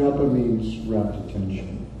 japa means rapt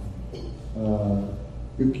attention.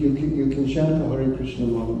 You can chant the Hare Krishna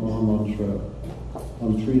Maha Mantra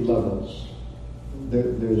on 3 levels.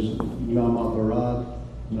 There's Namaparad,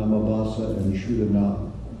 Namabhasa, and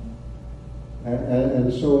Shuddhanam.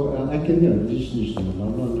 And so I can,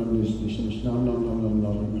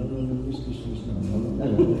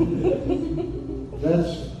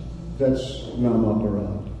 that's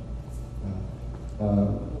Namaparad.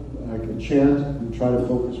 I can chant and try to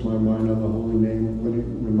focus my mind on the holy name.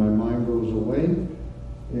 When my mind goes away,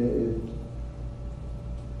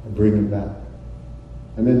 I bring it back.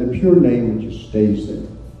 And then the pure name just stays there.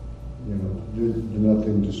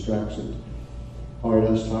 Nothing distracts it.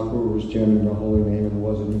 Haridas Thakur was chanting the holy name and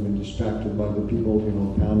wasn't even distracted by the people,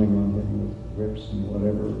 pounding on him with whips and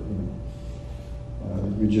whatever.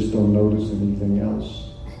 You just don't notice anything else.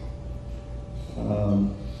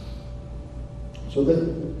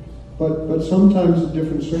 But sometimes in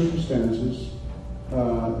different circumstances,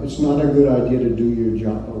 it's not a good idea to do your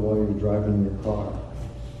japa while you're driving your car.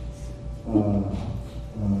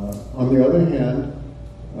 On the other hand,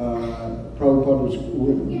 Prabhupada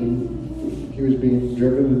he was being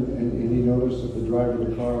driven and he noticed that the driver of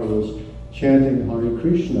the car was chanting Hare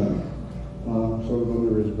Krishna, sort of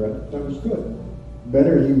under his breath. That was good.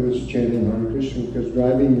 Better he was chanting Hare Krishna, because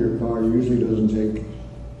driving your car usually doesn't take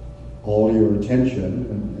all your attention,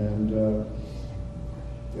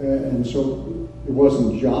 and so it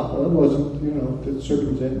wasn't japa, it wasn't the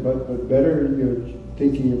circumstance, but better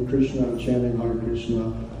thinking of Krishna, chanting Hare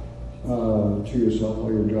Krishna to yourself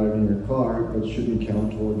while you're driving your car, but shouldn't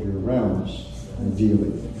count toward your rounds,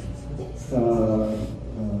 ideally.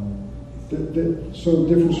 So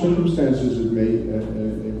different circumstances it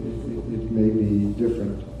may be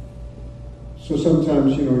different. So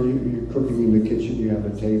sometimes you're cooking in the kitchen, you have a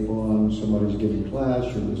tape on, somebody's giving class,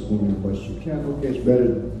 you're listening to question you can't. Okay, it's better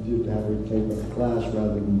to have a tape of a class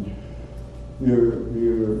rather than you're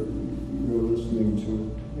listening to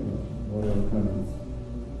whatever kind of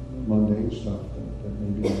mundane stuff that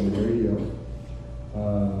may be on the radio.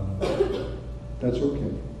 That's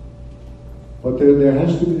okay. But there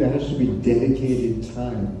has to be dedicated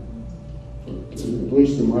time, at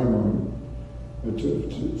least in my mind, to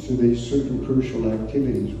these certain crucial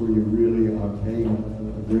activities where you really are paying a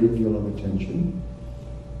great deal of attention.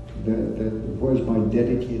 That was my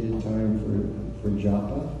dedicated time for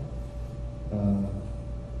japa,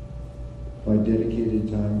 my dedicated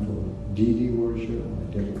time for deity worship, my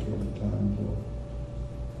dedicated time for.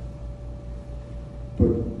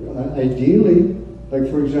 But ideally, like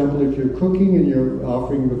for example, if you're cooking and you're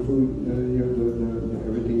offering the food,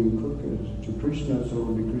 everything you cook to Krishna, so it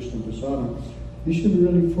will be Krishna Prasadam, you should be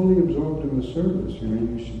really fully absorbed in the service.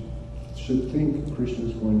 You should think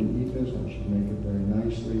Krishna's going to eat this, I should make it very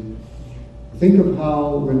nicely. Think of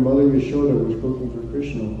how when Mother Yashoda was cooking for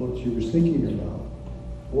Krishna, what she was thinking about.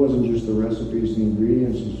 It wasn't just the recipes and the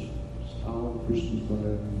ingredients, it's how Krishna's going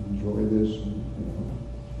to enjoy this,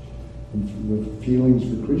 and the feelings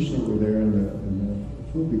for Krishna were there in the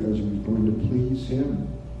food because it was going to please him.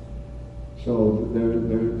 So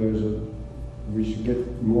we should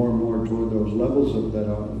get more and more toward those levels of that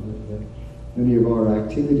many of our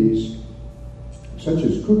activities, such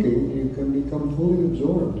as cooking, you can become fully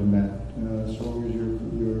absorbed in that as long as you're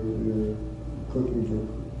cooking for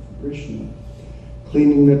Krishna.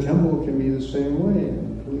 Cleaning the temple can be the same way,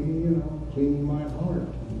 and cleaning my heart.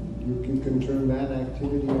 You can turn that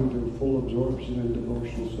activity into full absorption in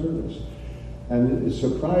devotional service. And it's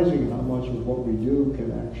surprising how much of what we do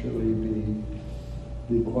can actually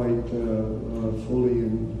be quite fully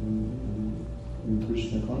in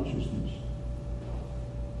Krishna consciousness.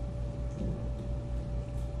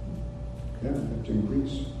 Yeah, you have to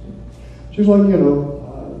increase. Just like,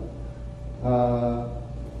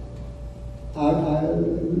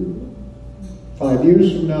 5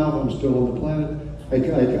 years from now, if I'm still on the planet, I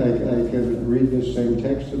can read this same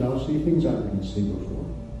text and I'll see things I didn't see before.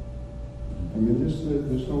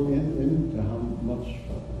 There's no end to how much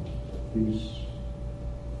these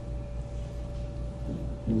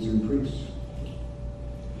things increase.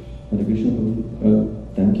 Hare Krishna,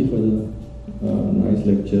 thank you for the nice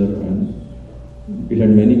lecture, and it had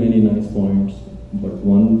many nice points. But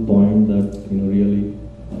one point that really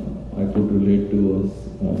I could relate to was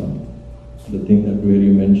the thing that where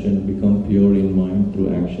you mentioned, become pure in mind through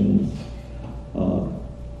actions.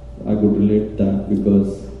 I could relate that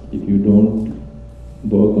because if you don't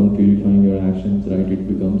work on purifying your actions, right, it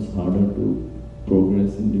becomes harder to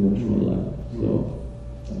progress in devotional life. So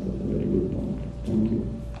that was a very good point. Thank you.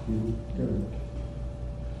 Good.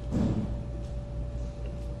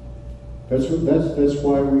 That's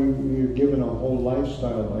why we're given a whole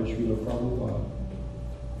lifestyle by Srila Prabhupada,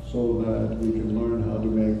 so that we can learn how to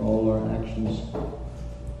make all our actions.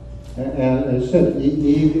 And as I said,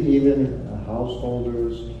 even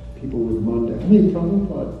householders, people with mundane. I mean,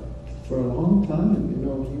 Prabhupada, for a long time, he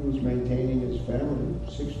was maintaining his family,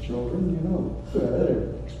 6 children,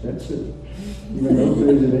 expensive. Even those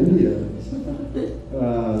days in India.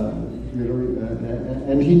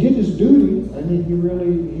 And he did his duty. I mean, he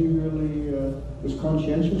really was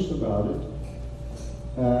conscientious about it.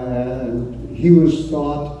 And he was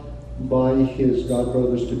thought by his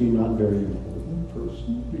godbrothers to be not very important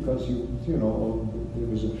person, because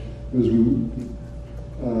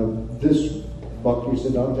this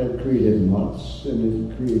Bhaktisiddhanta had created mutts,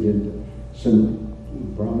 and it created some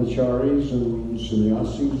brahmacharis and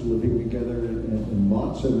sannyasis living together in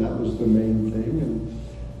mutts, and that was the main thing. And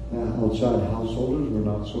outside householders were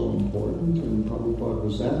not so important, and Prabhupada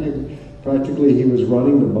was that. Practically, he was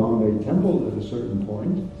running the Bombay temple at a certain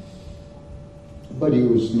point, but he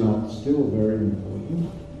was not still very important.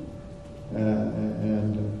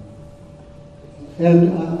 And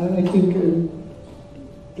I think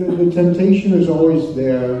the temptation is always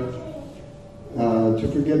there to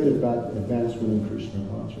forget about advancement in Krishna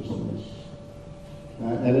consciousness.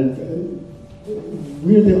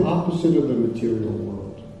 We're the opposite of the material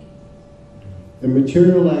world. In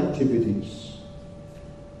material activities,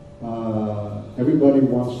 everybody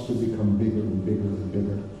wants to become bigger and bigger and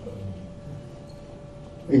bigger.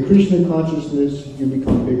 In Krishna consciousness, you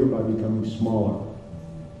become bigger by becoming smaller.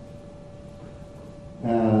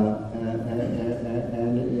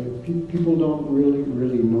 And people don't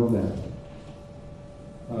really know that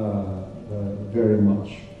very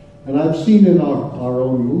much. And I've seen in our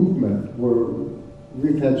own movement where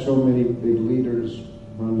we've had so many big leaders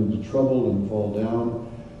run into trouble and fall down,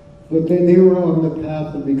 but they were on the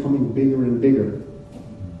path of becoming bigger and bigger.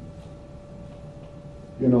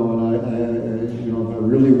 And if I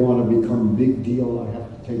really want to become a big deal, I have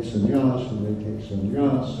to take sannyas, and they take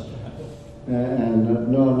sannyas. And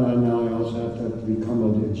now I also have to become a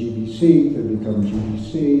GBC, to become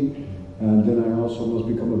GBC, and then I also must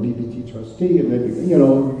become a BBT trustee, and then you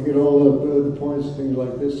get all the points, things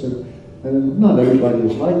like this, and not everybody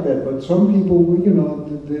is like that, but some people,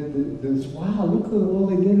 wow, look at all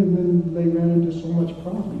they did, and then they ran into so much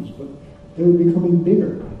problems, but they were becoming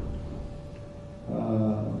bigger.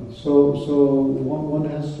 So one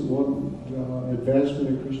has to advancement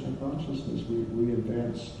in Krishna consciousness. We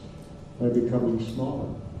advance by becoming smaller.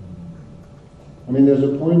 I mean, there's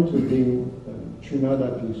a point to being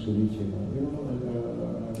Trinadapi Surichena,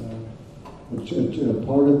 a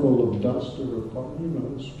particle of dust or a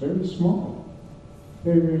particle, it's very small,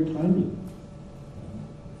 very, very tiny.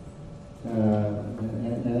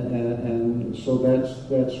 And so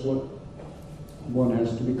that's what one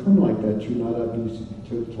has to become, like that.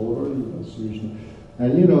 Trinadapi Torah, Surichena.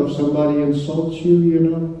 And if somebody insults you,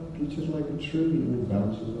 he's just like a tree, and it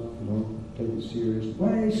bounces off. Take it serious.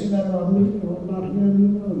 Why say that about me? About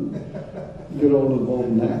him? Get all involved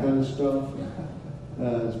in that kind of stuff.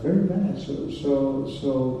 It's very bad. So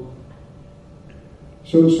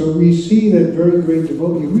we see that very great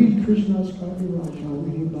devotee. Read Krishna's Kaviraj.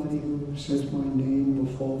 Anybody who says my name will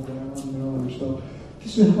fall down. And so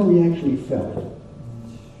this is how he actually felt.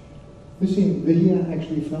 He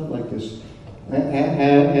actually felt like this.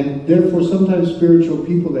 And therefore, sometimes spiritual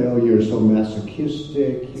people, you're so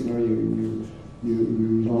masochistic,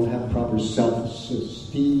 you don't have proper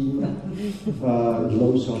self-esteem,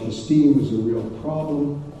 low self-esteem is a real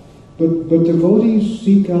problem. But devotees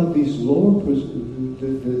seek out these lower,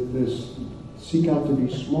 seek out to be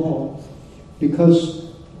small, because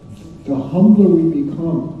the humbler we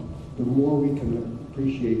become, the more we can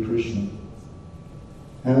appreciate Krishna.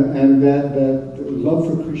 And that love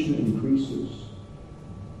for Krishna increases.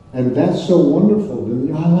 And that's so wonderful.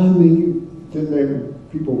 Then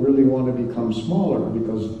people really want to become smaller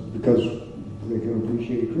because they can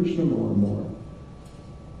appreciate Krishna more and more.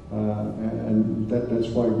 And that's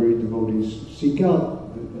why great devotees seek out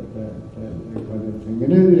that kind of thing.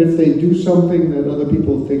 And if they do something that other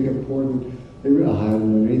people think important, they realize, I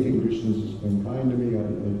haven't done anything. Krishna's just been kind to me.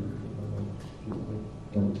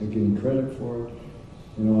 I don't take any credit for it.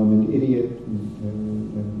 You know, I'm an idiot,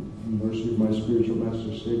 and mercy of my spiritual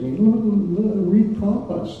master said to me, read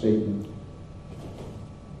Prabhupada's statement.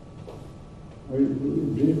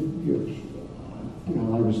 You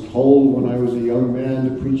know, I was told when I was a young man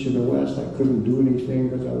to preach in the West, I couldn't do anything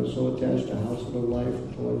because I was so attached to House of the Life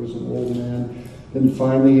until I was an old man. Then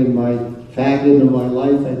finally, in my fag end of my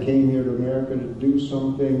life, I came here to America to do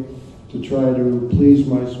something, to try to please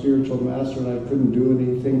my spiritual master, and I couldn't do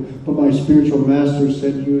anything. But my spiritual master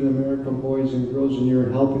said, you American boys and girls, and you're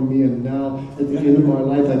helping me, and now at the end of my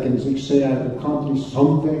life, I can say I've accomplished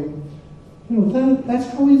something. You know, that's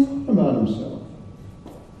how he thought about himself.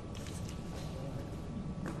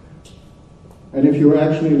 And if you were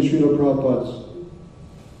actually in Srila Prabhupada's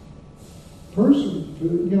person,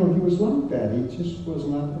 you know, he was like that. He just was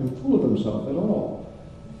not full of himself at all.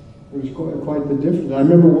 It was quite the difference. I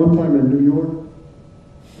remember one time in New York,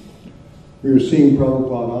 we were seeing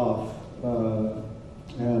Prabhupada off,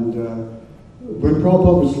 and when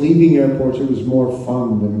Prabhupada was leaving airports, it was more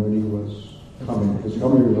fun than when he was coming, because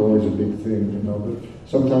coming was always a big thing, you know, but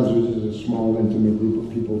sometimes it was just a small, intimate group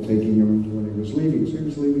of people taking him when he was leaving. So he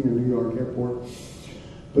was leaving a New York airport.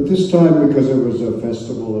 But this time, because it was a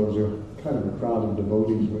festival, there was a kind of a crowd of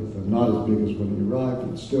devotees with him, not as big as when he arrived,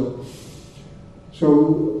 but still.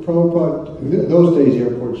 So Prabhupada, in those days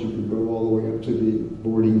airports, you could go all the way up to the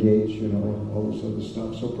boarding gate, you know, and all this other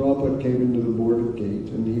stuff. So Prabhupada came into the boarding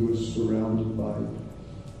gate, and he was surrounded by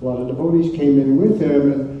a lot of devotees came in with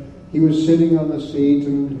him, and he was sitting on the seat,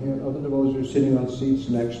 and other devotees were sitting on seats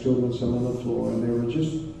next to him and some on the floor, and they were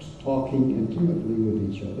just talking intimately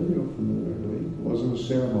with each other, you know, familiarly. It wasn't a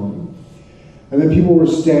ceremony. And then people were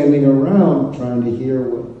standing around trying to hear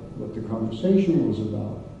what the conversation was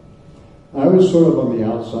about. I was sort of on the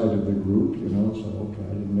outside of the group, you know, so okay,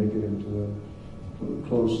 I didn't make it into the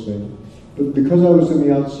close thing. But because I was on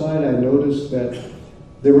the outside, I noticed that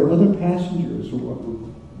there were other passengers who were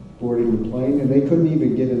boarding the plane, and they couldn't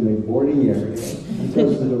even get in the boarding area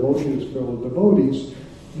because the devotees were filled with devotees.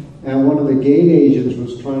 And one of the gate agents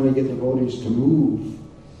was trying to get devotees to move.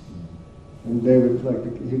 And they would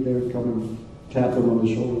come and tap them on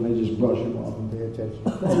the shoulder, and they just brush him off and pay attention.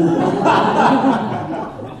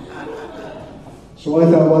 So I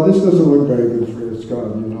thought, well, this doesn't look very good for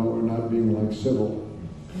ISKCON, you know, we're not being like civil.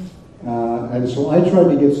 And so I tried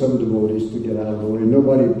to get some devotees to get out of the way.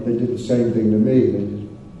 They did the same thing to me. They just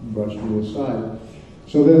brushed me aside.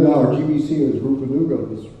 So then our GBC was Rupanuga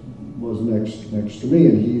was next to me,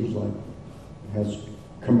 and he was like, has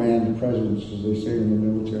command presence, as they say in the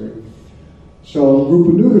military. So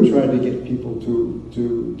Rupanuga tried to get people to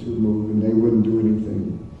move, and they wouldn't do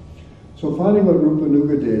anything. So finally what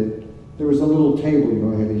Rupanuga did, there was a little table, you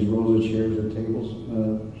know, I had these rows of chairs or tables,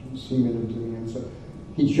 cemented to the inside.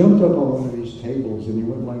 He jumped up on one of these tables and he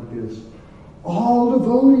went like this, all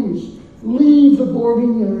devotees, leave the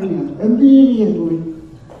boarding area immediately.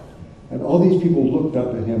 And all these people looked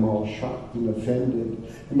up at him all shocked and offended.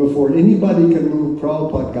 And before anybody could move,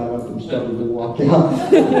 Prabhupada got up and started to walk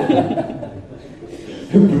out.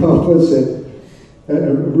 And Prabhupada said,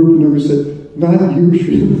 Rupanuga said, not you,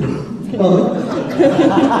 Srila.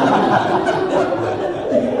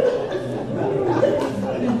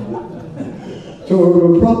 So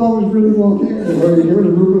Prabhupada was really walking, and when he heard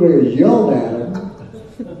Rupanuga yelled at him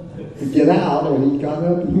to get out, and he got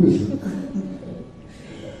up and he was.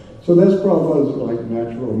 So that's Prabhupada's like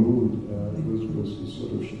natural mood. Was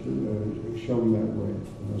sort of shown that way.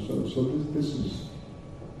 You know, so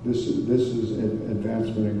this is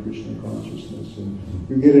advancement in Krishna consciousness. And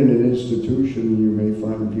you get in an institution, you may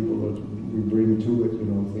find people that we bring to it, you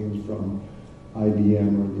know, things from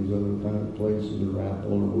IBM or these other kind of places, or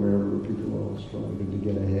Apple or wherever people are all struggling to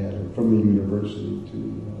get ahead, or from the university to,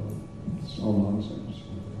 you know, it's all nonsense.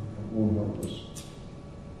 It won't help us.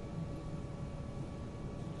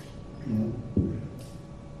 Yeah.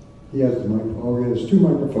 He has the microphone. Oh, he has two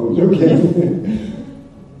microphones. Okay.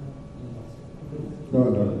 No.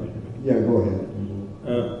 Yeah, go ahead.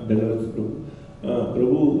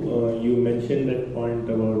 Prabhu, you mentioned that point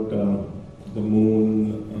about the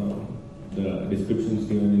moon, the descriptions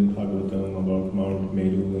given in Bhagavatam about Mount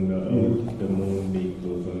Meru and the earth, the moon being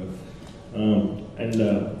closer. And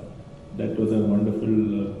that was a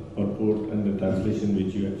wonderful purport, and the translation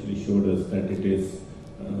which you actually showed us, that it is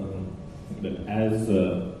that as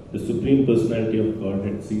the Supreme Personality of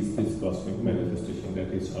Godhead sees this cosmic manifestation,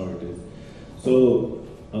 that is how it is. So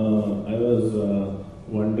I was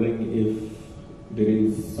wondering if there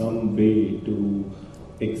is some way to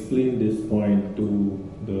explain this point to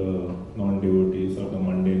the non-devotees or the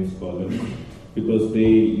mundane scholars, because because they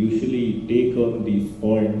usually take on these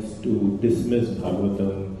points to dismiss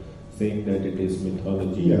Bhagavatam, saying that it is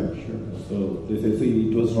mythology. Yeah, sure. So they say, see,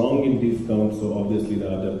 it was wrong in these counts, so obviously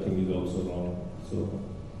the other thing is also wrong. So,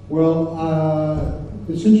 well,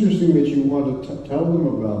 it's interesting that you want to tell them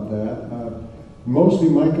about that. Mostly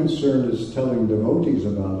my concern is telling devotees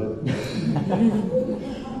about it.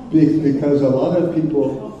 Because a lot of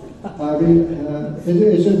people, I mean,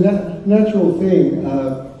 it's a natural thing.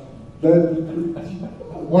 That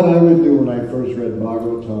what I would do when I first read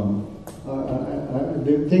Bhagavatam,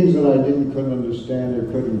 the things that I couldn't understand or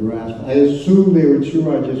couldn't grasp, I assumed they were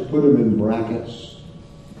true, I just put them in brackets.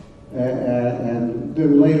 And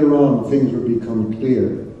then later on, things would become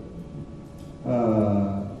clear.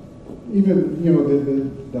 Even, you know,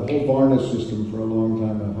 the whole Varna system for a long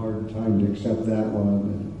time, a hard time to accept that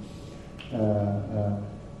one.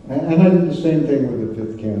 And I did the same thing with the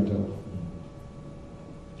fifth canto.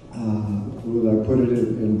 I put it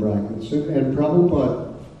in brackets. And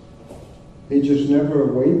Prabhupada, he just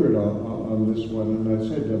never wavered on this one. And I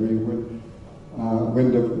said, I mean,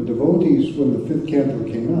 when the devotees, when the fifth canto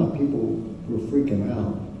came out, people were freaking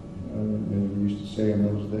out. And we used to say in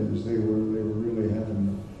those days, they were really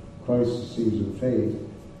having crises of faith.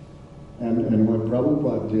 And what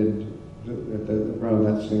Prabhupada did around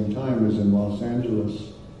that same time was in Los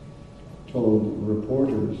Angeles, told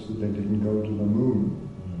reporters that they didn't go to the moon.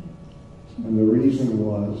 And the reason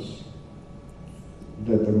was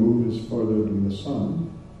that the moon is further than the sun.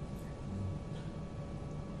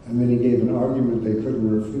 And then he gave an argument they couldn't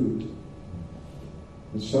refute.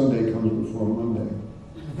 That Sunday comes before Monday.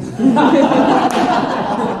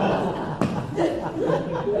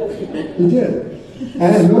 He did.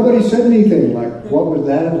 And nobody said anything like, what was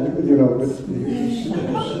that? You know, but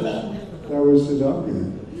that was his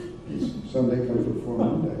argument. Sunday comes before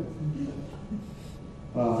Monday.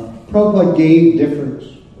 Prabhupada gave different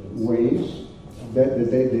ways that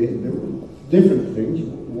they different things.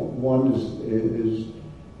 One is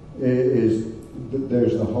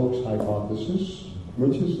there's the hoax hypothesis,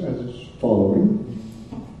 which is as following.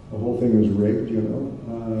 The whole thing was rigged, you know,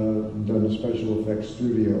 done in special effects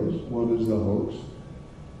studios. One is the hoax.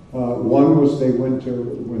 One was they went to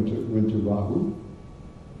Rahu.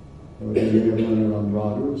 They landed on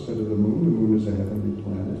Rahu instead of the moon. The moon is a heavenly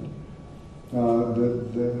planet. The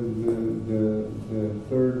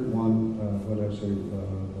third one, what did I say?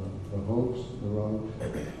 The hoax, the wrong,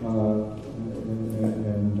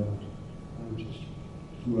 and I just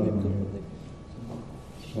flew out of my head.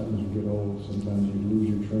 Sometimes you get old. Sometimes you lose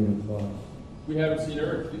your train of thought. We haven't seen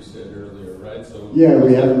Earth, you said earlier, right? So yeah,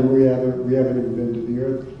 we haven't even been to the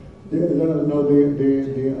Earth. The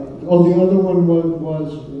other one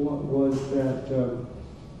was that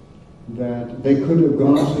they could have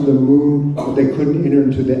gone to the moon, but they couldn't enter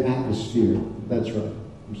into the atmosphere. That's right.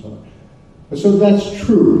 I'm sorry. So that's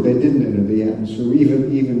true. They didn't enter the atmosphere.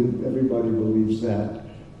 Even everybody believes that.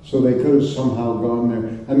 So they could have somehow gone there.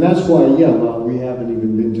 And that's why, we haven't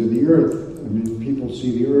even been to the Earth. I mean, people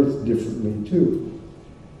see the Earth differently too.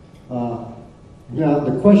 Now,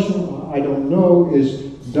 the question I don't know is,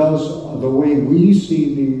 does the way we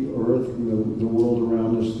see the Earth and the world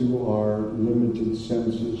around us through our limited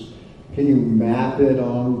senses, can you map it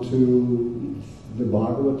onto the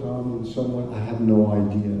Bhagavatam in some way? I have no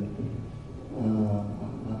idea.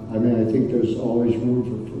 I mean, I think there's always room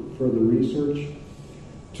for further research.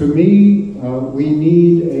 To me, we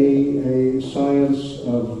need a science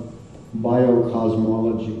of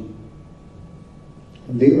biocosmology.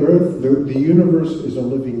 The Earth, the universe is a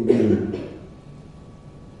living being.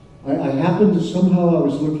 I happened to somehow, I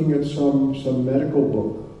was looking at some medical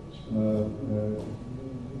book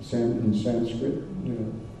in Sanskrit,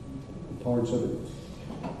 parts of it,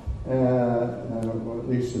 or at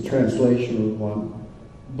least a translation of one.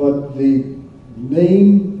 But the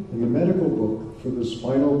name in the medical book for the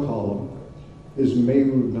spinal column is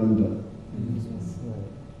Merudanda.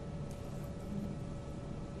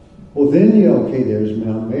 Well, then there's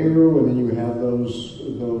Mount Meru, and then you have those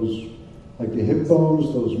like the hip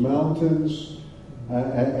bones, those mountains,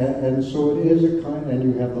 and so it is a kind. And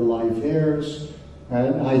you have the life hairs,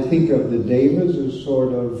 and I think of the devas as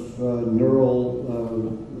sort of neural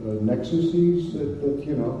nexuses that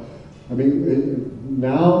I mean,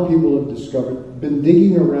 now people have been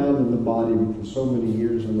digging around in the body for so many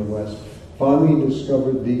years in the West, finally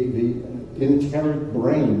discovered the enteric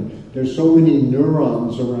brain. There's so many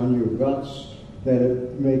neurons around your guts that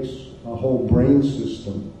it makes a whole brain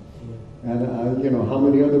system. And, how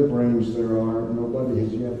many other brains there are, nobody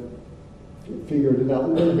has yet figured it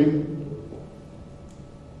out.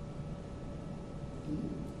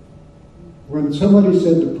 When somebody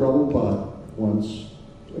said to Prabhupada, once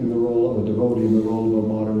in the role of a devotee, in the role of a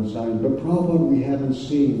modern scientist. But Prabhupada we haven't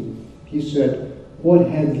seen. He said, what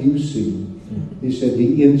have you seen? He said,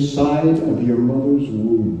 the inside of your mother's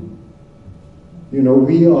womb. You know,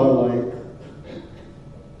 we are like,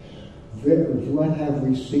 what have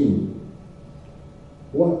we seen?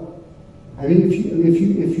 What? I mean,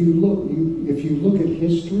 if you look at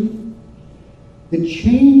history, it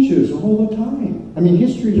changes all the time. I mean,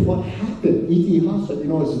 history is what happened. Itihasa, you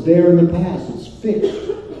know, it's there in the past. It's fixed.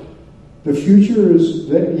 The future is,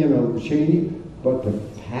 you know, changing, but the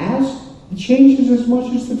past, it changes as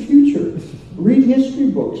much as the future. Read history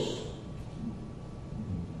books.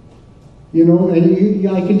 You know, and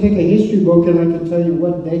I can take a history book and I can tell you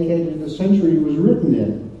what decade of the century it was written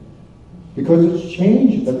in. Because it's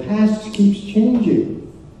changed. The past keeps changing.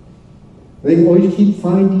 They always keep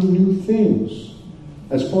finding new things.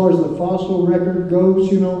 As far as the fossil record goes,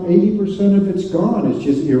 you know, 80% of it's gone. It's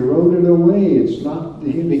just eroded away. It's not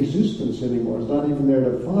in existence anymore. It's not even there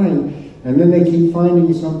to find. And then they keep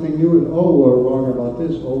finding something new. And, oh, we're wrong about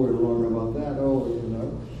this. Oh, we're wrong about that. Oh, you know.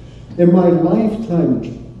 In my lifetime,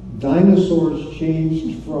 dinosaurs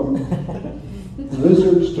changed from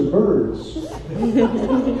lizards to birds.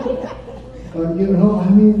 You know, I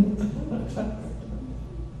mean,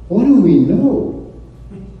 what do we know?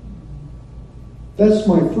 That's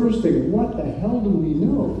my first thing. What the hell do we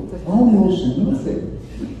know? Almost nothing.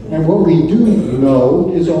 And what we do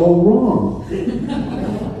know is all wrong.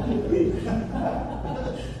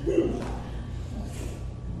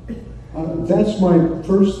 That's my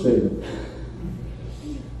first thing.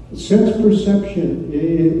 Sense perception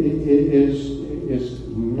is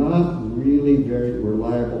not really very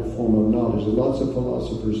reliable form of knowledge. Lots of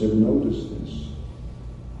philosophers have noticed this.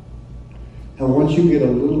 And once you get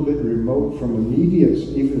a little bit remote from immediate,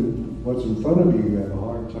 even what's in front of you, you have a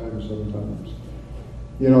hard time sometimes.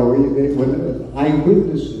 You know, when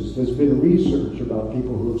eyewitnesses, there's been research about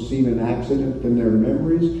people who have seen an accident and their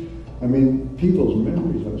memories. I mean, people's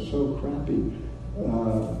memories are so crappy.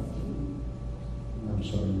 I'm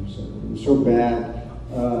sorry, so bad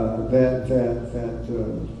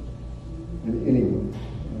and anyway,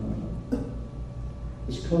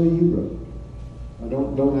 it's Kali Yuga. I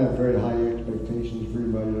don't have very high expectations for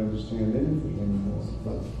anybody to understand anything anymore.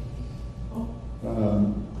 But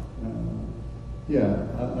yeah,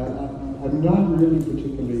 I'm not really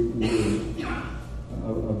particularly worried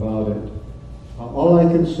about it. All I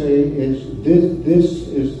can say is this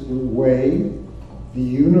is the way the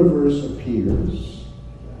universe appears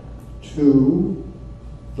to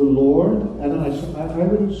the Lord, and I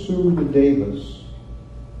would assume the Devas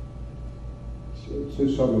to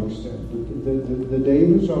some extent. The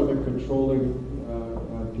Devas are the controlling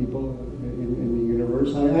people in the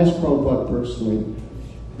universe. I asked Prabhupada personally,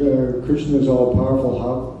 Krishna is all powerful,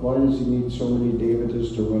 why does he need so many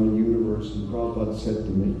Devatas to run a universe? And Prabhupada said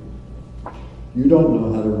to me, you don't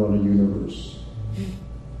know how to run a universe.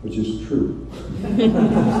 Which is true.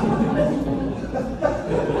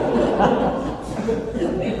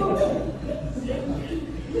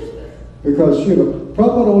 Because, you know,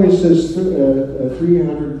 Prabhupada always says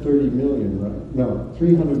 330 million, right? No,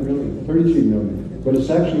 300 million, 33 million. But it's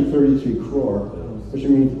actually 33 crore, which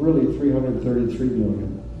means really 333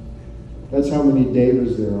 million. That's how many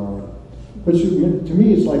devas there are. Which to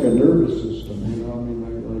me is like a nervous system, you know? I mean,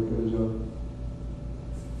 like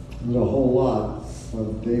there's a whole lot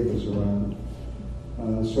of devas around.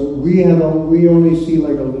 So we only see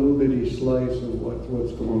like a little bitty slice of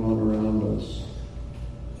what's going on around us.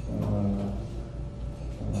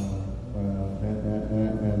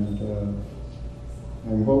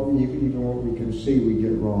 And even what we can see, we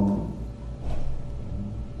get wrong.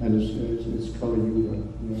 And it's Kali Yuga.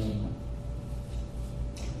 Yeah.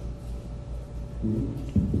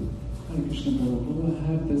 Hare Krishna Prabhupada, I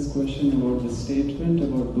had this question about the statement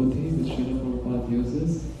about buddhi which Srila Prabhupada uses,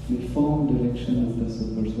 the form direction of the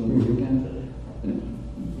super soul. You can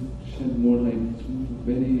shed more light,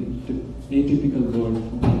 very atypical word.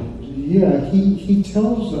 Yeah, he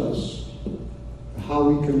tells us how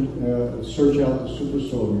we can search out the super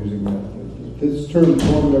soul using that. This term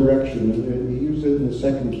form direction, he used it in the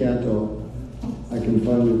second canto. I can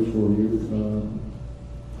find it for you.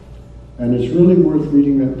 And it's really worth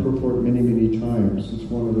reading that purport many, many times. It's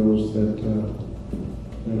one of those that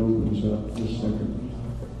opens up. Just a second.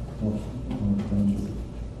 I'll find it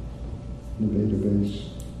in the database.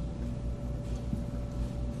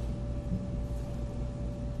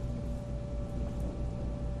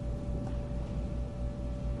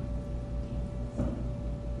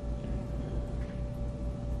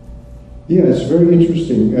 Yeah, it's very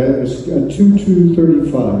interesting. It's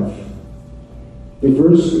 2235. The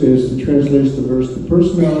verse is, the translates the verse, the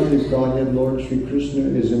personality of Godhead, Lord Sri Krishna,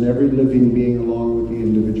 is in every living being along with the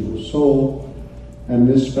individual soul, and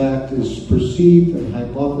this fact is perceived and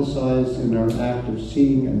hypothesized in our act of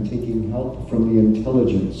seeing and taking help from the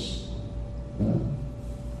intelligence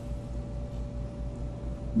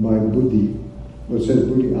by buddhi. What says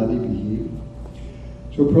buddhi adipihi.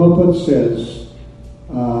 So Prabhupada says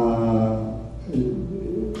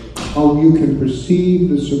how you can perceive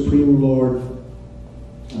the Supreme Lord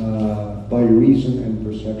by reason and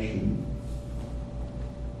perception.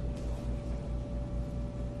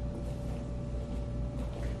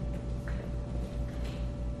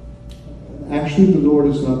 Actually, the Lord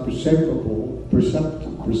is not perceivable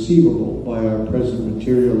by our present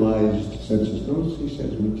materialized senses. Notice he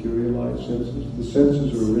says materialized senses. The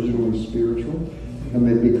senses are originally spiritual, and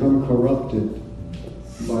they become corrupted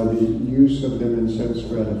by the use of them in sense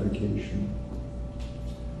gratification.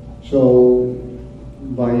 So,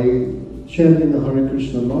 by chanting the Hare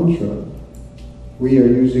Krishna mantra, we are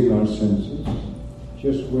using our senses.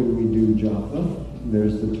 Just when we do japa,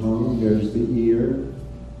 there's the tongue, there's the ear.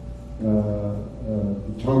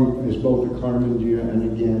 The tongue is both a karmendriya and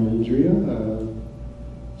a gyanendriya.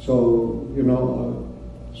 So we're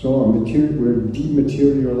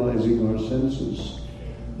dematerializing our senses.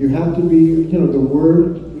 You have to be, the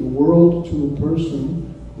world to a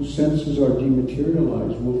person whose senses are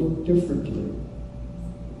dematerialized will look differently.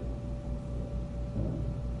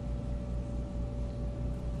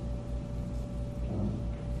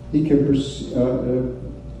 He can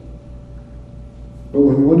but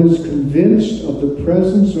when one is convinced of the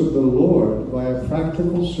presence of the Lord by a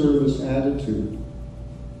practical service attitude,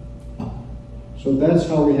 so that's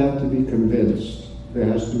how we have to be convinced. There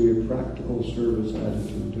has to be a practical service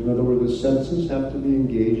attitude. In other words, the senses have to be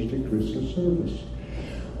engaged in Krishna's service.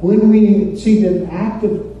 When we see that act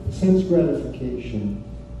of sense gratification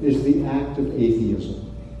is the act of atheism.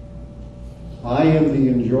 I am the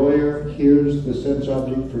enjoyer, here's the sense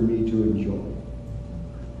object for me to enjoy.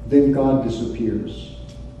 Then God disappears.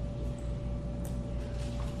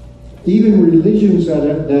 Even religions that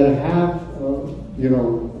have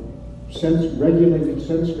regulated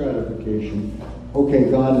sense gratification,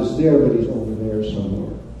 okay, God is there, but he's over there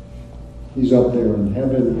somewhere. He's up there in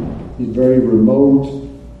heaven, he's very remote,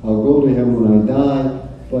 I'll go to him when I die,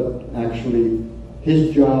 but actually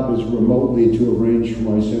his job is remotely to arrange for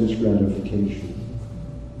my sense gratification.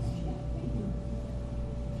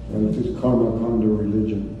 Right? It's karma kanda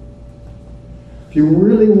religion. If you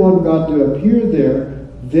really want God to appear there,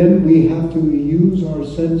 then we have to use our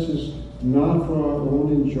senses not for our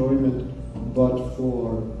own enjoyment, but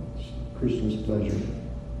for Krishna's pleasure.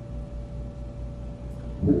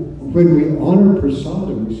 When we honor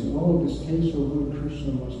prasadam, we say, oh, this tastes so good,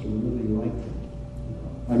 Krishna must have really liked it.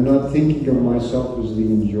 I'm not thinking of myself as the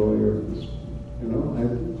enjoyer of this,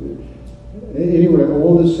 anyway,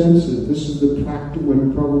 all the senses, this is the practical,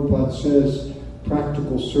 when Prabhupada says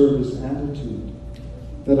practical service attitude,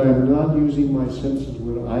 that I'm not using my senses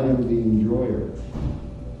when I am the enjoyer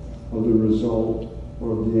of the result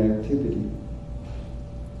or of the activity.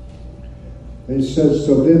 And he says,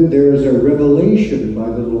 so then there is a revelation by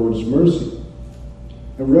the Lord's mercy.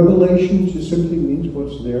 A revelation just simply means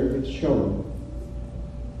what's there, it's shown.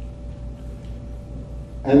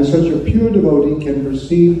 And such a pure devotee can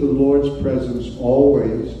perceive the Lord's presence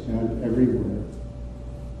always and everywhere.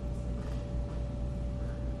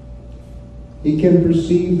 He can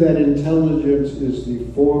perceive that intelligence is the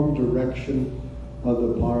form direction of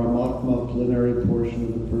the Paramatma plenary portion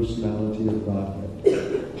of the personality of Godhead.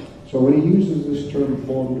 So when he uses this term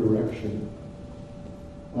form direction,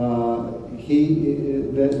 that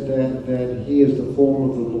he is the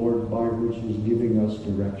form of the Lord by which he's giving us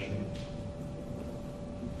direction.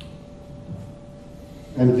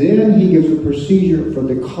 And then he gives a procedure for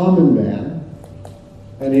the common man.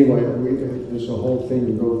 Anyway, there's a whole thing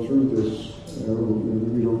to go through this.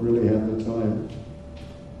 We don't really have the time.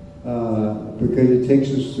 Because it takes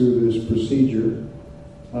us through this procedure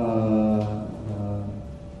of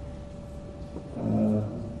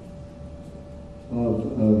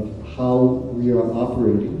how we are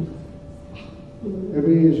operating. I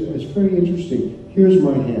mean, it's very interesting. Here's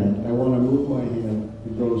my hand. I want to move my hand.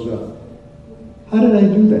 It goes up. How did I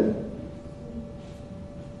do that?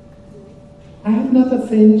 I have not the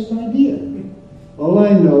faintest idea. All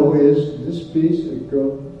I know is this piece, it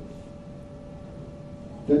goes,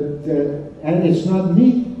 and it's not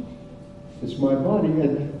me. It's my body.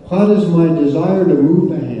 And how does my desire to move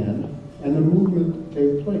the hand and the movement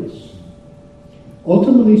take place?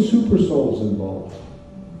 Ultimately, super soul's involved.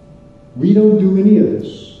 We don't do any of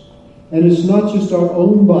this. And it's not just our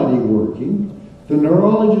own body working, The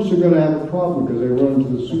neurologists are going to have a problem because they run into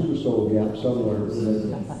the super soul gap somewhere.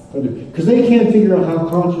 Because they can't figure out how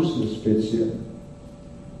consciousness fits in.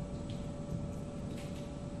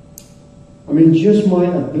 I mean, just my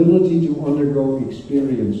ability to undergo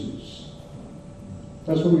experiences.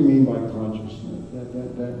 That's what we mean by consciousness.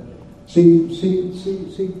 See,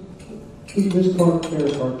 this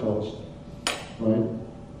kartals, right?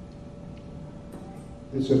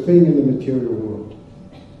 It's a thing in the material world.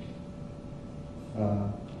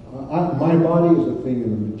 My body is a thing in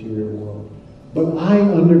the material world. But I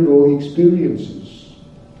undergo experiences.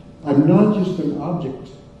 I'm not just an object.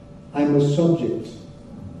 I'm a subject.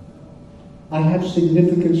 I have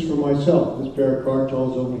significance for myself. This pair of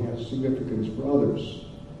kartals only has significance for others.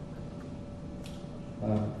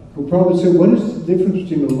 Prabhupada said, what is the difference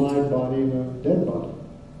between a live body and a dead body?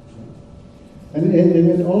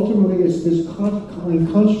 And ultimately, it's this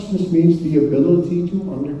consciousness means the ability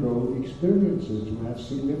to undergo experiences, to have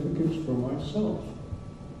significance for myself.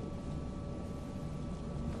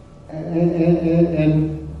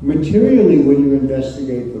 And materially, when you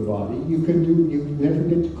investigate the body, you never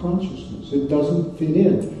get to consciousness. It doesn't fit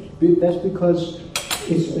in. That's because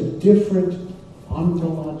it's a different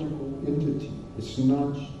ontological entity. It's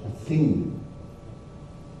not a thing.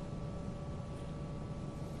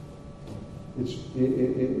 It's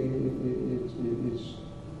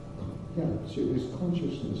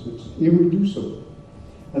consciousness. It's irreducible.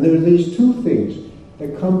 And there are these two things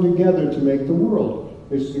that come together to make the world.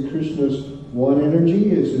 It's the Krishna's one energy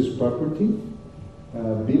is his prakriti,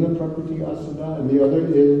 Bina prakriti asada, and the other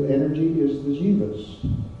energy is the jivas.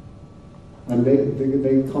 And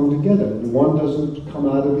they come together. The one doesn't come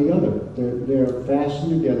out of the other. They're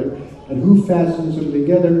fastened together. And who fastens them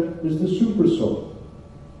together is the super soul.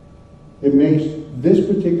 It makes this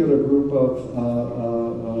particular group of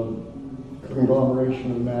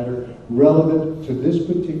conglomeration of matter relevant to this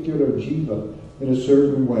particular jiva in a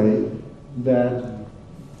certain way that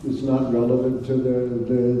is not relevant to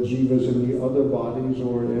the jivas in the other bodies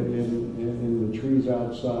or in the trees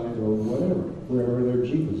outside or whatever, wherever they're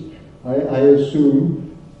jivas. I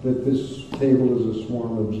assume that this table is a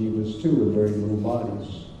swarm of jivas too, with very little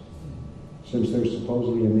bodies, since they're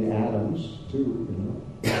supposedly in the atoms too, you know.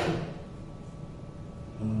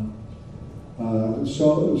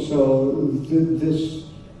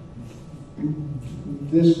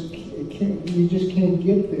 You just can't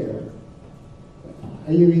get there.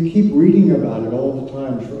 And you keep reading about it all the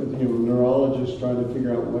time. You know, neurologists trying to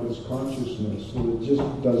figure out what is consciousness, and it just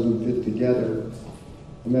doesn't fit together.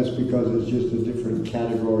 And that's because it's just a different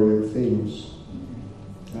category of things.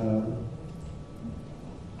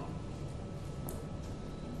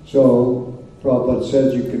 So Prabhupada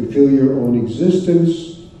says you can feel your own existence,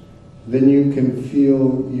 then you can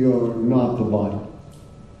feel you're not the body.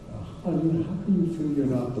 How can you feel you're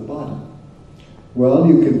not the body? Well,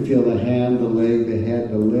 you can feel the hand, the leg, the head,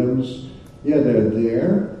 the limbs. Yeah, they're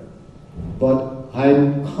there, but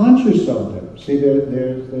I'm conscious of them. See,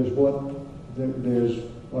 there's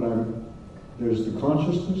the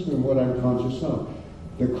consciousness and what I'm conscious of.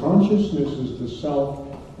 The consciousness is the self,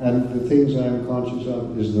 and the things I'm conscious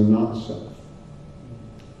of is the not self.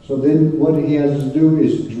 So then what he has to do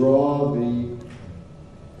is draw the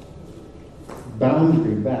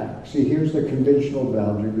boundary back. See, here's the conventional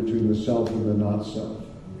boundary between the self and the not self,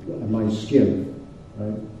 my skin,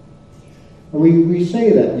 right? And we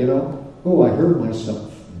say that, you know, oh, I hurt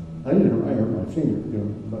myself. I hurt my finger, you know,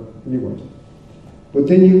 but anyway. But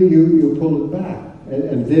then you pull it back,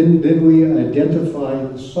 and then we identify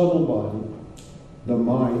the subtle body, the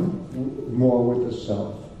mind, more with the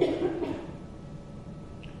self.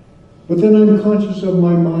 But then I'm conscious of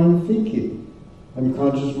my mind thinking. I'm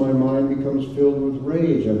conscious my mind becomes filled with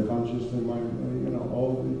rage. I'm conscious that my,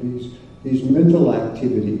 all these mental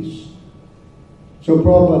activities. So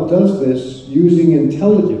Prabhupada does this using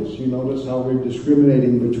intelligence. You notice how we're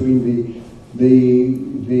discriminating between the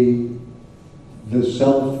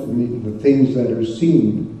self and the things that are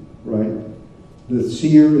seen, right? The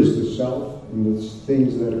seer is the self and the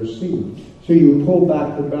things that are seen. So you pull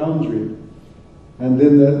back the boundary. And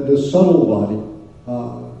then the subtle body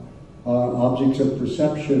are objects of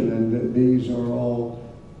perception, and these are all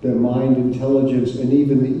the mind, intelligence, and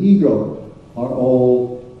even the ego are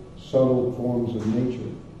all subtle forms of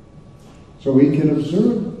nature. So we can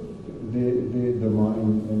observe the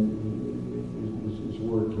mind is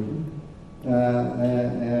working.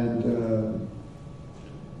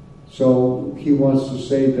 So he wants to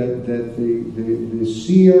say that the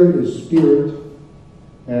seer is spirit,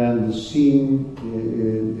 and the seen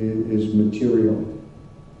is material.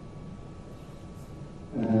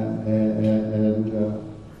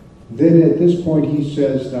 Then at this point he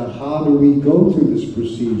says, now how do we go through this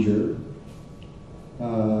procedure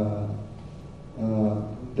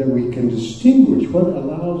that we can distinguish? What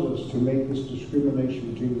allows us to make this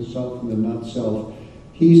discrimination between the self and the not-self?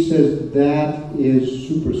 He says that is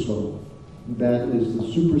super soul. That is the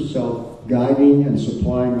super self guiding and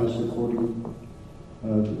supplying us according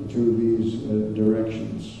to these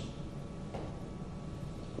directions.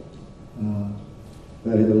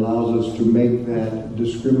 That it allows us to make that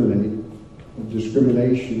discrimination.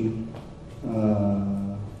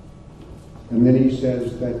 And then he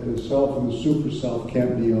says that the self and the super self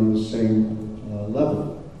can't be on the same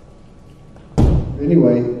level.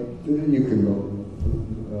 Anyway, you can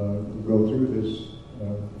go through this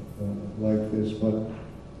like this, but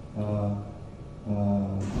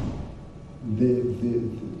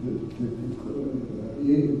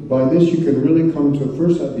by this you can really come to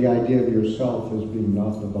first the idea of yourself as being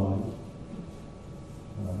not the body,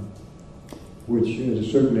 which at a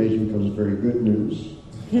certain age becomes very good news,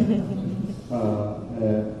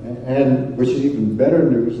 and which is even better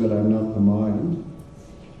news that I'm not the mind,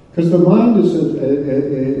 because the mind is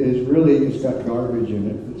really, it's got garbage in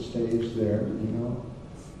it that stays there, you know.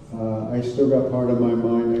 I still got part of my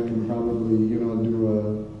mind that can probably, you know,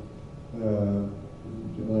 do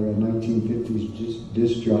like a 1950s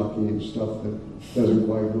disc jockey and stuff that doesn't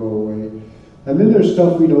quite go away. And then there's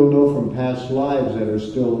stuff we don't know from past lives that are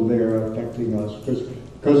still there affecting us, because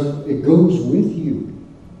it goes with you.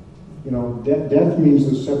 You know, death means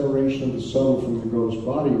the separation of the subtle from the gross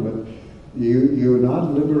body, but you're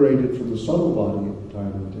not liberated from the subtle body at the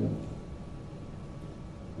time of death.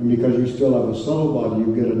 And because you still have a subtle body,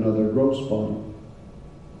 you get another gross body.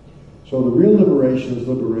 So the real liberation is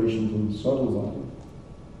liberation from the subtle body.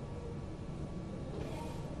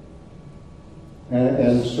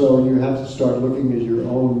 And so you have to start looking at your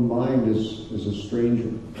own mind as a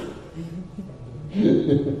stranger.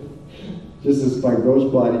 Just as my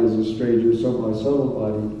gross body is a stranger, so my subtle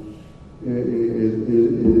body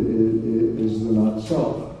is the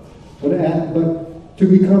not-self. But to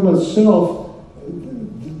become a self,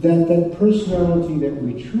 that personality that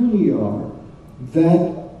we truly are, that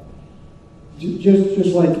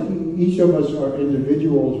just like each of us are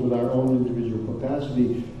individuals with our own individual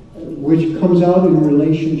capacity, which comes out in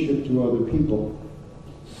relationship to other people.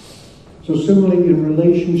 So similarly, in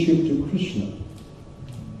relationship to Krishna,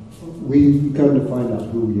 we come to find out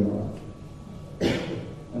who we are,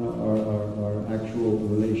 our actual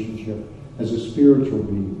relationship as a spiritual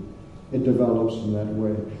being. It develops in that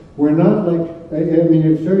way. We're not like, I mean,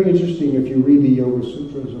 it's very interesting if you read the Yoga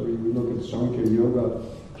Sutras or you look at Sankhya Yoga,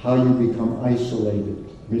 how you become isolated.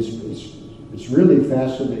 It's really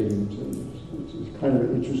fascinating. It's kind of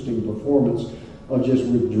an interesting performance of just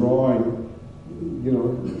withdrawing, you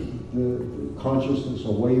know, the consciousness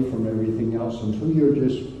away from everything else until you're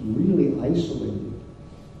just really isolated.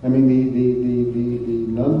 I mean,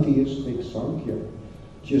 the non-theistic Sankhya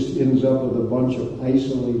just ends up with a bunch of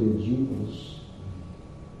isolated jivas.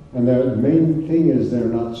 And the main thing is they're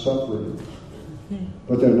not suffering.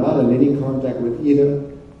 But they're not in any contact with either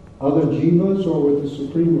other jivas or with the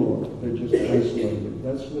Supreme Lord. They're just isolated.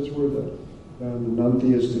 That's where the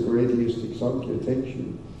non-theistic or atheistic Sankhya takes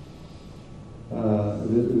you.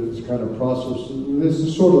 This kind of process, this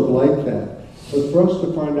is sort of like that. But for us to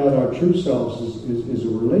find out our true selves is a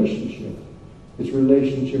relationship. It's a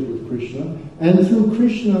relationship with Krishna, and through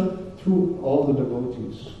Krishna, through all the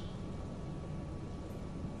devotees.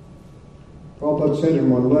 Prabhupada said in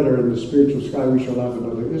one letter, in the spiritual sky we shall have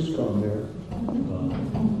another ISKCON there.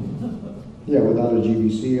 Yeah, without a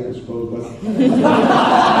GBC, I suppose, but...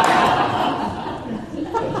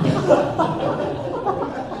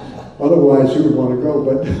 Otherwise, who would want to go?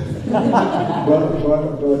 But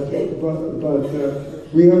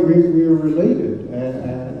we are related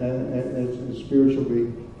as spiritual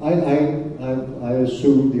beings. I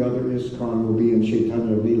assume the other ISKCON will be in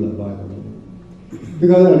Chaitanya Lila, by the way,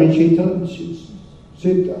 because I mean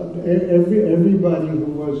everybody who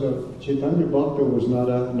was a Chaitanya Bhakta was not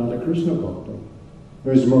a Krishna Bhakta.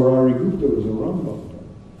 Whereas Murari Gupta was a Ram Bhakta.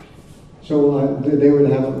 So they would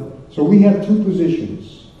have. So we have two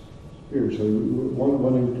positions. Spiritually,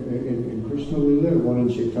 one in Krishna Lila, one in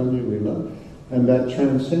Chaitanya Lila, and that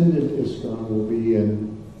transcendent ISKCON will be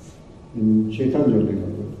in Chaitanya Lila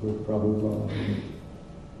with Prabhupada and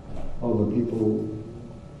all the people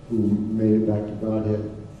who made it back to Godhead.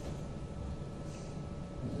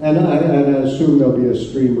 And I assume there'll be a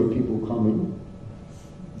stream of people coming.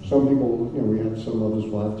 Some people, you know, we have some others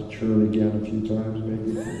will have to churn again a few times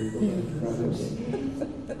maybe before we go back to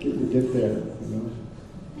Godhead. Get there, you know.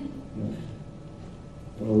 Yeah.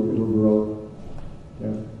 It'll grow.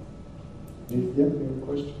 Yeah. you have a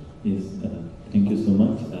question? Yes, thank you so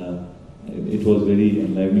much. It was very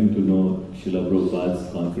enlivening to know Srila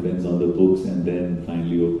Prabhupada's confidence on the books and then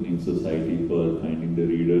finally opening society for finding the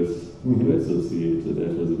readers to associate. So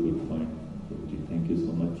that was a good point. Thank you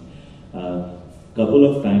so much. Couple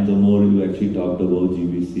of times or more you actually talked about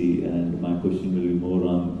GBC, and my question will be more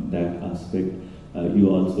on that aspect. You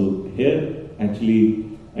also here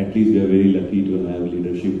actually, at least we are very lucky to have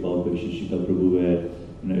leadership of Shishika Prabhu where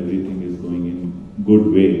everything is going in good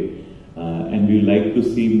way. And we like to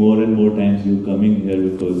see more and more times you coming here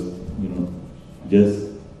because,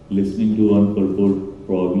 just listening to one purport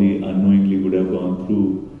probably unknowingly would have gone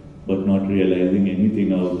through but not realizing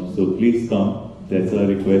anything out. So please come. That's our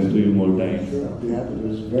request to you more times. Sure, I'll be happy. It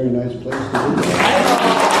was a very nice place to be.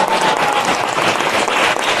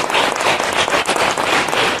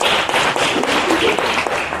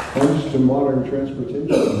 Thanks to modern transportation,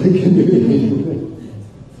 we can do anything.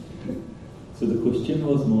 So the question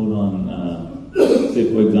was more on, say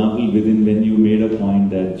for example, when you made a point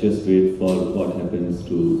that just wait for what happens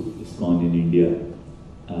to ISKCON in India,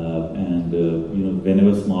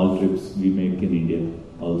 whenever small trips we make in India,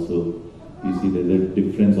 also you see there's a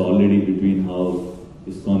difference already between how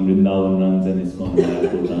ISKCON Vrindavan runs and ISKCON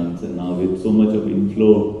Mayapur runs, and now with so much of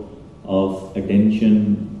inflow of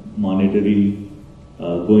attention, monetary,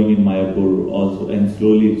 going in Mayapur also, and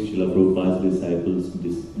slowly Srila Prabhupada's disciples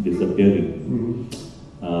disappearing.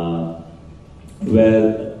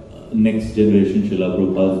 Where next generation Srila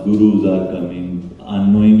Prabhupada's gurus are coming,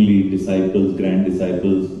 unknowingly disciples, grand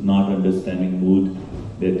disciples, not understanding mood,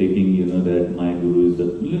 they're taking, that my guru is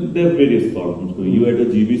there are various problems going. You at a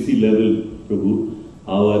GBC level, Prabhu,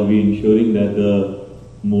 how are we ensuring that the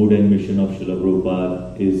mood and mission of Srila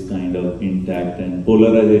Prabhupada is kind of intact and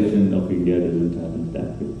polarization of India doesn't happen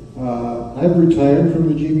that way? I've retired from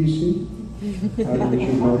the GBC. You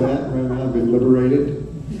should know that. Right now I've been liberated.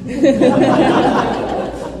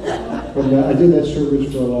 But I did that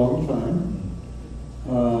service for a long time.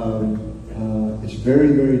 It's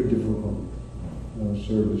very, very difficult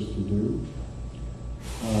service to do.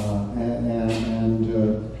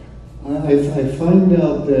 I find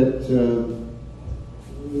out that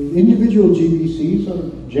individual GBCs are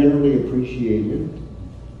generally appreciated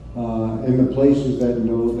in the places that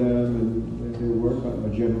know them and their work are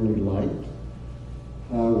generally liked.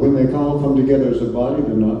 When they all come together as a body,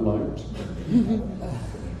 they're not liked.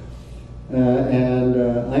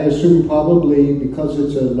 I assume probably because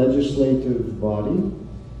it's a legislative body,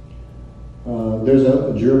 there's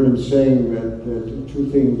a German saying that two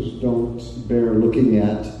things don't bear looking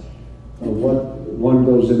at. One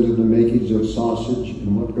goes into the makings of sausage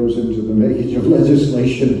and what goes into the makings of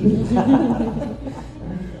legislation.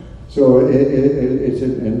 So it's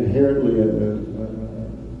inherently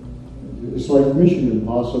it's like Mission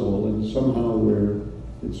Impossible, and somehow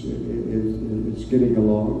it's getting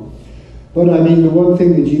along. But I mean, the one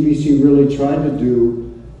thing the GBC really tried to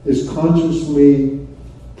do is consciously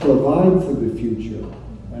provide for the future.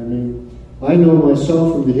 I mean, I know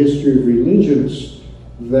myself from the history of religions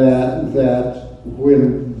that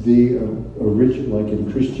when the original, like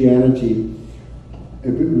in Christianity, a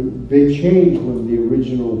big change when the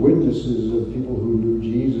original witnesses of people who knew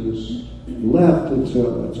Jesus left. It's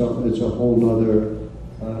a whole other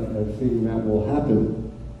thing that will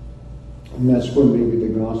happen. And that's when maybe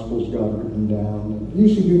the Gospels got written down. And you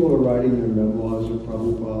see people are writing their memoirs of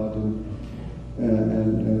Prabhupada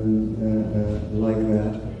and like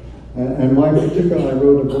that. And I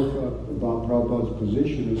wrote a book about Prabhupada's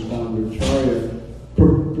position as founder Acharya,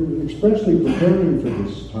 especially preparing for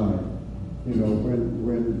this time.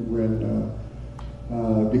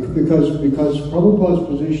 Because Prabhupada's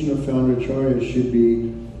position of founder Acharya should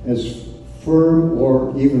be as firm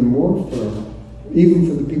or even more firm, even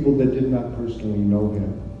for the people that did not personally know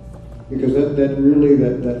him. Because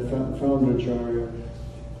that founder Acharya,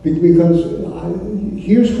 because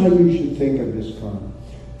here's how you should think of ISKCON.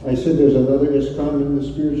 I said there's another ISKCON in the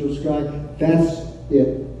spiritual sky. That's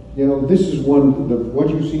it. This is what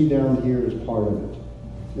you see down here is part of it.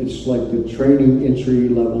 It's like the training entry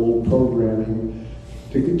level programming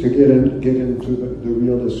to get into the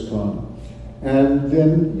real ISKCON. And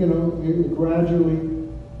then, gradually,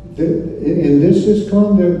 in this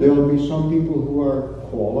ISKCON, there will be some people who are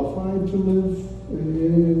qualified to live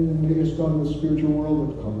in the ISKCON, the spiritual world,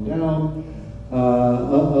 that come down.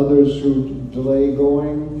 Others who delay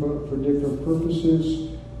going for different purposes.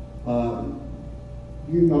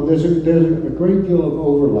 There's a great deal of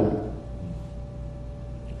overlap.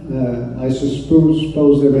 I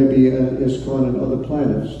suppose there may be an ISKCON in other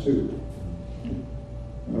planets too.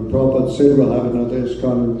 Prabhupada said we'll have another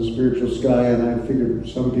ISKCON in the spiritual sky, and I figured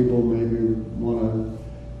some people maybe want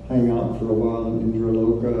to hang out for a while in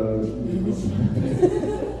Indraloka.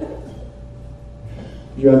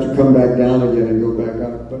 You have to come back down again and go back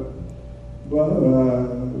up.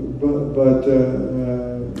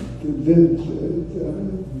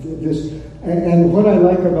 This, and what I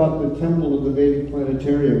like about the temple of the Vedic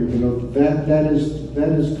planetarium, that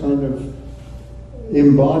is kind of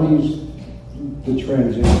embodies the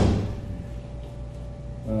transition.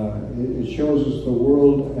 It shows us the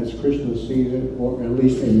world as Krishna sees it, or at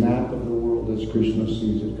least a map of the world as Krishna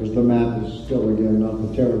sees it, because the map is still, again, not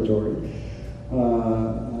the territory.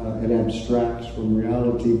 It abstracts from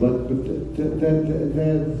reality, but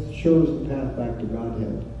that shows the path back to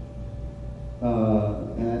Godhead.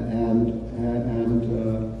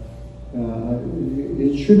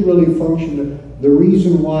 It should really function. The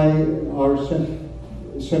reason why our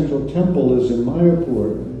central temple is in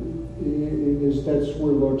Mayapur is that's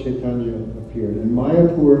where Lord Chaitanya appeared. And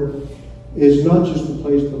Mayapur is not just the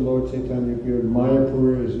place that Lord Chaitanya appeared.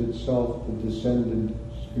 Mayapur is itself the descendant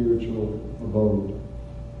spiritual abode.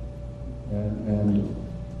 And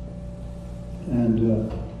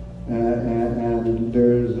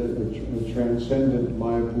there's a transcendent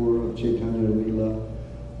Mayapur of Chaitanya Leela,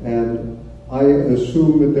 and I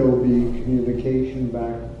assume that there will be communication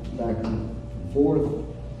back and forth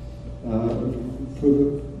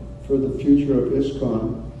for the future of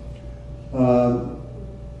ISKCON.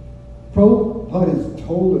 Prabhupada has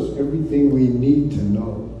told us everything we need to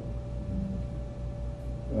know,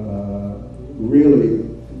 really,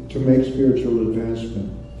 to make spiritual advancement.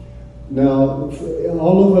 Now,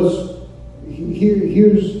 all of us,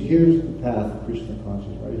 here's the path of Krishna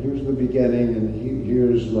consciousness, right? Here's the beginning, and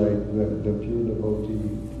here's like the pure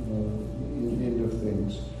devotee end of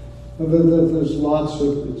things. There's lots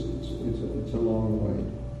of, it's a long way.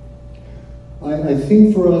 I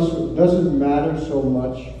think for us, it doesn't matter so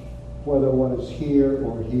much whether one is here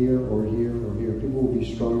or here or here or here. People will be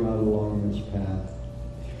strung out along this path.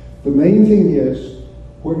 The main thing is,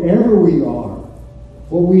 wherever we are,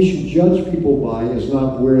 what we should judge people by is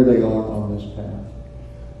not where they are on this path.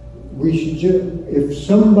 We should if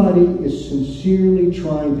somebody is sincerely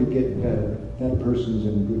trying to get better, that person's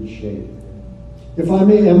in good shape. If I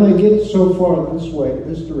get so far this way,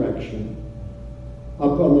 this direction,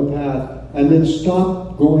 up on the path, and then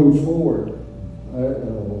stop going forward, I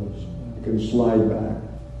can slide back.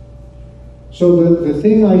 So the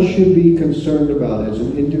thing I should be concerned about as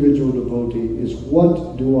an individual devotee is,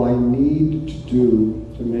 what do I need to do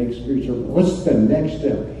to make spiritual, what's the next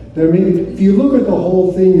step? If you look at the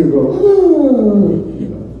whole thing, you go,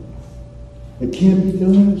 it can't be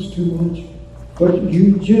done, it's too much. But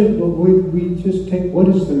we just take, what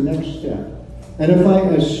is the next step? And if I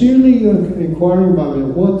am seriously inquiring about it,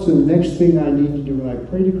 what's the next thing I need to do? When I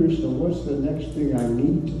pray to Krishna, what's the next thing I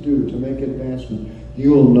need to do to make advancement?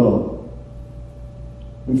 You'll know.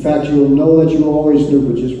 In fact, you'll know that you always knew,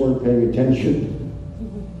 but just weren't paying attention.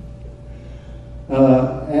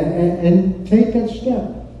 And take that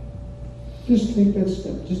step. Just take that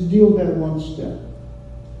step. Just deal with that one step.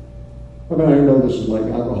 I mean, I know this is like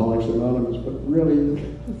Alcoholics Anonymous, but really,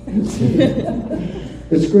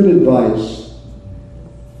 it's good advice.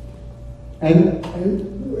 And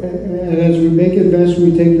as we make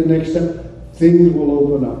advancement, we take the next step, things will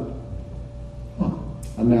open up.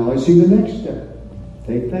 And now I see the next step.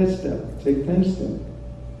 Take that step. Take that step.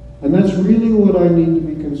 And that's really what I need to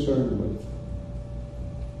be concerned with.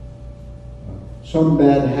 Some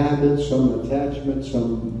bad habits, some attachment,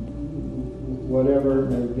 some whatever it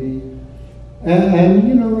may be. And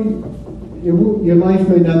your life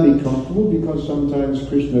may not be comfortable, because sometimes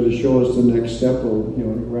Krishna, to show us the next step, will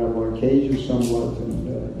rattle our cages somewhat and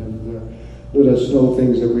let us know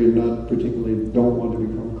things that we particularly don't want to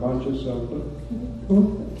become conscious of. But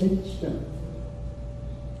take the step.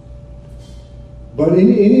 But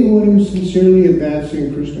anyone who's sincerely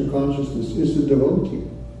advancing Krishna consciousness is a devotee.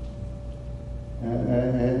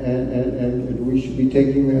 And we should be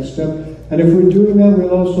taking that step. And if we're doing that, we'll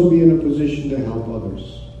also be in a position to help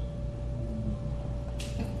others.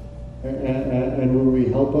 And when we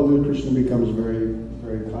help others, Krishna becomes very,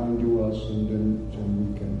 very kind to us, and then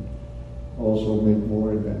we can also make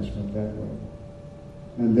more advancement that way.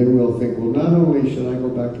 And then we'll think, well, not only should I go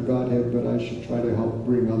back to Godhead, but I should try to help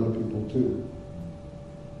bring other people too.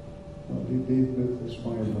 That's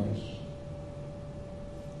my advice.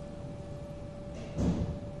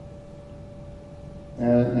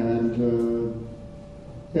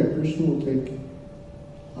 Krishna will take.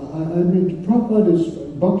 Prabhupada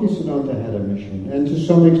Bhaktisiddhanta had a mission, and to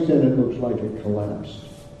some extent it looks like it collapsed.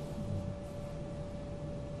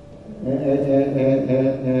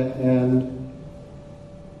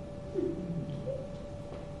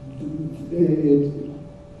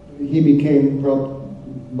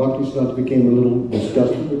 Bhaktisiddhanta became a little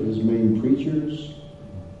disgusted with his main preachers,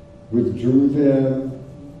 withdrew them,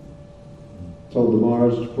 told the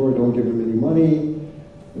Maharaj, don't give him any money,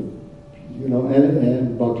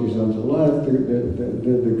 and Bhaktisiddhanta left.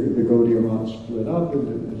 The Gaudiya Math split up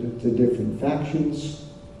into different factions,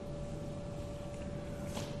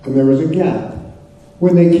 and there was a gap.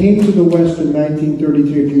 When they came to the West in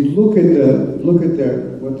 1933, if you look at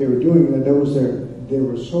what they were doing, they were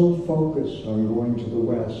so focused on going to the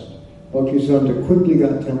West. Bhaktisiddhanta quickly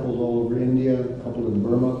got temples all over India, a couple in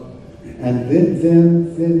Burma, and then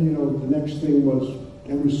the next thing was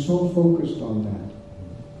they were so focused on that,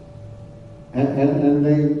 and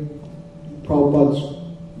they Prabhupada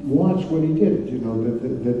watched what he did.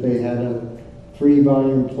 That they had a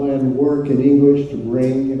 3-volume plan work in English to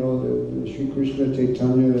bring the Sri Krishna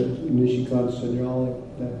Chaitanya, ISKCON Silicon Valley,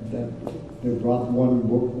 that they brought one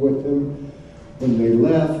book with them when they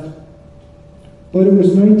left. But it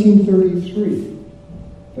was 1933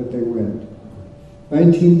 that they went.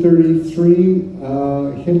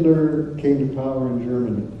 1933, Hitler came to power in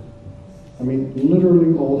Germany. I mean,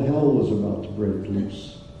 literally all hell was about to break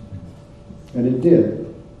loose. And it did.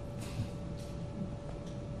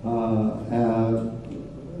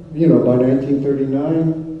 By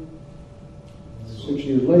 1939, 6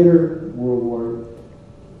 years later, World War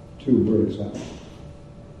II breaks out.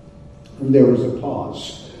 And there was a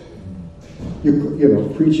pause.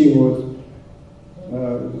 Preaching was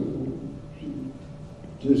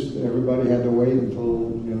just everybody had to wait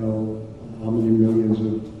until, how many millions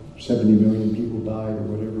of 70 million people died or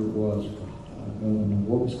whatever it was. I don't know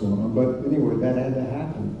what was going on. But anyway, that had to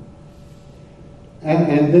happen.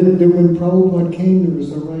 And then when Prabhupada came, it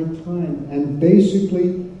was the right time. And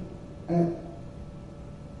basically,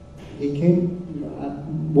 he came.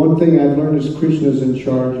 One thing I've learned is Krishna's in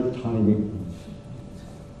charge of timing.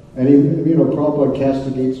 And Prabhupada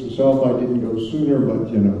castigates himself. I didn't go sooner, but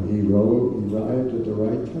he arrived at the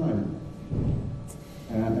right time.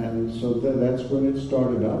 And so that's when it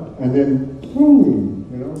started up. And then boom,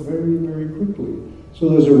 very, very quickly. So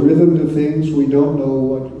there's a rhythm to things. We don't know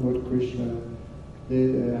what Krishna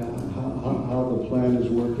did, how the plan is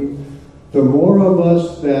working. The more of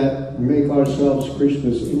us that make ourselves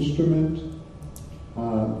Krishna's instrument,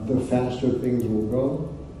 the faster things will go.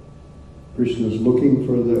 Krishna is looking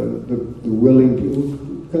for the willing people,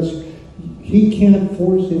 because he can't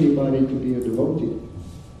force anybody to be a devotee.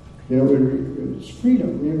 It's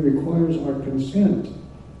freedom. It requires our consent.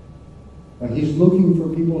 He's looking for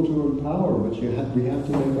people to empower, but we have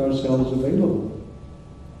to make ourselves available.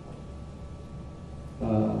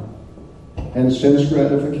 And sense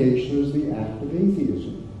gratification is the act of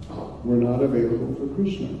atheism. We're not available for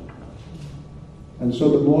Krishna. And so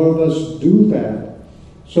the more of us do that,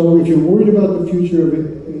 so if you're worried about the future of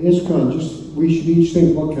ISKCON, we should each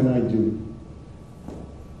think, what can I do?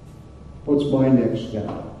 What's my next step?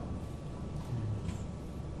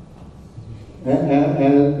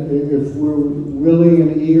 And if we're willing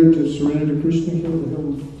and eager to surrender to Krishna,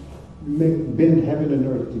 he'll bend heaven and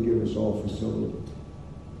earth to give us all facility.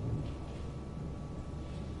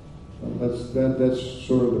 So that's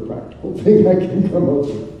sort of the practical thing I can come up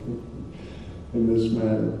with in this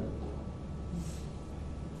matter.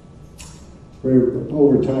 We're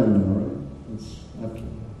over time now, right? It's after.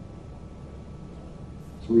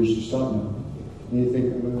 So we should stop now. Anything?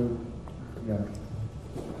 Yeah.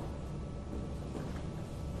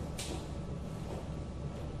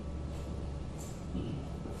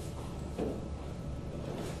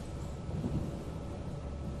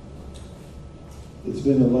 It's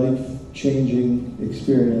been a life-changing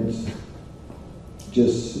experience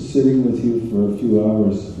just sitting with you for a few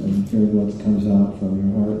hours and hearing what comes out from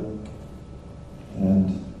your heart.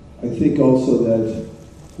 And I think also that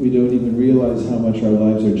we don't even realize how much our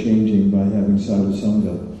lives are changing by having sadhu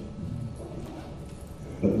sangha.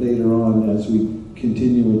 But later on, as we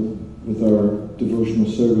continue with our devotional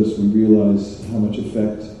service, we realize how much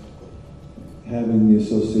effect having the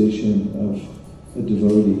association of a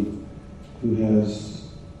devotee who has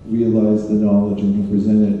realized the knowledge and can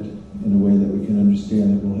present it in a way that we can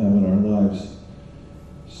understand it will have in our lives.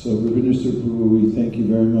 So, Rabindra Prabhu, we thank you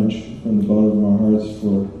very much from the bottom of our hearts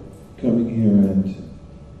for coming here and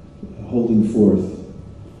holding forth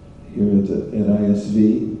here at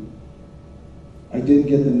ISV. I didn't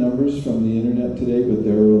get the numbers from the internet today, but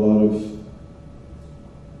there were a lot of...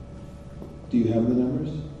 Do you have the numbers?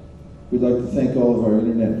 We'd like to thank all of our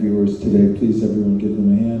internet viewers today. Please, everyone, give them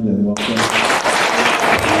a hand and welcome.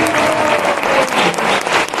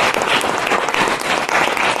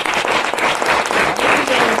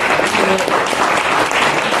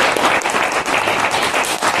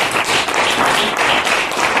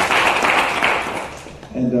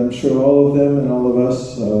 sure all of them and all of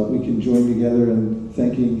us, we can join together in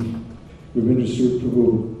thanking Rabindra Sri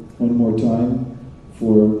Prabhu one more time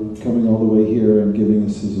for coming all the way here and giving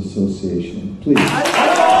us his association. Please.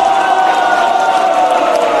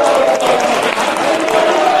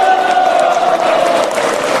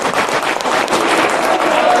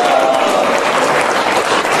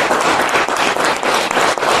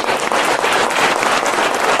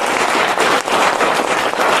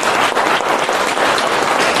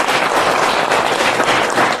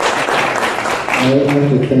 I have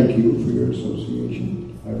to thank you for your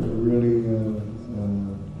association. I really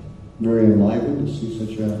very enlivened to see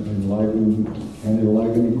such an enlivening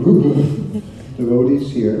group of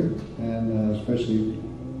devotees here, and especially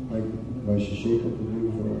like Vaisheshika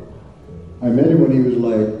Prabhu. I met him when he was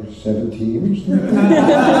like 17 or something.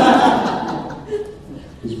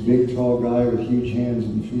 This big, tall guy with huge hands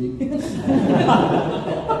and feet.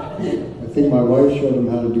 I think my wife showed him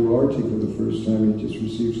how to do arti for the first time. He just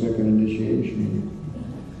received second initiation.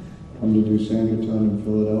 Come to do Sankirtan in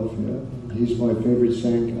Philadelphia. He's my favorite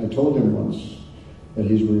Sank. I told him once that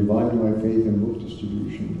he's revived my faith in book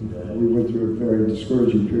distribution. We went through a very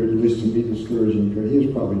discouraging period, at least to me discouraging period. He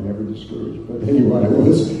was probably never discouraged, but anyway, I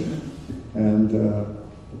was. And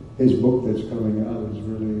his book that's coming out is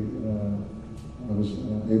really, I was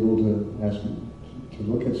able to ask him to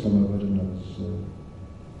look at some of it, and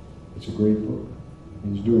it's a great book.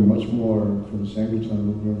 He's doing much more for the Sankirtan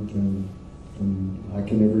movement than I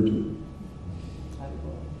can ever do.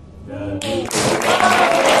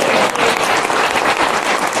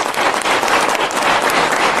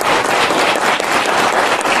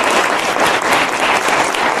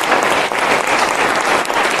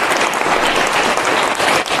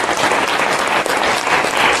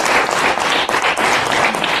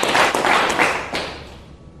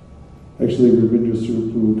 Actually, Rabindra Sri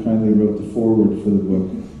Prabhu kindly wrote the foreword for the book.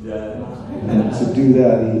 And to do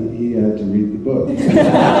that, he had to read the book.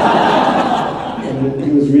 And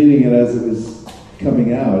he was reading it as it was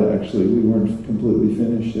coming out, actually. We weren't completely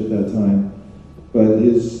finished at that time. But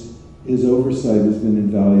his oversight has been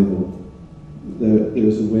invaluable.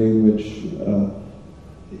 There's a way in which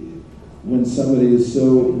when somebody is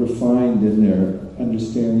so refined in their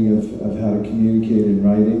understanding of how to communicate in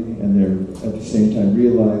writing, and they're at the same time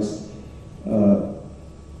realize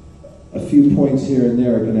a few points here and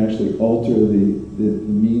there can actually alter the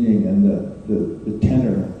meaning and the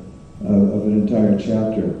tenor of an entire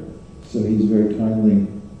chapter. So he's very kindly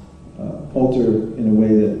alter in a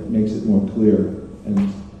way that makes it more clear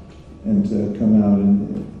and come out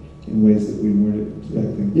in ways that we weren't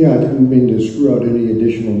expecting. Yeah, I didn't mean to screw out any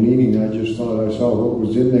additional meaning. I just thought I saw what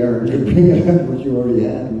was in there and bring it out what you already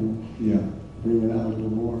had and bring it out a little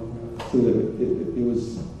more. So that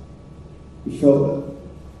we felt,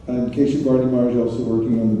 Keshav Bharati Maharaj also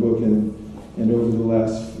working on the book, and over the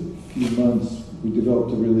last few months we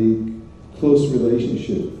developed a really close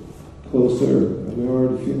relationship, closer. We were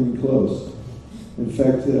already feeling close. In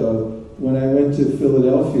fact, when I went to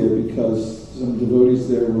Philadelphia, because some devotees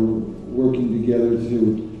there were working together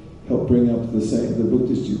to help bring up the book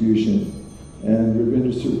distribution, and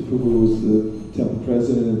Rabindra Sri Prabhu was the temple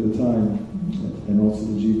president at the time, and also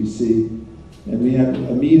the GBC, and we had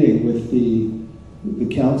a meeting with the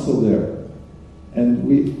council there, and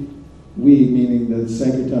we meaning the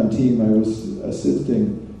Sankirtan team I was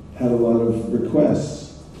assisting, had a lot of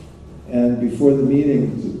requests. And before the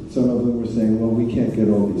meeting, some of them were saying, well, we can't get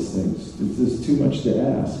all these things. There's too much to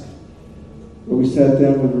ask. But we sat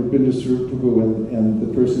down with Rabindra Sri Prabhu, and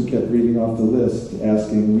the person kept reading off the list,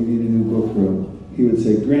 asking, we need a new book room. He would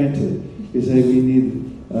say, granted. He'd say, we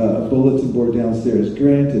need a bulletin board downstairs.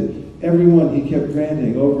 Granted. Everyone, he kept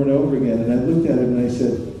granting over and over again. And I looked at him and I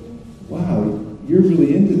said, wow, you're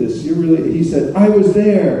really into this. He said, I was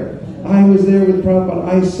there. I was there with Prabhupada.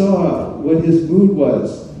 I saw what his mood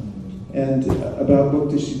was and about book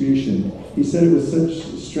distribution. He said it with such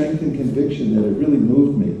strength and conviction that it really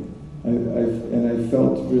moved me. And I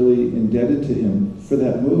felt really indebted to him for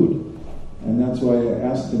that mood. And that's why I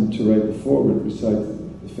asked him to write the foreword, besides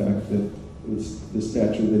the fact that it's the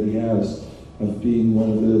stature that he has of being one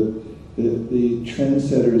of the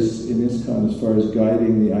trendsetters in ISKCON as far as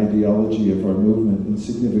guiding the ideology of our movement in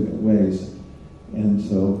significant ways. And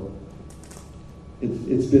so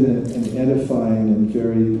it's been an edifying and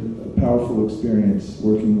very powerful experience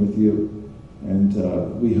working with you. And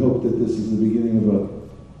we hope that this is the beginning of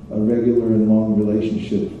a regular and long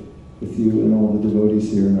relationship with you and all the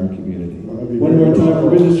devotees here in our community. One more time,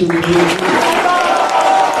 Rabindra Sri Prabhu.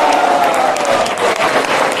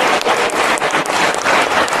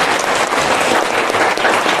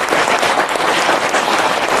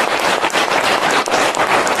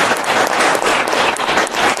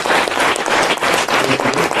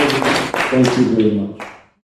 Thank you very much.